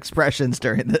expressions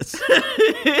during this.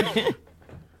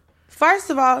 First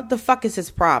of all, the fuck is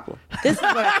his problem? This is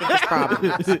what I think his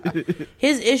problem is.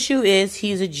 His issue is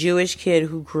he's a Jewish kid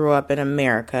who grew up in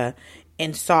America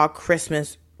and saw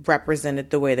Christmas represented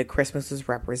the way that Christmas is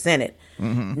represented.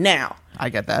 Mm-hmm. Now, I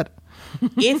get that.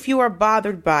 If you are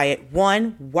bothered by it,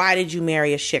 one, why did you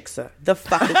marry a shiksa? The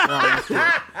fuck is wrong with you?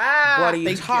 What are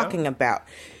you talking about?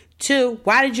 Two,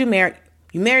 why did you marry...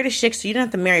 You married a shiksa. You didn't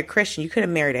have to marry a Christian. You could have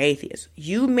married an atheist.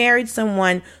 You married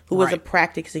someone who was a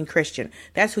practicing Christian.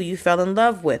 That's who you fell in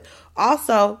love with.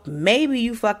 Also, maybe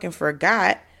you fucking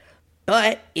forgot,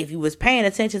 but if you was paying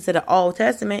attention to the Old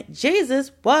Testament,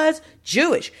 Jesus was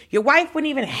Jewish. Your wife wouldn't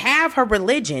even have her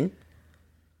religion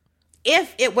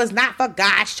if it was not for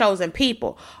God's chosen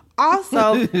people.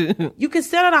 Also, you can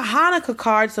send out a Hanukkah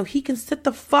card so he can sit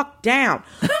the fuck down.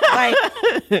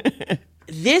 Like...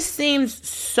 This seems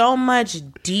so much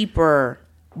deeper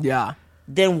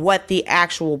than what the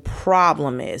actual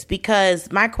problem is. Because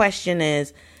my question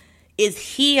is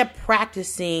he a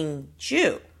practicing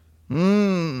Jew?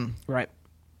 Right.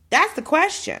 That's the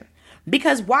question.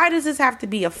 Because why does this have to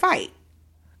be a fight?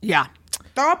 Yeah.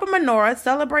 Throw up a menorah,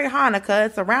 celebrate Hanukkah.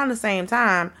 It's around the same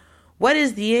time. What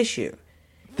is the issue?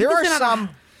 There are some...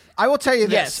 I will tell you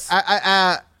this.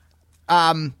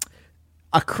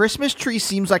 A Christmas tree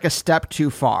seems like a step too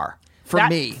far for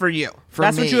me. For you.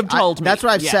 That's what you have told me. That's what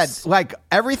I've said. Like,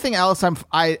 everything else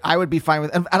I would be fine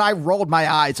with. And I rolled my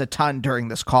eyes a ton during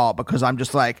this call because I'm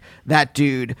just like, that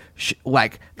dude,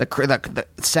 like, the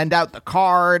send out the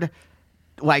card,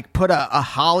 like, put a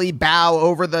holly bough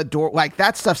over the door. Like,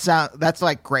 that stuff that's,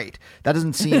 like, great. That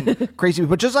doesn't seem crazy.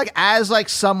 But just, like, as, like,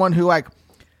 someone who, like,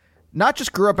 not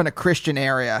just grew up in a Christian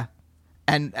area,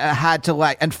 and had to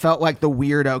and felt like the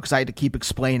weirdo because I had to keep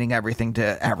explaining everything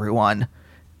to everyone,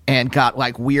 and got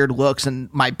like weird looks. And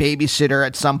my babysitter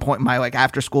at some point, my like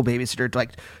after school babysitter,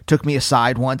 like took me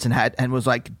aside once and was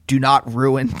like, "Do not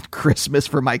ruin Christmas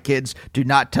for my kids. Do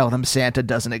not tell them Santa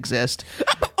doesn't exist."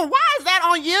 Why is that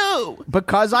on you?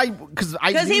 Because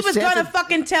he was gonna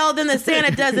fucking tell them that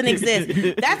Santa doesn't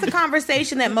exist. That's a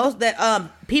conversation that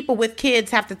people with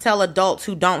kids have to tell adults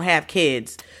who don't have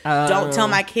kids. Don't tell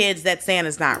my kids that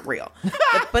Santa's not real.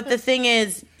 But the thing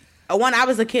is, I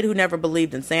was a kid who never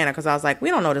believed in Santa because I was like, we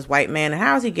don't know this white man, and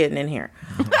how is he getting in here?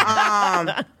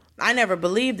 I never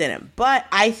believed in him. But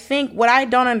I think what I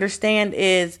don't understand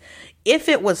is if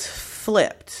it was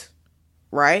flipped,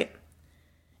 right?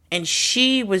 And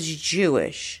she was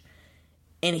Jewish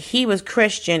and he was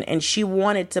Christian and she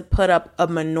wanted to put up a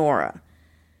menorah.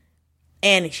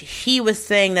 And he was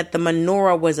saying that the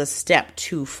menorah was a step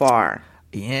too far.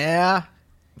 Yeah.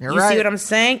 You're you right. See what I'm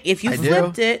saying? If you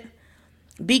flipped it,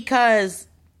 because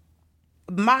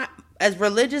as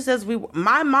religious as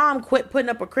my mom quit putting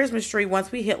up a Christmas tree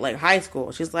once we hit like high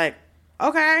school. She's like,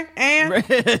 okay,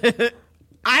 and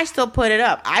I still put it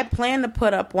up. I plan to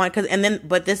put up one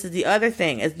but this is the other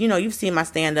thing. As you know, you've seen my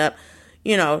stand up,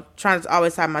 trying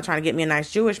to get me a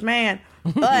nice Jewish man.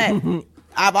 But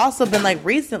I've also been like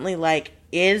recently, like,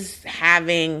 is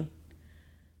having,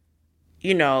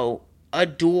 a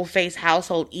dual face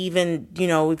household, even,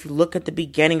 if you look at the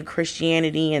beginning of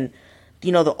Christianity and,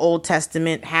 the Old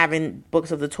Testament having books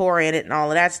of the Torah in it and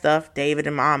all of that stuff, David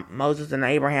and Moses and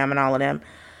Abraham and all of them,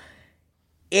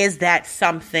 is that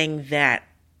something that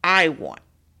I want?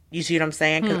 You see what I'm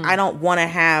saying? Because I don't want to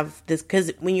have this,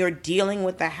 because when you're dealing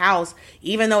with the house,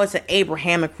 even though it's an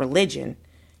Abrahamic religion,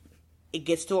 it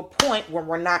gets to a point where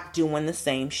we're not doing the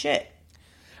same shit.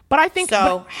 But I think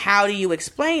how do you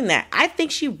explain that? I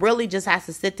think she really just has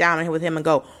to sit down with him and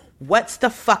go, what's the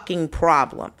fucking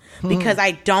problem? Because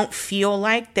I don't feel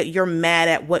like that you're mad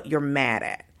at what you're mad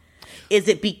at. Is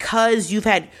it because you've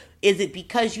had Is it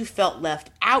because you felt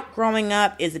left out growing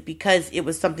up? Is it because it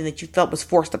was something that you felt was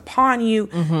forced upon you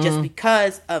just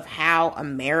because of how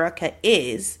America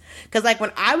is? Because like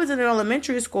when I was in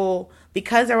elementary school,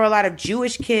 because there were a lot of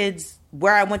Jewish kids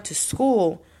where I went to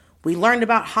school, we learned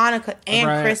about Hanukkah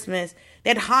and Christmas.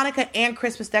 They had Hanukkah and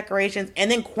Christmas decorations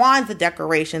and then Kwanzaa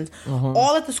decorations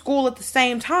all at the school at the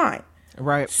same time.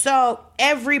 Right. So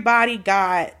everybody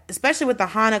got, especially with the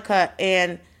Hanukkah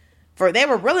and they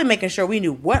were really making sure we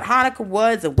knew what Hanukkah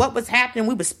was and what was happening.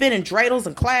 We were spinning dreidels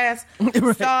in class.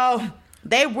 Right. So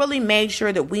they really made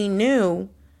sure that we knew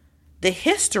the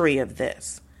history of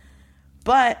this.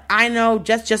 But I know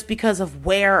just because of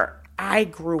where I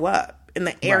grew up in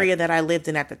the area that I lived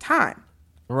in at the time.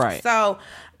 Right. So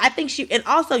I think and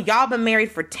also y'all been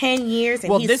married for 10 years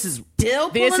and this is still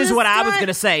what I was going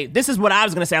to say. This is what I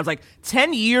was going to say. I was like,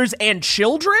 10 years and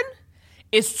children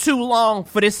is too long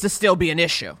for this to still be an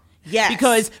issue. Yes.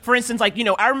 Because, for instance, like,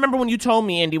 I remember when you told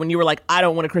me, Andy, when you were like, I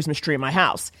don't want a Christmas tree in my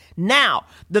house. Now,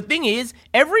 the thing is,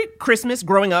 every Christmas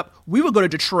growing up, we would go to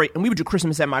Detroit and we would do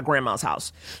Christmas at my grandma's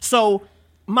house. So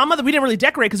my mother, we didn't really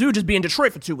decorate because we would just be in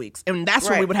Detroit for 2 weeks. And that's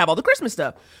where we would have all the Christmas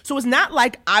stuff. So it's not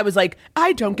like I was like,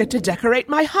 I don't get to decorate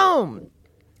my home.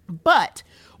 But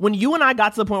when you and I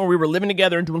got to the point where we were living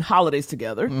together and doing holidays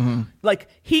together, like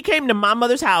he came to my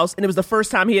mother's house and it was the first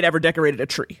time he had ever decorated a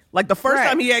tree. Like the first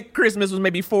time he had Christmas was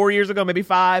maybe 4 years ago, maybe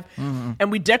 5.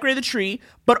 And we decorated the tree.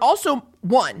 But also,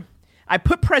 I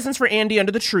put presents for Andy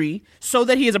under the tree so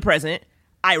that he is a present.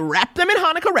 I wrapped them in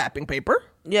Hanukkah wrapping paper.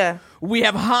 Yeah. We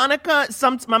have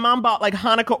Hanukkah. My mom bought like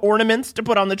Hanukkah ornaments to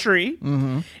put on the tree.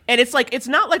 And it's like, it's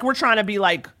not like we're trying to be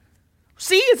like,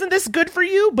 see, isn't this good for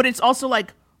you? But it's also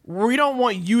like, we don't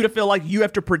want you to feel like you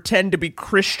have to pretend to be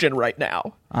Christian right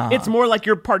now. It's more like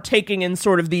you're partaking in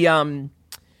sort of the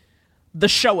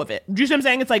show of it. Do you see what I'm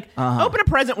saying? It's like, open a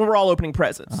present when we're all opening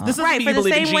presents. This is right, for the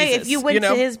same way if you went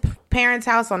to his parents'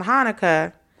 house on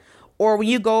Hanukkah, or when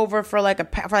you go over for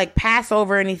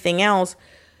Passover or anything else,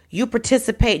 you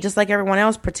participate just like everyone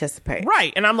else participates.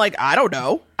 Right. And I'm like, I don't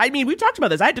know. I mean, we talked about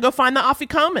this. I had to go find the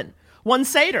Afikomen. One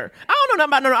Seder. I don't know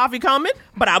nothing about no Afikomen,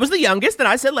 but I was the youngest and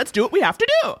I said, let's do what we have to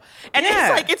do. And it's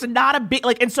like, it's not a big,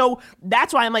 like, and so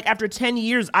that's why I'm like, after 10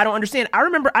 years, I don't understand. I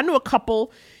remember, I knew a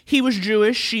couple, he was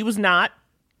Jewish, she was not.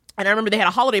 And I remember they had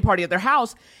a holiday party at their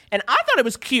house and I thought it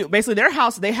was cute. Basically, their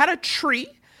house, they had a tree,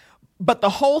 but the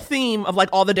whole theme of like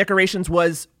all the decorations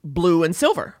was blue and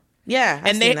silver. Yeah.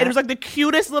 It was like the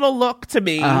cutest little look to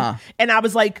me. And I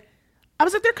was like,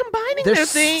 they're combining their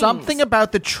things. There's something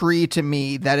about the tree to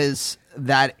me that is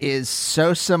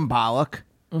so symbolic.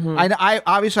 I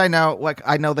obviously I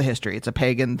know the history. It's a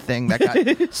pagan thing that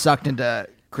got sucked into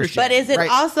Christianity. But is it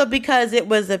also because it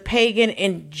was a pagan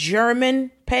and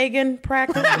German pagan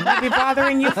practice? Would that be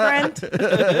bothering you, friend? Could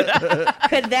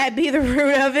that be the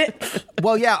root of it?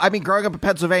 Well, yeah. I mean, growing up in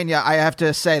Pennsylvania, I have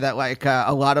to say that like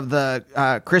a lot of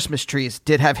the Christmas trees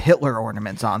did have Hitler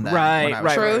ornaments on them. Right.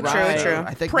 True.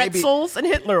 I think pretzels and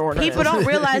Hitler ornaments. People don't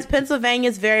realize Pennsylvania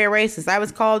is very racist. I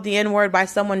was called the N-word by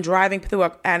someone driving through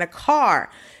a car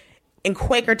in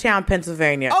Quakertown,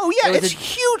 Pennsylvania. Oh yeah, it's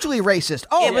hugely racist.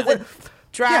 Oh, it was a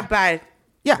drive-by.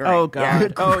 Yeah. Oh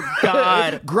God. Oh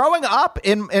God. Growing up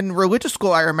in religious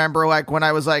school, I remember like when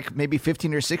I was like maybe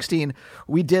 15 or 16,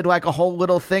 we did like a whole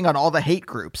little thing on all the hate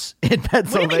groups in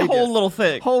Pennsylvania. What do you mean whole little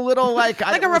thing? Whole little like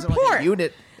a report. Like a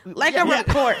unit. Like a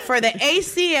report for the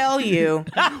ACLU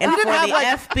and for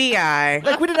the FBI.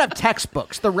 Like we didn't have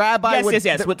textbooks. The rabbi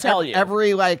would tell you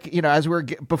every as we were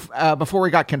before we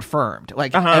got confirmed.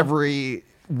 Like every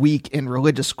week in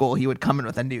religious school, he would come in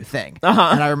with a new thing.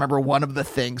 And I remember one of the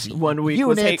things 1 week units,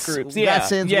 was hate groups,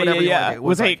 lessons, whatever you want to do.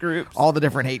 Was hate groups. All the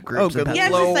different hate groups. Oh, good yeah,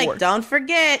 it's just like, don't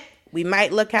forget, we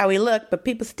might look how we look, but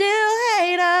people still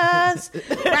hate us.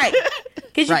 Right.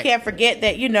 Because you can't forget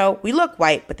that, we look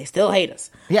white, but they still hate us.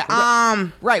 Yeah.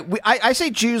 Right. I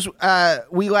say Jews,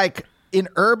 we like in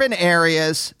urban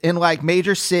areas, in like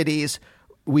major cities,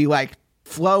 we like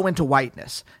flow into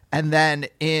whiteness. And then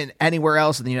in anywhere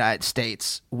else in the United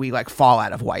States, we like fall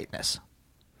out of whiteness.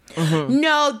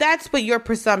 No, that's what your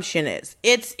presumption is.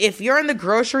 It's if you're in the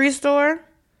grocery store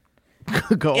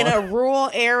in a rural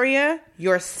area,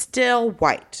 you're still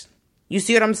white. You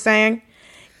see what I'm saying?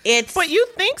 But you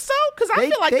think so? Because I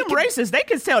feel like them racists, they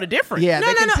can tell the difference. Yeah,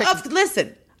 no.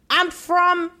 Listen, I'm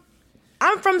from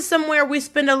somewhere we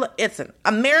spend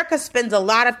America spends a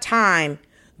lot of time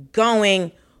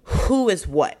going who is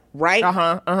what, right?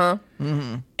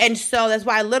 And so that's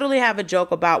why I literally have a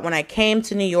joke about when I came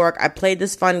to New York, I played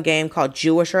this fun game called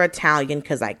Jewish or Italian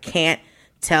because I can't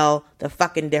tell the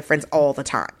fucking difference all the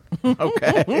time.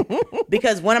 Okay.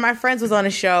 Because one of my friends was on the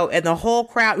show and the whole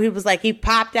crowd, he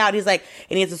popped out. He's like,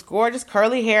 and he has this gorgeous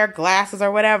curly hair, glasses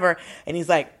or whatever. And he's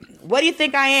like, what do you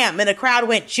think I am? And the crowd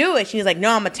went Jewish. And he's like,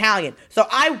 no, I'm Italian. So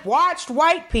I watched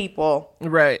white people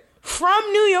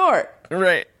from New York.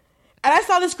 Right. And I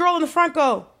saw this girl in the front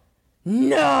go,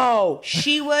 no.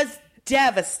 She was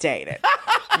devastated.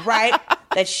 Right?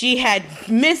 That she had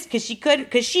missed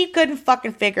because she couldn't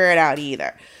fucking figure it out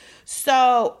either.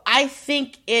 So I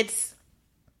think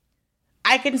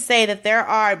I can say that there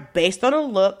are, based on a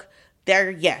look,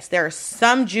 there are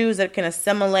some Jews that can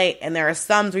assimilate, and there are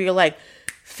some where you're like,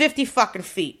 50 fucking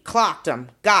feet, clocked them,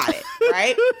 got it,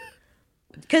 right?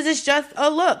 Because it's just a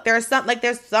look. There's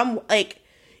some,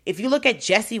 if you look at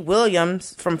Jesse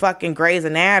Williams from fucking Grey's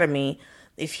Anatomy,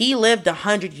 if he lived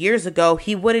 100 years ago,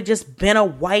 he would have just been a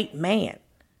white man.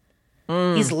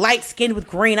 He's light-skinned with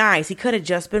green eyes. He could have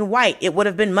just been white. It would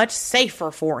have been much safer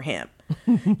for him.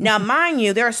 Now, mind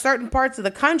you, there are certain parts of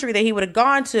the country that he would have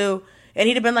gone to, and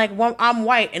he'd have been like, well, I'm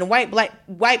white. And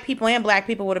white people and black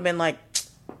people would have been like,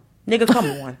 nigga, come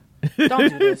on. Don't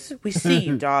do this. We see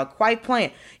you, dog. Quite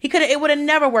plain. It would have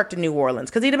never worked in New Orleans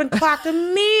because he'd have been clocked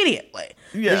immediately.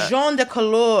 Yeah. The jaune de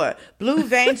couleur, Blue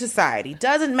Vein Society,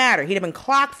 doesn't matter. He'd have been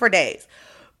clocked for days.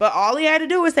 But all he had to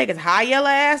do was take his high yellow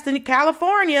ass to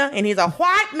California, and he's a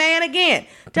white man again.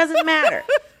 Doesn't matter.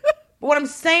 But what I'm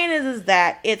saying is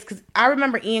that it's because I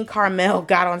remember Ian Carmel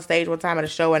got on stage one time at a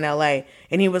show in LA,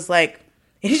 and he was like,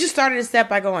 he just started his set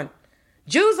by going,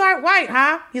 Jews aren't white,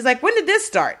 huh? He's like, when did this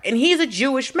start? And he's a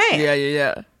Jewish man.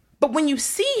 Yeah. But when you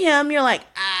see him, you're like,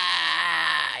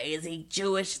 is he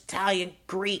Jewish, Italian,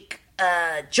 Greek?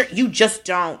 You just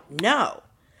don't know.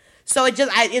 So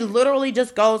it literally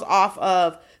just goes off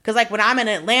of, because like when I'm in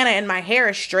Atlanta and my hair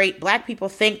is straight, black people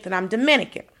think that I'm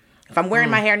Dominican. If I'm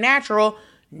wearing my hair natural,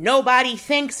 nobody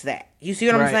thinks that. You see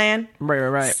what I'm saying?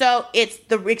 Right. So it's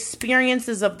the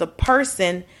experiences of the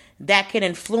person that can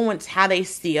influence how they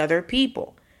see other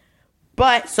people.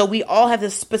 But so we all have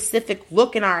this specific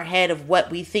look in our head of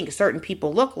what we think certain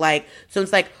people look like. So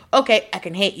it's like, okay, I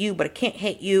can hate you, but I can't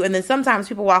hate you. And then sometimes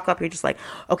people walk up, you're just like,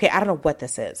 okay, I don't know what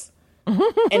this is.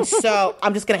 And so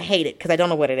I'm just going to hate it because I don't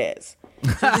know what it is.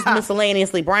 So just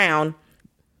miscellaneously brown.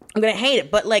 I'm going to hate it.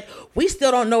 But like, we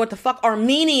still don't know what the fuck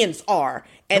Armenians are.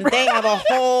 And they have a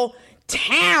whole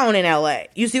town in LA.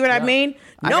 You see what I mean?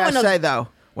 I gotta say though,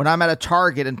 when I'm at a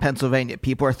Target in Pennsylvania,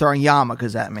 people are throwing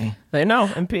yarmulkes at me. They know,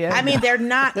 MPA. I mean, they're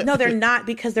not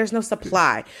because there's no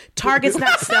supply. Target's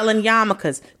not selling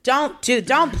yarmulkes.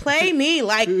 Don't play me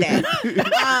like that.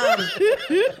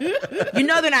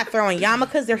 They're not throwing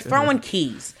yarmulkes. They're throwing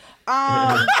keys.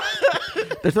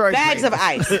 They're throwing bags of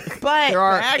ice. But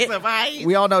bags of ice.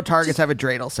 We all know Targets have a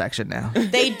dreidel section now.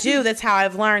 They do. That's how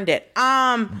I've learned it.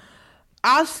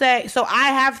 I'll say, so I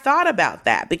have thought about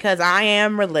that because I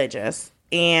am religious.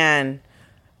 And,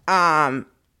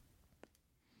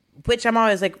 which I'm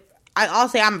always like, I'll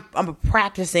say I'm a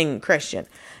practicing Christian.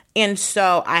 And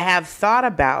so I have thought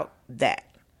about that.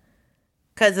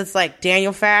 Cause it's like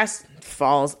Daniel fast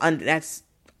falls that's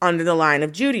under the line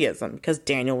of Judaism because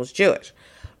Daniel was Jewish.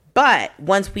 But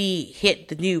once we hit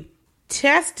the New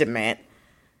Testament,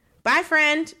 bye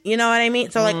friend, you know what I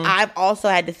mean? So like, I've also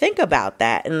had to think about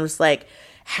that. And it was like,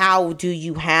 how do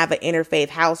you have an interfaith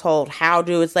household?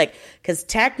 It's like, because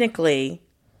technically,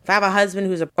 if I have a husband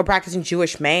who's a practicing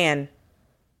Jewish man,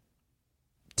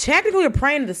 technically we're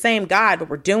praying to the same God, but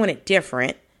we're doing it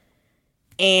different.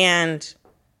 And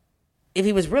if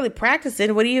he was really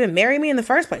practicing, would he even marry me in the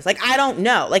first place? Like, I don't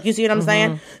know. Like, you see what I'm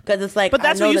saying? Because it's like, but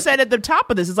that's what you said at the top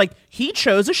of this. It's like, he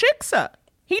chose a shiksa.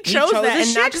 He chose that,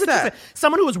 and not just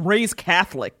someone who was raised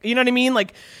Catholic. You know what I mean?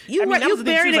 Like,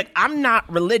 I'm not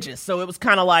religious, so it was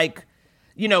kind of like,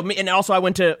 and also I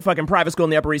went to fucking private school on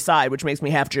the Upper East Side, which makes me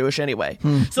half Jewish anyway.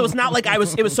 So it's not like it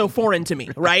was so foreign to me,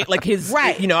 right? Like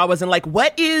I wasn't like,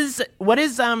 what is, what do you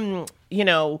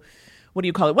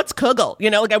call it? What's kugel?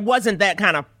 Like I wasn't that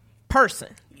kind of person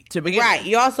to begin. Right.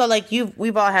 You also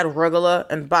we've all had rugula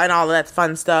and all of that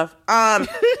fun stuff.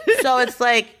 So it's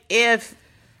like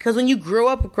because when you grow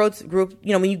up a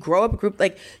group,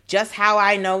 like just how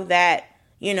I know that,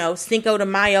 Cinco de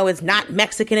Mayo is not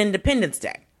Mexican Independence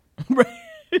Day. Right.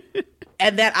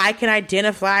 And that I can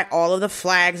identify all of the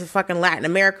flags of fucking Latin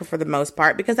America for the most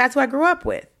part because that's what I grew up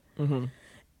with. Mm-hmm.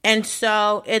 And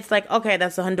so it's like, okay,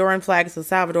 that's the Honduran flag, it's the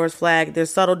Salvador's flag.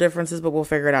 There's subtle differences, but we'll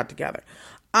figure it out together.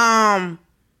 So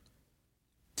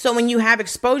when you have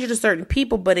exposure to certain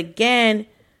people, but again,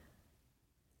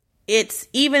 it's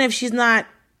even if she's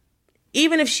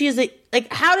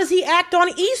how does he act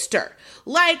on Easter?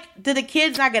 Like, do the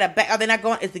kids not get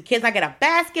is the kids not get a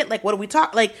basket? Like, what do we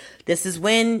talk? Like, this is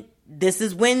when this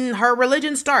is when her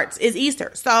religion starts, is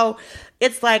Easter. So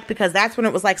it's like, because that's when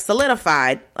it was like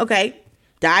solidified. Okay,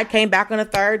 died, came back on the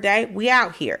third day. We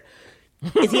out here.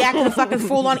 Is he acting a fucking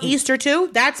fool on Easter too?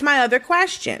 That's my other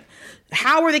question.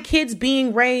 How are the kids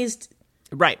being raised?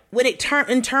 Right. When it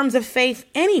in terms of faith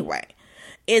anyway?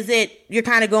 Is it, you're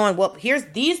kind of going, well, here's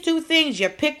these two things. You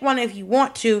pick one if you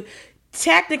want to.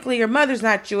 Technically, your mother's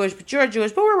not Jewish, but you're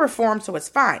Jewish, but we're Reformed, so it's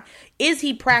fine. Is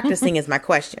he practicing is my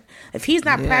question. If he's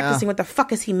not practicing, what the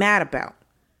fuck is he mad about?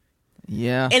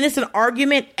 Yeah. And it's an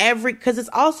argument because it's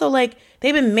also like,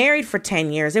 they've been married for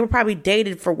 10 years. They were probably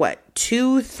dated for what,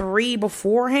 2, 3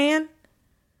 beforehand?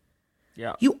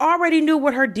 Yeah. You already knew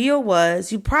what her deal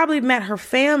was. You probably met her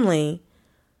family.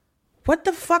 What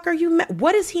the fuck are you mad?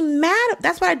 What is he mad at?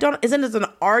 That's what I don't, isn't this an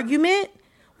argument?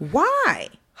 Why?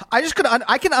 I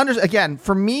can understand. Again,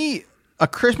 for me, a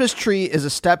Christmas tree is a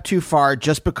step too far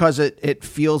just because it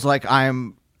feels like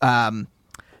I'm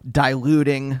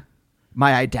diluting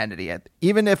my identity.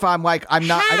 Even if I'm like, I'm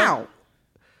not.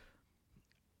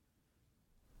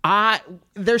 How?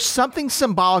 There's something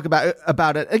symbolic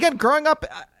about it. Again, growing up,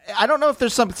 I don't know if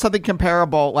there's something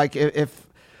comparable. Like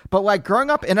but like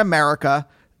growing up in America,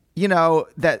 you know,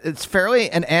 that it's fairly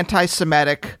an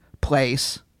anti-Semitic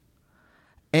place.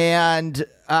 And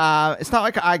it's not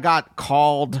like I got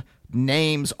called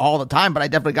names all the time, but I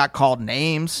definitely got called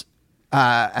names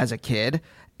as a kid.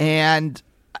 And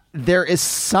there is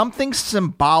something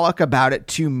symbolic about it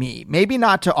to me. Maybe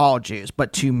not to all Jews,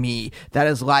 but to me, that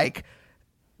is like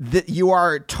that you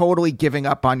are totally giving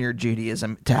up on your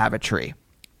Judaism to have a tree.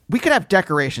 We could have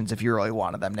decorations if you really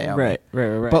wanted them, Naomi.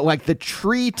 Right. But like the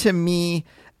tree to me...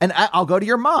 And I'll go to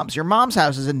your mom's. Your mom's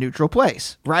house is a neutral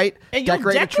place, right? And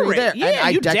decorate a tree there. Yeah, and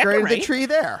I decorated decorate. the tree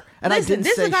there. And Listen, I didn't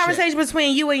this say is a conversation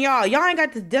between you and y'all. Y'all ain't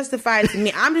got to justify it to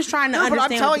me. I'm just trying to understand.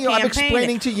 But I'm telling you, I'm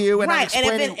explaining to you, and I'm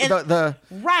explaining the...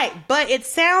 Right, but it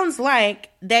sounds like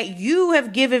that you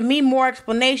have given me more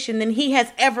explanation than he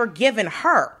has ever given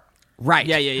her. Right.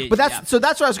 Yeah. But that's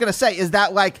what I was going to say is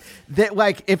that like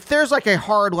if there's like a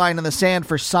hard line in the sand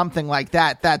for something like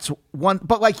that, that's one.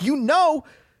 But like, you know,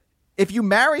 if you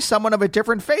marry someone of a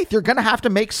different faith, you're going to have to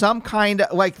make some kind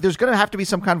of like, there's going to have to be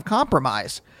some kind of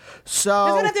compromise. So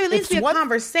there's going to have to at least be a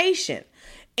conversation.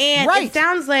 And it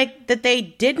sounds like that they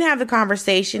didn't have the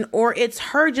conversation, or it's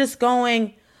her just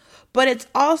going, but it's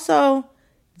also,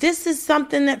 this is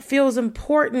something that feels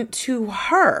important to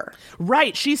her.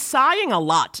 Right. She's sighing a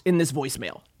lot in this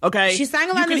voicemail. Okay. She's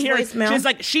sighing a lot in this voicemail. She's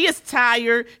like, she is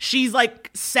tired. She's like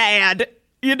sad.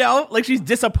 You know, like she's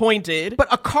disappointed.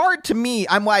 But a card to me,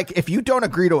 I'm like, if you don't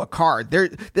agree to a card,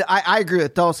 I agree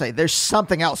with Dulce. There's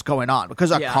something else going on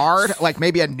because a card, like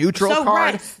maybe a neutral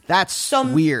card, that's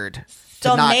weird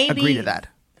to not agree to that.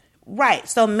 Right.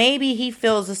 So maybe he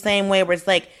feels the same way where it's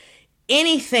like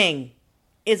anything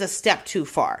is a step too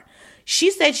far.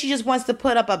 She said she just wants to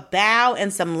put up a bow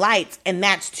and some lights, and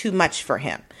that's too much for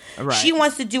him. Right. She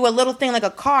wants to do a little thing like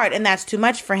a card, and that's too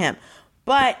much for him.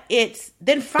 But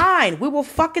then fine, we will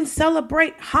fucking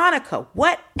celebrate Hanukkah,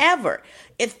 whatever.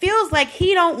 It feels like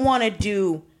he don't want to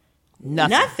do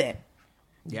nothing.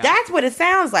 Yeah. That's what it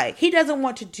sounds like. He doesn't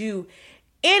want to do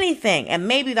anything. And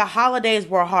maybe the holidays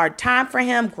were a hard time for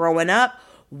him growing up,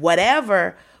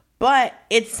 whatever. But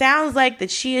it sounds like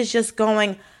that she is just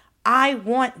going, I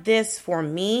want this for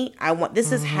me.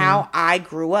 This is how I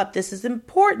grew up. This is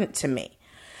important to me.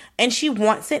 And she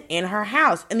wants it in her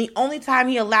house. And the only time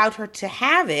he allowed her to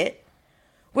have it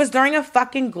was during a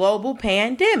fucking global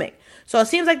pandemic. So it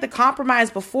seems like the compromise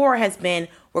before has been,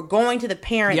 we're going to the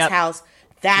parents' house.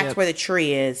 That's where the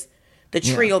tree is. The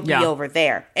tree will be over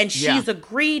there. And she's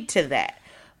agreed to that.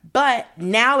 But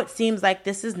now it seems like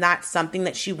this is not something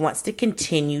that she wants to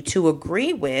continue to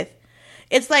agree with.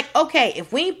 It's like, okay,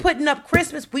 if we ain't putting up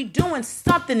Christmas, we doing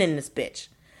something in this bitch.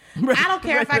 I don't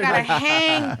care if I gotta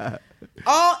hang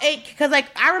all 8, because like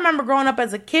I remember growing up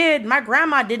as a kid, my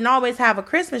grandma didn't always have a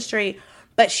Christmas tree,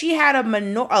 but she had a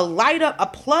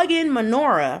plug-in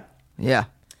menorah. Yeah,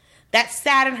 that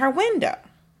sat in her window.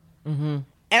 Mm-hmm.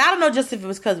 And I don't know just if it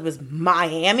was because it was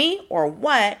Miami or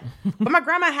what, but my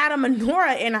grandma had a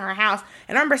menorah in her house,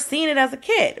 and I remember seeing it as a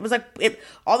kid. It was like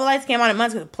all the lights came on at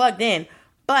once because it plugged in,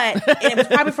 but it was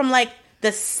probably from like the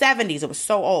 70s. It was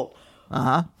so old.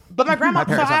 But my grandma,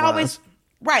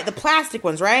 the plastic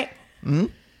ones, right? Mm-hmm.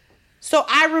 So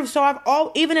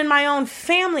even in my own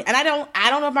family, and I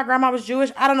don't know if my grandma was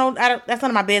Jewish. I don't know. That's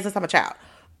none of my business. I'm a child.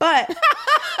 But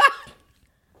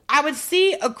I would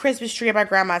see a Christmas tree at my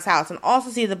grandma's house and also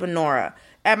see the menorah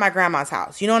at my grandma's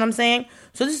house. You know what I'm saying?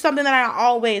 So this is something that I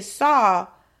always saw,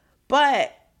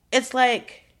 but it's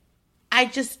like, I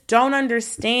just don't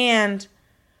understand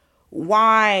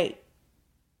why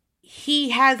he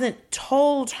hasn't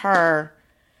told her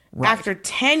after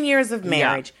 10 years of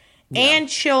marriage and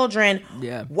children,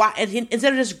 why,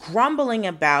 instead of just grumbling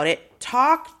about it,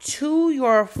 talk to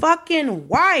your fucking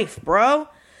wife, bro.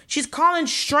 She's calling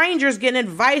strangers getting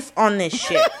advice on this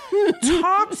shit.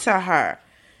 Talk to her.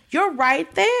 You're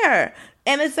right there.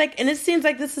 And it's like, and it seems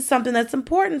like this is something that's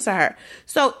important to her.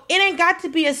 So it ain't got to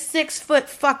be a 6-foot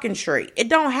fucking tree. It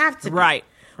don't have to be. Right.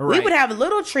 We would have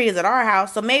little trees at our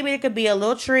house. So maybe it could be a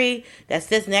little tree that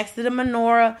sits next to the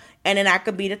menorah, and then that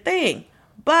could be the thing.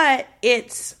 But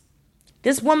it's,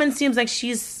 this woman seems like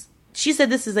she said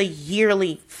this is a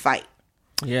yearly fight.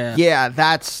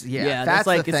 That's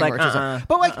like, the thing. It's like,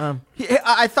 but like,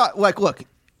 I thought, like, look,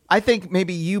 I think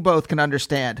maybe you both can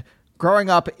understand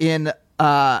growing up in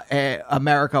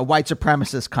America, white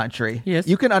supremacist country. Yes.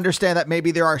 You can understand that maybe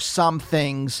there are some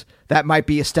things that might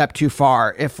be a step too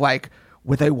far if, like,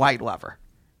 with a white lover,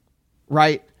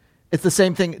 right? It's the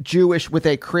same thing, Jewish with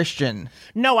a Christian.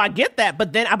 No, I get that,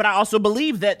 but I also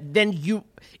believe that then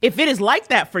if it is like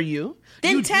that for you,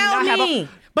 then you tell me.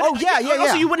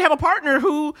 Also, you wouldn't have a partner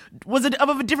who was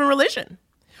of a different religion,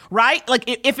 right? Like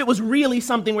if it was really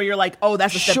something where you're like, oh,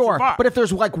 that's a step too far. But if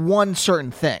there's like one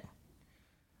certain thing.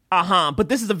 But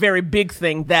this is a very big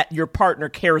thing that your partner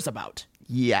cares about.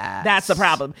 Yeah. That's the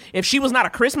problem. If she was not a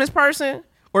Christmas person,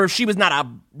 or if she was not a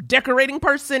decorating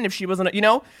person, if she wasn't,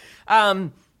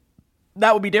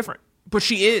 that would be different. But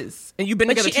she is. And you've been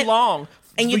together too long.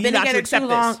 And you've been together too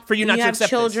long. For you not to accept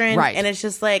this. You have children. Right. And it's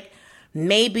just like,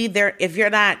 maybe if you're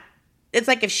not, it's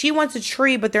like if she wants a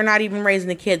tree, but they're not even raising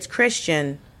the kids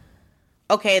Christian,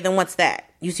 okay, then what's that?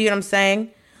 You see what I'm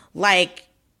saying? Like,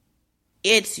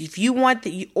 it's, if you want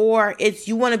you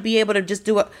want to be able to just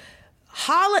do a,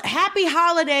 Happy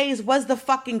Holidays was the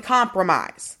fucking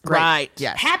compromise. Right.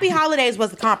 Yes. Happy Holidays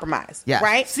was the compromise. Yes.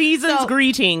 Right? Season's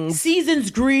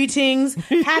greetings.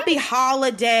 Happy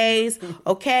Holidays.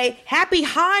 Okay? Happy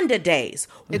Honda Days.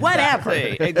 Whatever.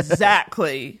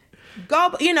 Exactly.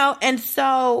 Go, and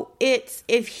so it's,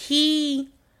 if he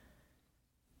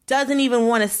doesn't even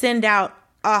want to send out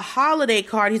a holiday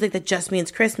card, he's like, that just means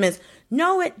Christmas.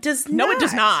 No, it does not. No, it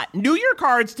does not. New Year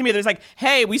cards to me, there's like,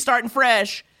 hey, we starting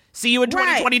fresh. See you in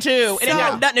 2022. Right. And it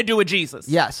got nothing to do with Jesus.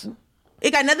 Yes.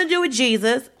 It got nothing to do with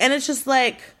Jesus. And it's just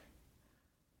like,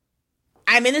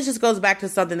 I mean, this just goes back to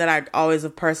something that I always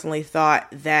have personally thought,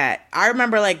 that I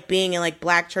remember like being in like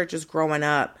black churches growing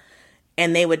up,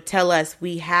 and they would tell us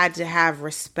we had to have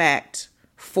respect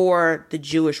for the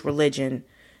Jewish religion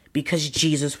because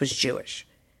Jesus was Jewish.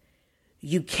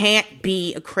 You can't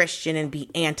be a Christian and be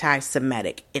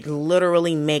anti-Semitic. It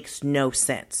literally makes no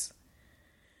sense.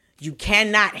 You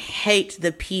cannot hate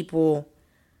the people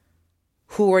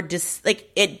who are just like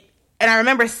it. And I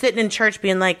remember sitting in church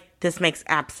being like, this makes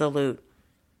absolute,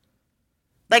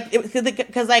 like,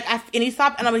 because like, and he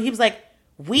stopped and he was like,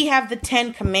 we have the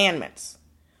 10 commandments.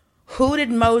 Who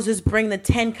did Moses bring the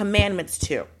 10 commandments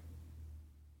to?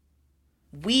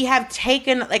 We have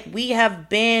taken, like, we have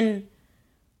been,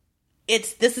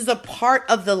 this is a part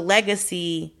of the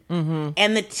legacy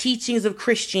and the teachings of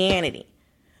Christianity.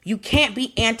 You can't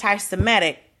be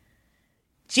anti-Semitic.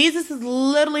 Jesus is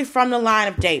literally from the line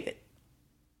of David.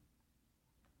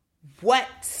 What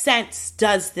sense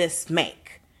does this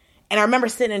make? And I remember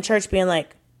sitting in church being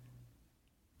like,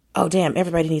 oh, damn,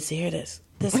 everybody needs to hear this.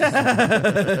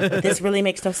 This really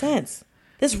makes no sense.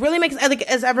 This really makes,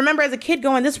 as I remember as a kid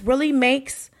going, this really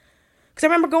makes, because I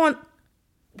remember going,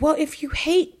 well, if you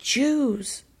hate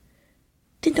Jews,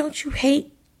 then don't you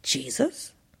hate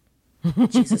Jesus?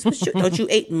 Jesus was Jew. Don't you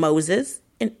hate Moses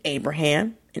and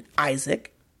Abraham and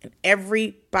Isaac and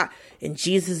everybody, and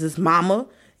Jesus' mama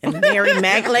and Mary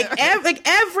Magdalene, like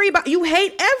everybody. You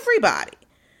hate everybody.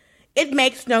 It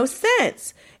makes no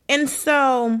sense. And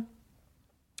so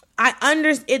I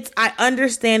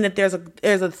understand that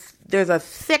there's a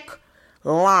thick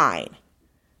line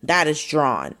that is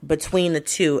drawn between the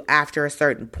two after a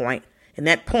certain point, and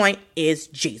that point is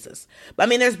Jesus. But I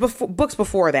mean, there's books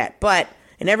before that, but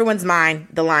in everyone's mind,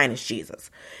 the line is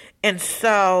Jesus. And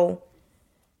so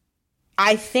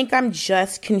I think I'm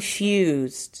just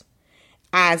confused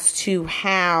as to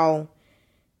how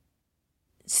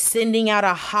sending out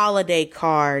a holiday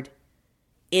card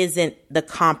isn't the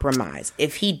compromise.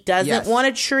 If he doesn't want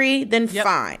a tree, then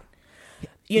fine.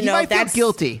 He might feel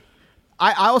guilty.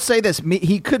 I will say this: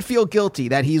 he could feel guilty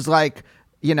that he's like,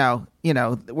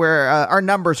 where our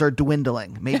numbers are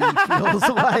dwindling. Maybe he feels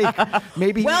like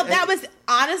maybe. Well, that was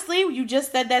honestly, you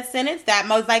just said that sentence. That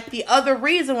was like the other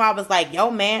reason why I was like,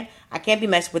 yo, man, I can't be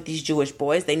messing with these Jewish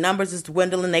boys. Their numbers is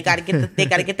dwindling. They got to get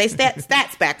their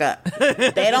stats back up.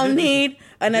 They don't need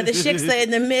another shiksa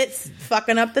in the midst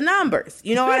fucking up the numbers.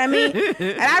 You know what I mean?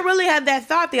 And I really had that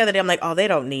thought the other day. I'm like, oh, they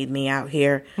don't need me out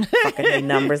here fucking their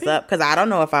numbers up, because I don't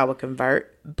know if I would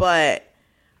convert, but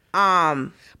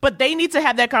they need to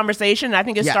have that conversation. I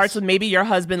think it starts with maybe your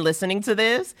husband listening to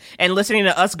this and listening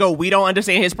to us go, we don't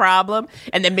understand his problem.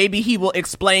 And then maybe he will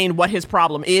explain what his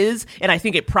problem is. And I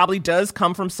think it probably does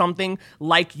come from something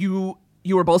like you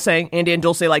were both saying, Andy and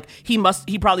Dulce, like he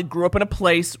probably grew up in a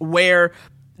place where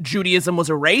Judaism was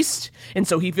erased, and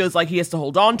so he feels like he has to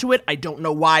hold on to it. I don't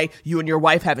know why you and your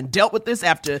wife haven't dealt with this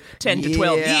after 10 to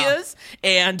 12 years.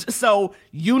 And so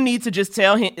you need to just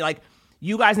tell him, like,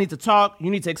 you guys need to talk. You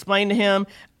need to explain to him.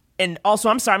 And also,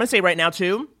 I'm sorry, I'm going to say right now,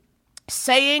 too,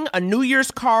 saying a New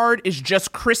Year's card is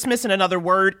just Christmas in another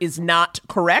word is not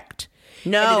correct.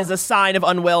 No. And it is a sign of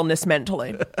unwellness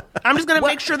mentally. I'm just going to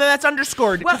make sure that that's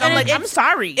underscored. Well, I'm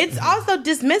sorry. It's also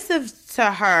dismissive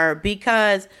to her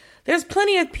because there's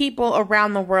plenty of people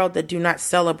around the world that do not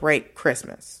celebrate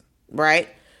Christmas, right?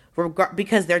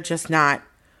 Because they're just not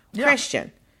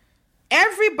Christian.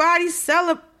 Everybody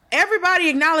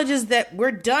acknowledges that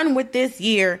we're done with this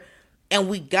year and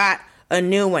we got a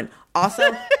new one. Also,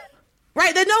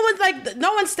 right? That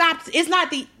no one stops. It's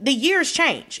not the years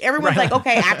change. Everyone's like,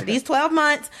 okay, after these 12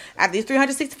 months, after these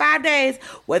 365 days,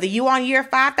 whether you on year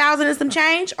 5,000 and some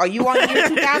change or you on year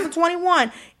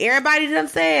 2021, everybody done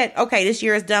said, okay, this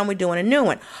year is done. We're doing a new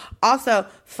one. Also,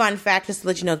 fun fact, just to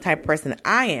let you know the type of person that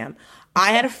I am.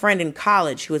 I had a friend in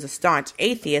college who was a staunch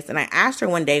atheist, and I asked her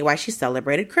one day why she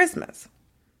celebrated Christmas.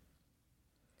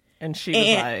 And she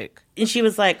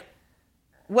was like,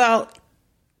 well,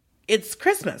 it's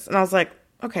Christmas. And I was like,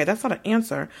 okay, that's not an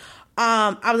answer.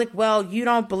 I was like, well, you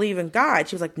don't believe in God.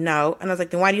 She was like, no. And I was like,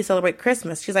 then why do you celebrate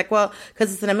Christmas? She's like, well,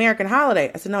 because it's an American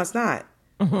holiday. I said, no, it's not.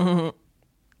 And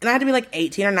I had to be like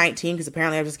 18 or 19 because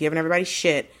apparently I was just giving everybody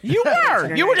shit. You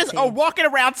were. You were just walking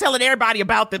around telling everybody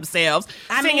about themselves,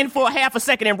 singing for a half a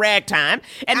second in ragtime.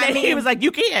 And then he was like,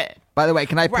 you can't. By the way,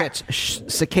 can I pitch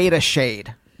Cicada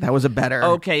Shade? That was a better.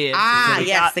 Okay.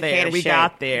 Yes, Cicada Shade. We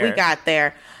got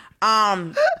there.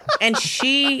 And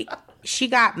she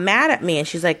got mad at me and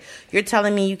she's like, you're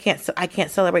telling me I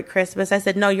can't celebrate Christmas? I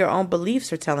said, no, your own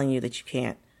beliefs are telling you that you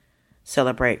can't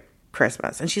celebrate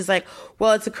Christmas. And she's like,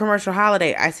 well, it's a commercial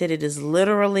holiday. I said, it is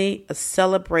literally a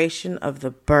celebration of the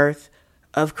birth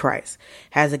of Christ.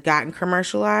 Has it gotten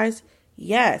commercialized?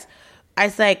 Yes. I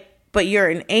was like, but you're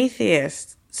an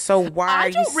atheist. So why are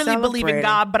you I don't really believe in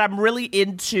God, but I'm really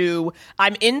into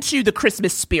the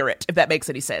Christmas spirit, if that makes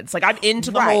any sense. Like I'm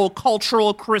into the whole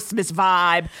cultural Christmas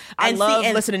vibe. I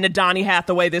love listening to Donny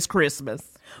Hathaway this Christmas.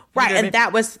 Right. You know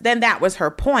and that was her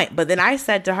point. But then I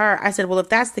said to her, well, if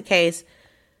that's the case,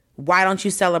 why don't you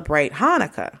celebrate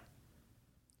Hanukkah?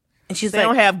 And she's they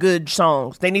don't have good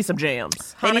songs. They need some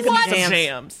jams. Hanukkah needs some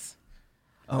jams.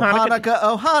 Oh,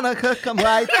 Hanukkah, come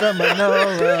light the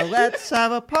menorah. Let's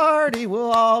have a party.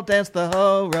 We'll all dance the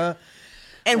hora.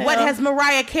 And what has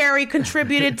Mariah Carey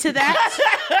contributed to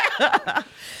that?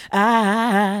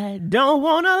 I don't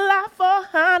want to lie for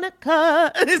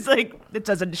Hanukkah. It's like, it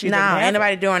doesn't. Ain't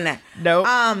nobody doing that. No.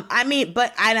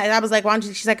 But I was like, why don't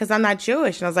you? She's like, because I'm not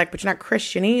Jewish. And I was like, but you're not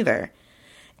Christian either.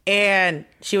 And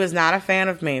she was not a fan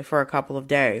of me for a couple of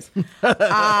days. Because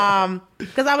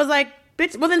I was like,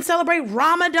 bitch, well then celebrate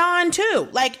Ramadan too.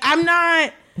 Like, I'm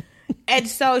not. And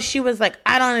so she was like,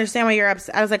 I don't understand why you're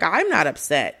upset. I was like, I'm not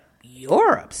upset.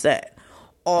 You're upset.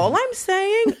 All I'm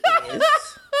saying is,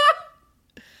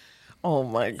 oh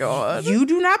my God. You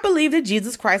do not believe that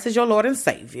Jesus Christ is your Lord and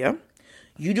Savior.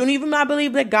 You don't even not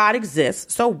believe that God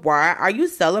exists. So why are you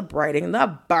celebrating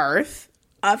the birth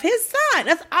of his son?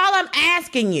 That's all I'm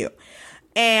asking you.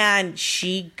 And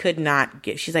she could not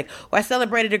she's like, well, I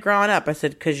celebrated it growing up. I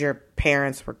said, because your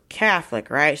parents were Catholic,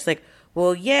 right? She's like,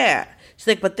 well, yeah. She's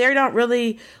like, but they don't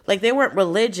really, like, they weren't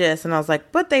religious. And I was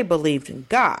like, but they believed in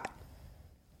God.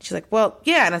 She's like, well,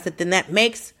 yeah. And I said, then that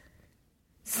makes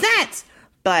sense.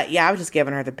 But yeah, I was just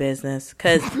giving her the business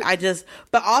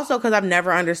but also because I've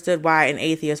never understood why an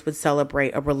atheist would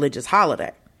celebrate a religious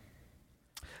holiday.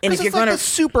 And if you're going to the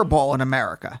Super Bowl in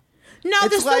America. No,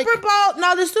 the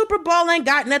Super Bowl ain't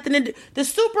got nothing to do. The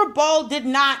Super Bowl did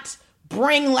not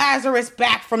bring Lazarus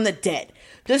back from the dead.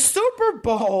 The Super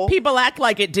Bowl. People act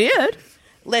like it did.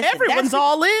 Listen, everyone's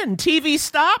all in. TV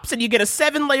stops and you get a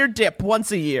 7-layer dip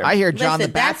once a year. I hear John the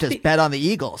Baptist bet on the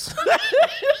Eagles.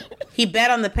 He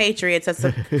bet on the Patriots.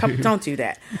 Don't do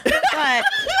that. But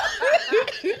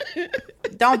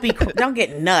don't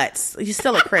get nuts. You're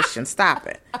still a Christian. Stop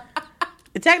it.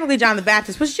 Technically, John the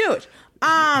Baptist was Jewish.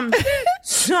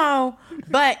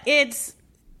 But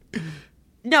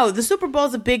no, the Super Bowl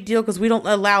is a big deal because we don't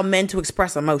allow men to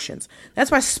express emotions.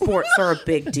 That's why sports are a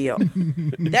big deal.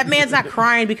 That man's not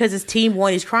crying because his team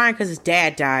won. He's crying because his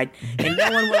dad died. And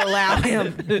no one will allow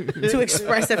him to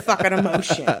express that fucking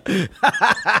emotion.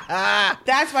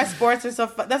 That's why sports are so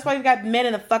fun. That's why you've got men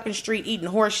in the fucking street eating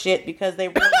horse shit because they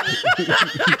really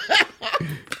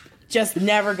just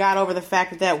never got over the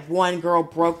fact that one girl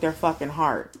broke their fucking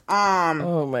heart.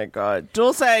 Oh my God.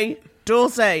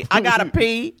 Dulce, I gotta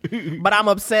pee, but I'm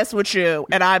obsessed with you,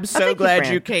 and I'm so glad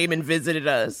you came and visited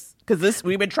us. Because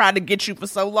we've been trying to get you for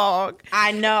so long.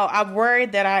 I know. I'm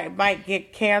worried that I might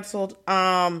get canceled. You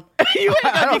ain't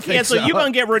gonna get canceled. So. You're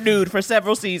gonna get renewed for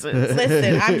several seasons.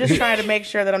 Listen, I'm just trying to make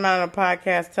sure that I'm not on a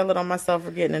podcast telling on myself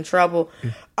for getting in trouble.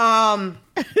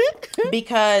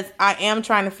 Because I am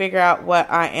trying to figure out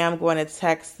what I am going to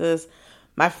text this.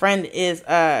 My friend is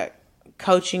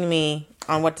coaching me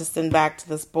on what to send back to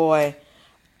this boy.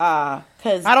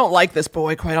 Cause I don't like this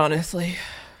boy, quite honestly.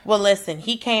 Well, listen,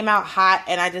 he came out hot,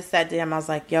 and I just said to him, I was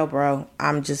like, yo, bro,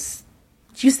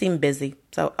 you seem busy.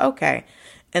 So, okay.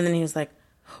 And then he was like,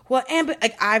 well, Amber,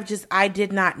 like, I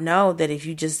did not know that if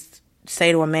you just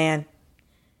say to a man,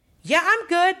 yeah, I'm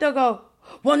good, they'll go,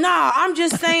 well, nah, I'm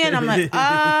just saying. I'm like,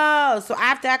 oh, so I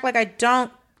have to act like I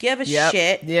don't give a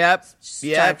shit. Yep.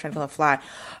 Trying to kill a fly.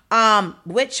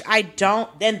 Which I don't,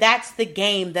 and that's the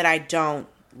game that I don't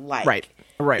like. Right.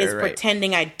 Is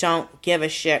pretending I don't give a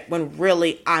shit when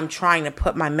really I'm trying to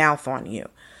put my mouth on you.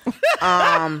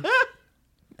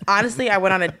 Honestly,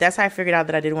 that's how I figured out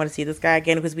that I didn't want to see this guy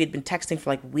again, because we had been texting for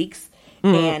like weeks.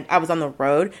 And I was on the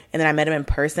road, and then I met him in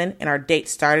person, and our date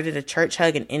started at a church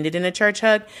hug and ended in a church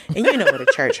hug. And you know what a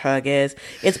church hug is.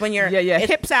 It's when you're... Yeah,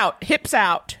 hips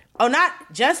out. Oh,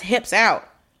 not just hips out.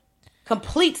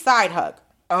 Complete side hug.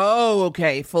 Oh,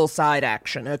 okay. Full side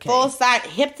action. Okay. Full side,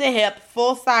 hip to hip,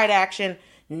 full side action.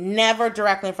 Never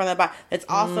directly in front of the body. That's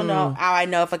also how I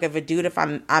know if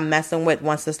I'm messing with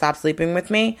wants to stop sleeping with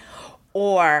me,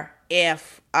 or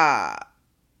if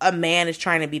a man is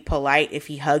trying to be polite. If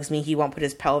he hugs me, he won't put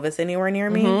his pelvis anywhere near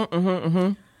me.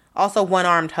 Also,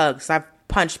 one-armed hugs. I've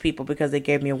punched people because they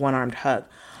gave me a one-armed hug.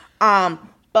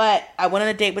 But I went on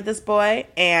a date with this boy,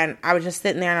 and I was just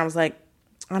sitting there, and I was like,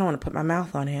 I don't want to put my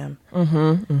mouth on him.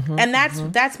 And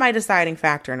that's my deciding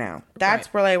factor now.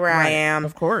 That's really where I am.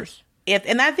 Of course.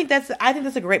 I think that's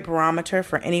a great barometer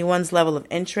for anyone's level of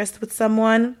interest with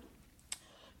someone.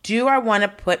 Do I want to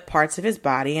put parts of his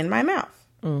body in my mouth?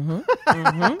 Do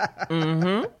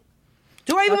I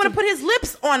even want to put his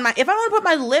lips on if I want to put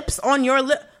my lips on your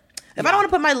lip, if I don't want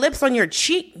to put my lips on your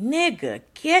cheek, nigga,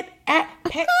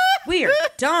 we are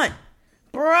done,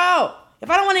 bro. If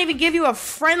I don't want to even give you a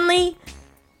friendly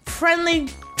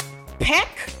peck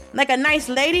like a nice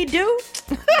lady do,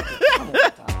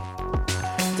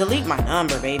 delete my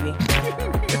number, baby.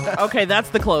 Okay, that's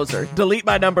the closer. Delete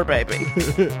my number, baby.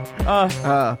 All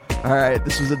right,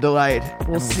 this was a delight.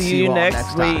 We'll see you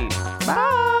next week.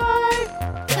 Bye.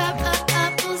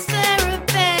 Couples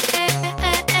therapy.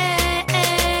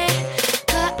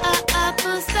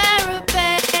 Couples therapy.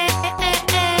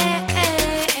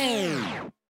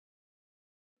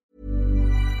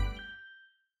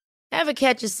 Ever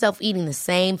catch yourself eating the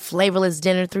same flavorless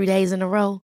dinner 3 days in a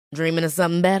row? Dreaming of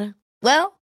something better?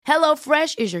 Well,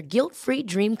 HelloFresh is your guilt-free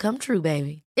dream come true,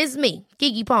 baby. It's me,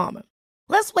 Keke Palmer.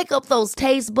 Let's wake up those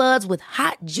taste buds with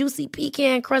hot, juicy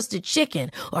pecan-crusted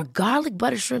chicken or garlic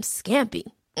butter shrimp scampi.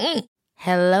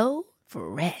 Hello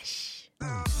Fresh.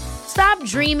 Stop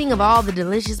dreaming of all the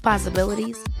delicious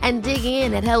possibilities and dig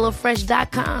in at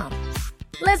HelloFresh.com.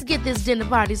 Let's get this dinner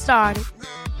party started.